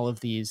for all of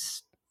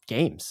these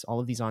games, all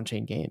of these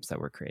on-chain games that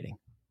we're creating.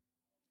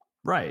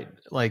 Right.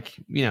 Like,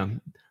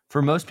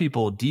 for most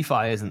people,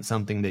 DeFi isn't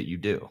something that you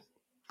do.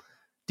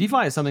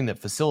 DeFi is something that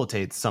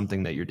facilitates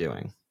something that you're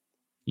doing.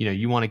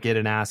 You want to get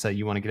an asset,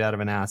 you want to get out of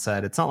an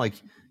asset. It's not like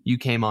you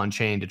came on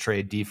chain to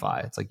trade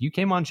DeFi. It's like you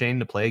came on chain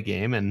to play a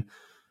game, and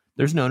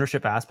there's an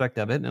ownership aspect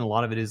of it, and a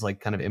lot of it is like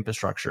kind of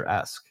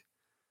infrastructure-esque.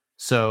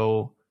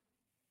 So,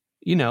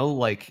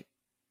 like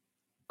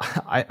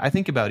I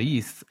think about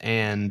ETH,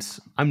 and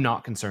I'm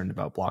not concerned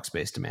about block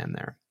space demand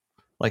there.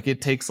 Like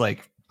it takes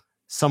like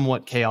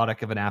somewhat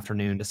chaotic of an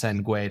afternoon to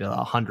send Gwei to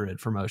 100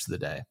 for most of the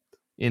day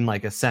in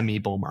like a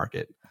semi-bull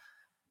market.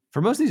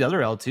 For most of these other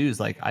L2s,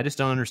 like I just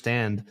don't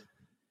understand,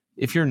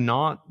 if you're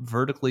not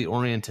vertically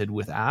oriented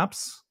with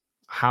apps,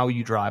 how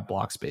you drive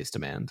block space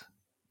demand.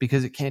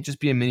 Because it can't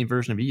just be a mini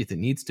version of ETH. It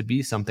needs to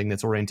be something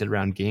that's oriented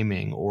around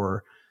gaming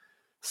or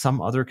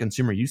some other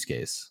consumer use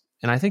case.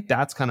 And I think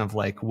that's kind of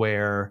like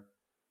where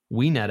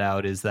we net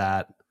out, is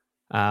that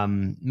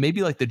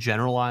maybe like the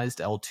generalized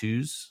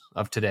L2s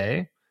of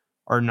today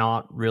are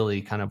not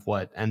really kind of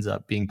what ends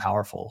up being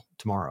powerful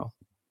tomorrow.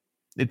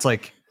 It's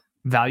like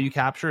value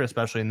capture,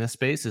 especially in this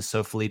space, is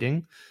so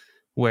fleeting,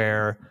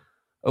 where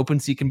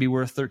OpenSea can be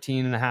worth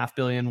 13.5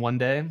 billion one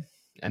day.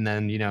 And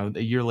then, a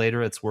year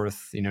later, it's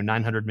worth,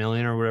 900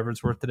 million or whatever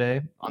it's worth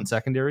today on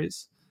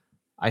secondaries.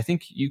 I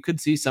think you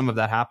could see some of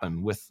that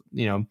happen with,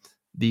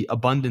 the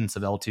abundance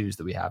of L2s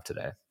that we have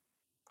today.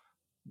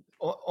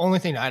 Only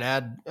thing I'd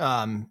add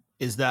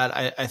is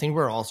that I think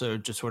we're also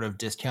just sort of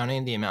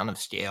discounting the amount of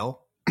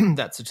scale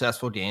that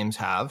successful games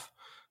have.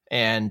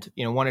 And,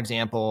 one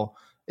example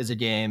is a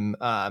game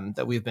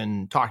that we've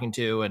been talking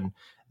to, and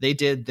they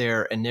did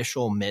their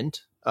initial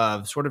mint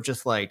of sort of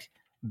just like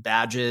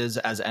badges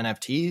as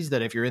NFTs,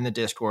 that if you're in the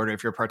Discord or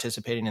if you're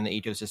participating in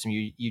the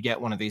ecosystem, you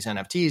get one of these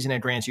NFTs, and it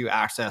grants you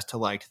access to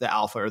like the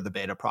alpha or the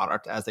beta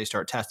product as they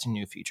start testing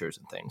new features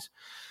and things.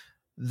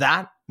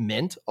 That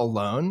mint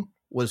alone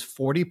was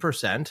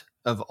 40%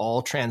 of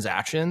all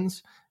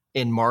transactions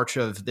in March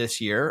of this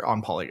year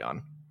on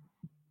Polygon.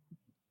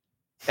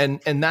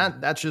 And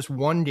that's just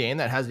one game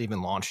that hasn't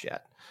even launched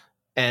yet.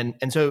 And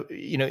so,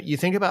 you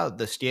think about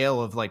the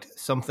scale of like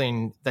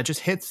something that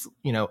just hits,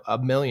 1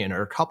 million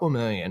or a couple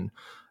million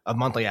of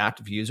monthly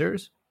active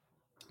users.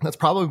 That's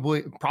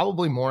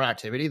probably more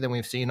activity than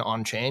we've seen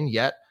on chain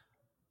yet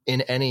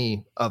in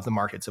any of the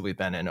markets that we've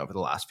been in over the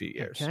last few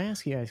years. Can I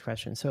ask you guys a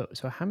question? So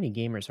how many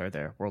gamers are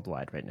there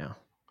worldwide right now?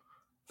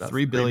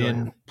 3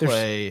 billion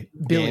play.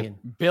 Billion?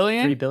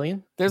 3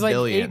 billion? There's like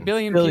 8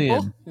 billion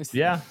people.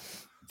 Yeah.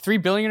 3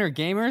 billion are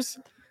gamers?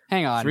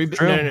 Hang on.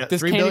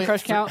 Does 3 Candy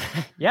Crush count?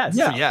 Yes.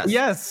 Yeah.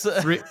 Yes.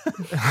 3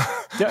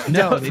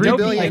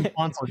 billion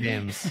console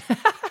games.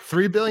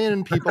 3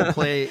 billion people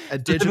play a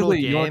digital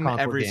game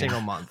every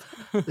single month.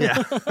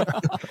 Yeah.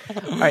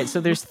 All right.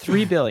 So there's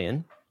 3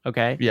 billion.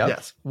 Okay. Yeah.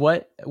 Yes.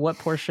 What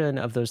portion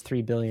of those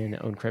 3 billion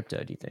own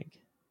crypto, do you think?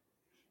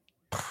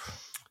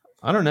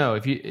 I don't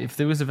know. If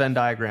there was a Venn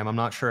diagram, I'm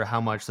not sure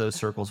how much those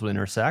circles would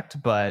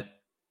intersect, but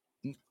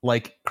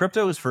like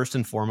crypto is first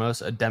and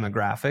foremost a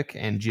demographic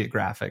and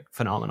geographic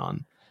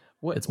phenomenon.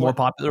 It's more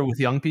popular with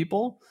young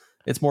people.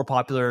 It's more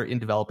popular in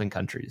developing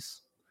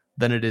countries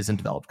than it is in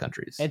developed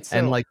countries.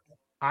 And like,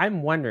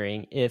 I'm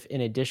wondering if,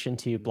 in addition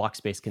to block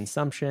space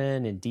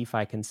consumption and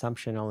DeFi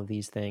consumption, all of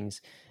these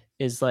things,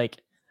 is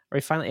like,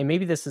 Right, finally, and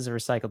maybe this is a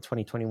recycled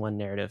 2021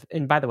 narrative.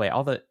 And by the way,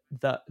 all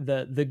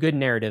the good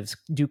narratives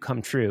do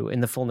come true in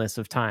the fullness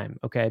of time.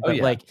 Okay, but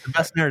like the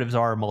best narratives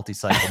are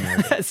multi-cycle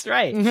narratives. That's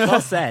right. Well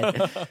said.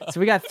 So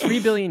we got 3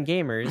 billion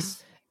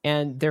gamers,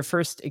 and their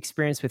first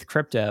experience with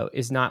crypto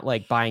is not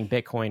like buying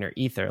Bitcoin or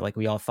Ether, like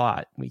we all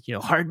thought.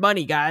 Hard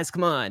money, guys,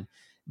 come on.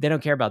 They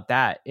don't care about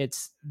that.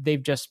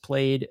 They've just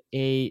played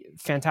a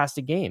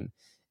fantastic game,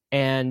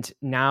 and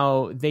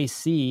now they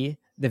see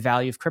the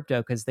value of crypto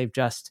because they've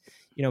just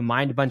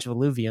mined a bunch of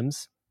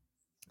alluviums.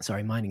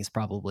 Sorry, mining is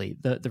probably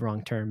the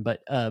wrong term,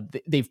 but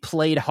they've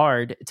played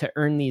hard to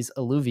earn these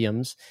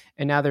alluviums,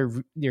 and now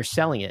they're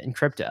selling it in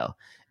crypto,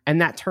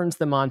 and that turns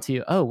them on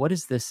to, oh, what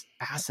is this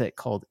asset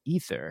called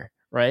Ether,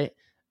 right?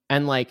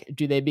 And like,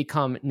 do they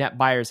become net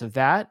buyers of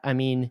that? I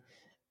mean,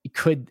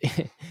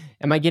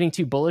 am I getting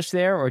too bullish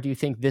there, or do you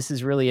think this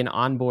is really an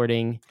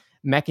onboarding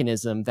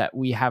mechanism that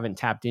we haven't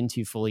tapped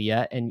into fully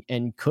yet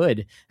and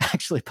could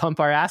actually pump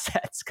our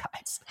assets,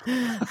 guys?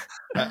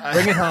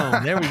 Bring it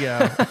home. There we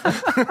go.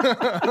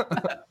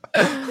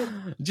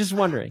 Just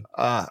wondering.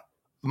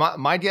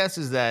 My guess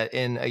is that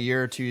in a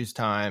year or two's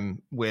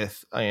time,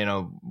 with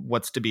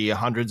what's to be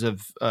hundreds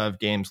of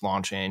games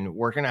launching,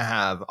 we're going to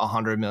have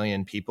 100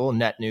 million people,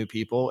 net new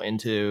people,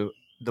 into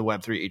the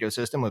Web3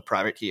 ecosystem with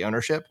private key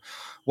ownership.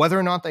 Whether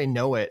or not they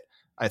know it,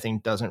 I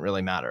think doesn't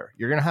really matter.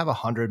 You're going to have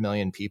 100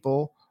 million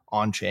people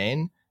on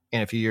chain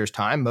in a few years'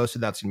 time. Most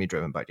of that's going to be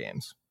driven by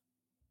games.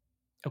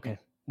 Okay.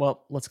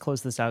 Well, let's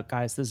close this out,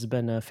 guys. This has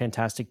been a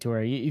fantastic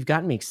tour. You've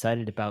gotten me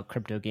excited about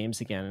crypto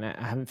games again, and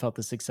I haven't felt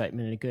this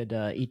excitement in a good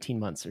 18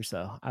 months or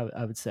so.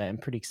 I would say I'm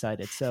pretty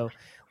excited. So,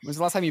 when's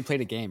the last time you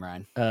played a game,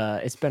 Ryan?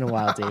 It's been a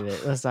while,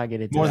 David. Let's not get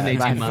into more than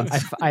 18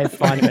 months. I have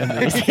fond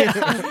memories.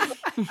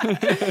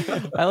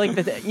 I like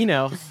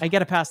that. I got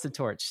to pass the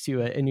torch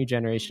to a new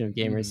generation of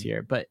gamers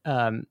here. But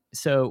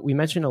so we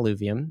mentioned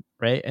Alluvium,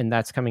 right? And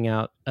that's coming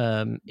out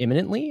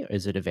imminently.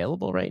 Is it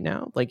available right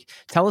now? Like,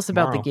 tell us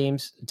about the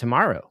games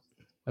tomorrow.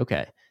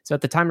 Okay. So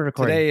at the time of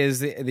recording, today is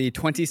the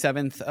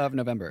 27th of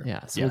November.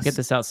 Yeah. So we'll get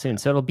this out soon.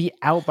 So it'll be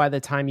out by the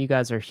time you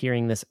guys are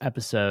hearing this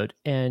episode.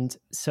 And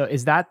so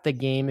is that the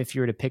game, if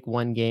you were to pick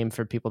one game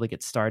for people to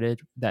get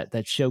started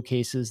that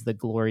showcases the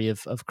glory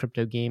of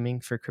crypto gaming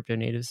for crypto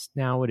natives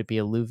now? Would it be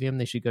Alluvium?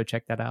 They should go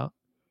check that out.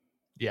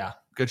 Yeah,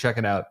 go check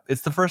it out.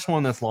 It's the first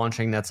one that's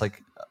launching. That's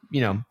like,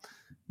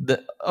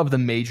 of the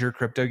major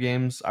crypto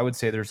games, I would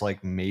say there's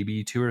like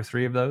maybe 2 or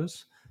 3 of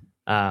those.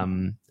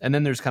 And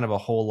then there's kind of a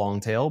whole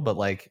long tail, but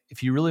like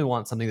if you really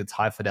want something that's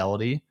high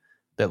fidelity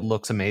that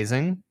looks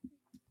amazing,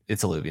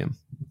 it's Alluvium.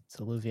 It's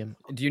Alluvium.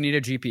 Do you need a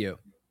GPU?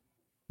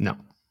 No.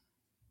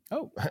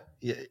 Oh,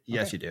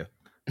 yes, you do.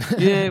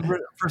 Yeah,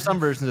 for some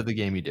versions of the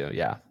game you do.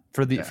 Yeah,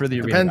 for the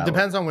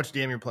depends on which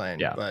game you're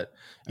playing. Yeah, but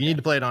you need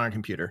to play it on a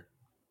computer.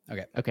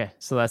 Okay.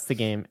 So that's the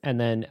game. And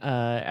then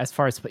as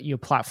far as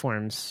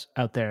platforms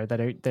out there that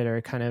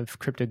are kind of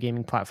crypto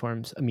gaming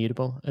platforms,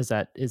 Immutable, is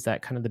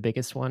that kind of the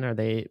biggest one? Are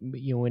they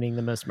winning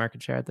the most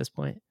market share at this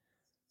point?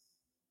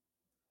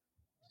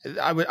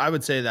 I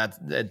would say that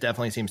it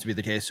definitely seems to be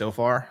the case so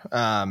far.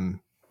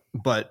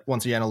 But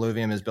once again,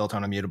 Alluvium is built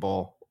on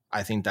Immutable.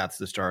 I think that's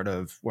the start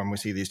of when we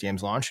see these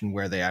games launch and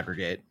where they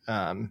aggregate.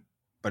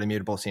 But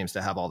Immutable seems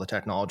to have all the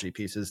technology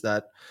pieces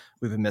that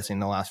we've been missing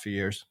the last few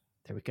years.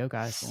 There we go,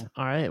 guys. Cool.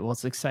 All right. Well,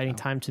 it's an exciting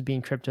time to be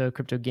in crypto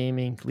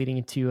gaming leading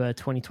into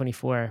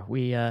 2024.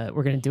 We're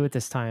going to do it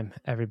this time,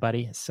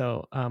 everybody.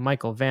 So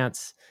Michael,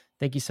 Vance,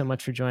 thank you so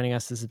much for joining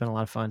us. This has been a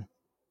lot of fun.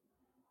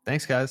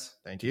 Thanks, guys.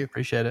 Thank you.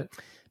 Appreciate it.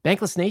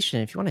 Bankless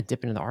Nation, if you want to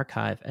dip into the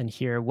archive and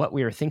hear what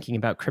we were thinking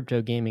about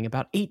crypto gaming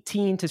about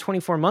 18 to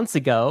 24 months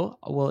ago,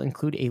 we'll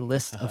include a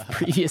list of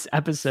previous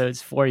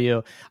episodes for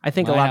you. I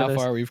think a lot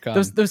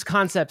of those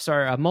concepts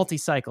are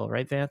multi-cycle,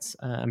 right, Vance?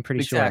 I'm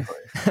pretty sure.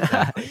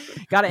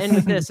 Got to end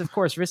with this, of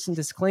course, risks and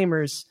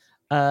disclaimers.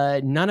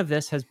 None of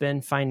this has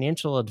been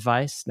financial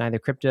advice, neither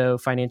crypto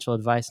financial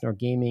advice nor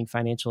gaming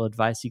financial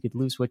advice. You could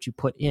lose what you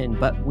put in,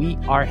 but we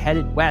are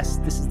headed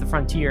west. This is the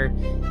frontier.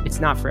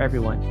 It's not for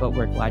everyone, but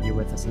we're glad you're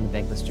with us on the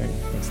Bankless journey.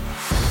 Thanks a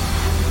lot.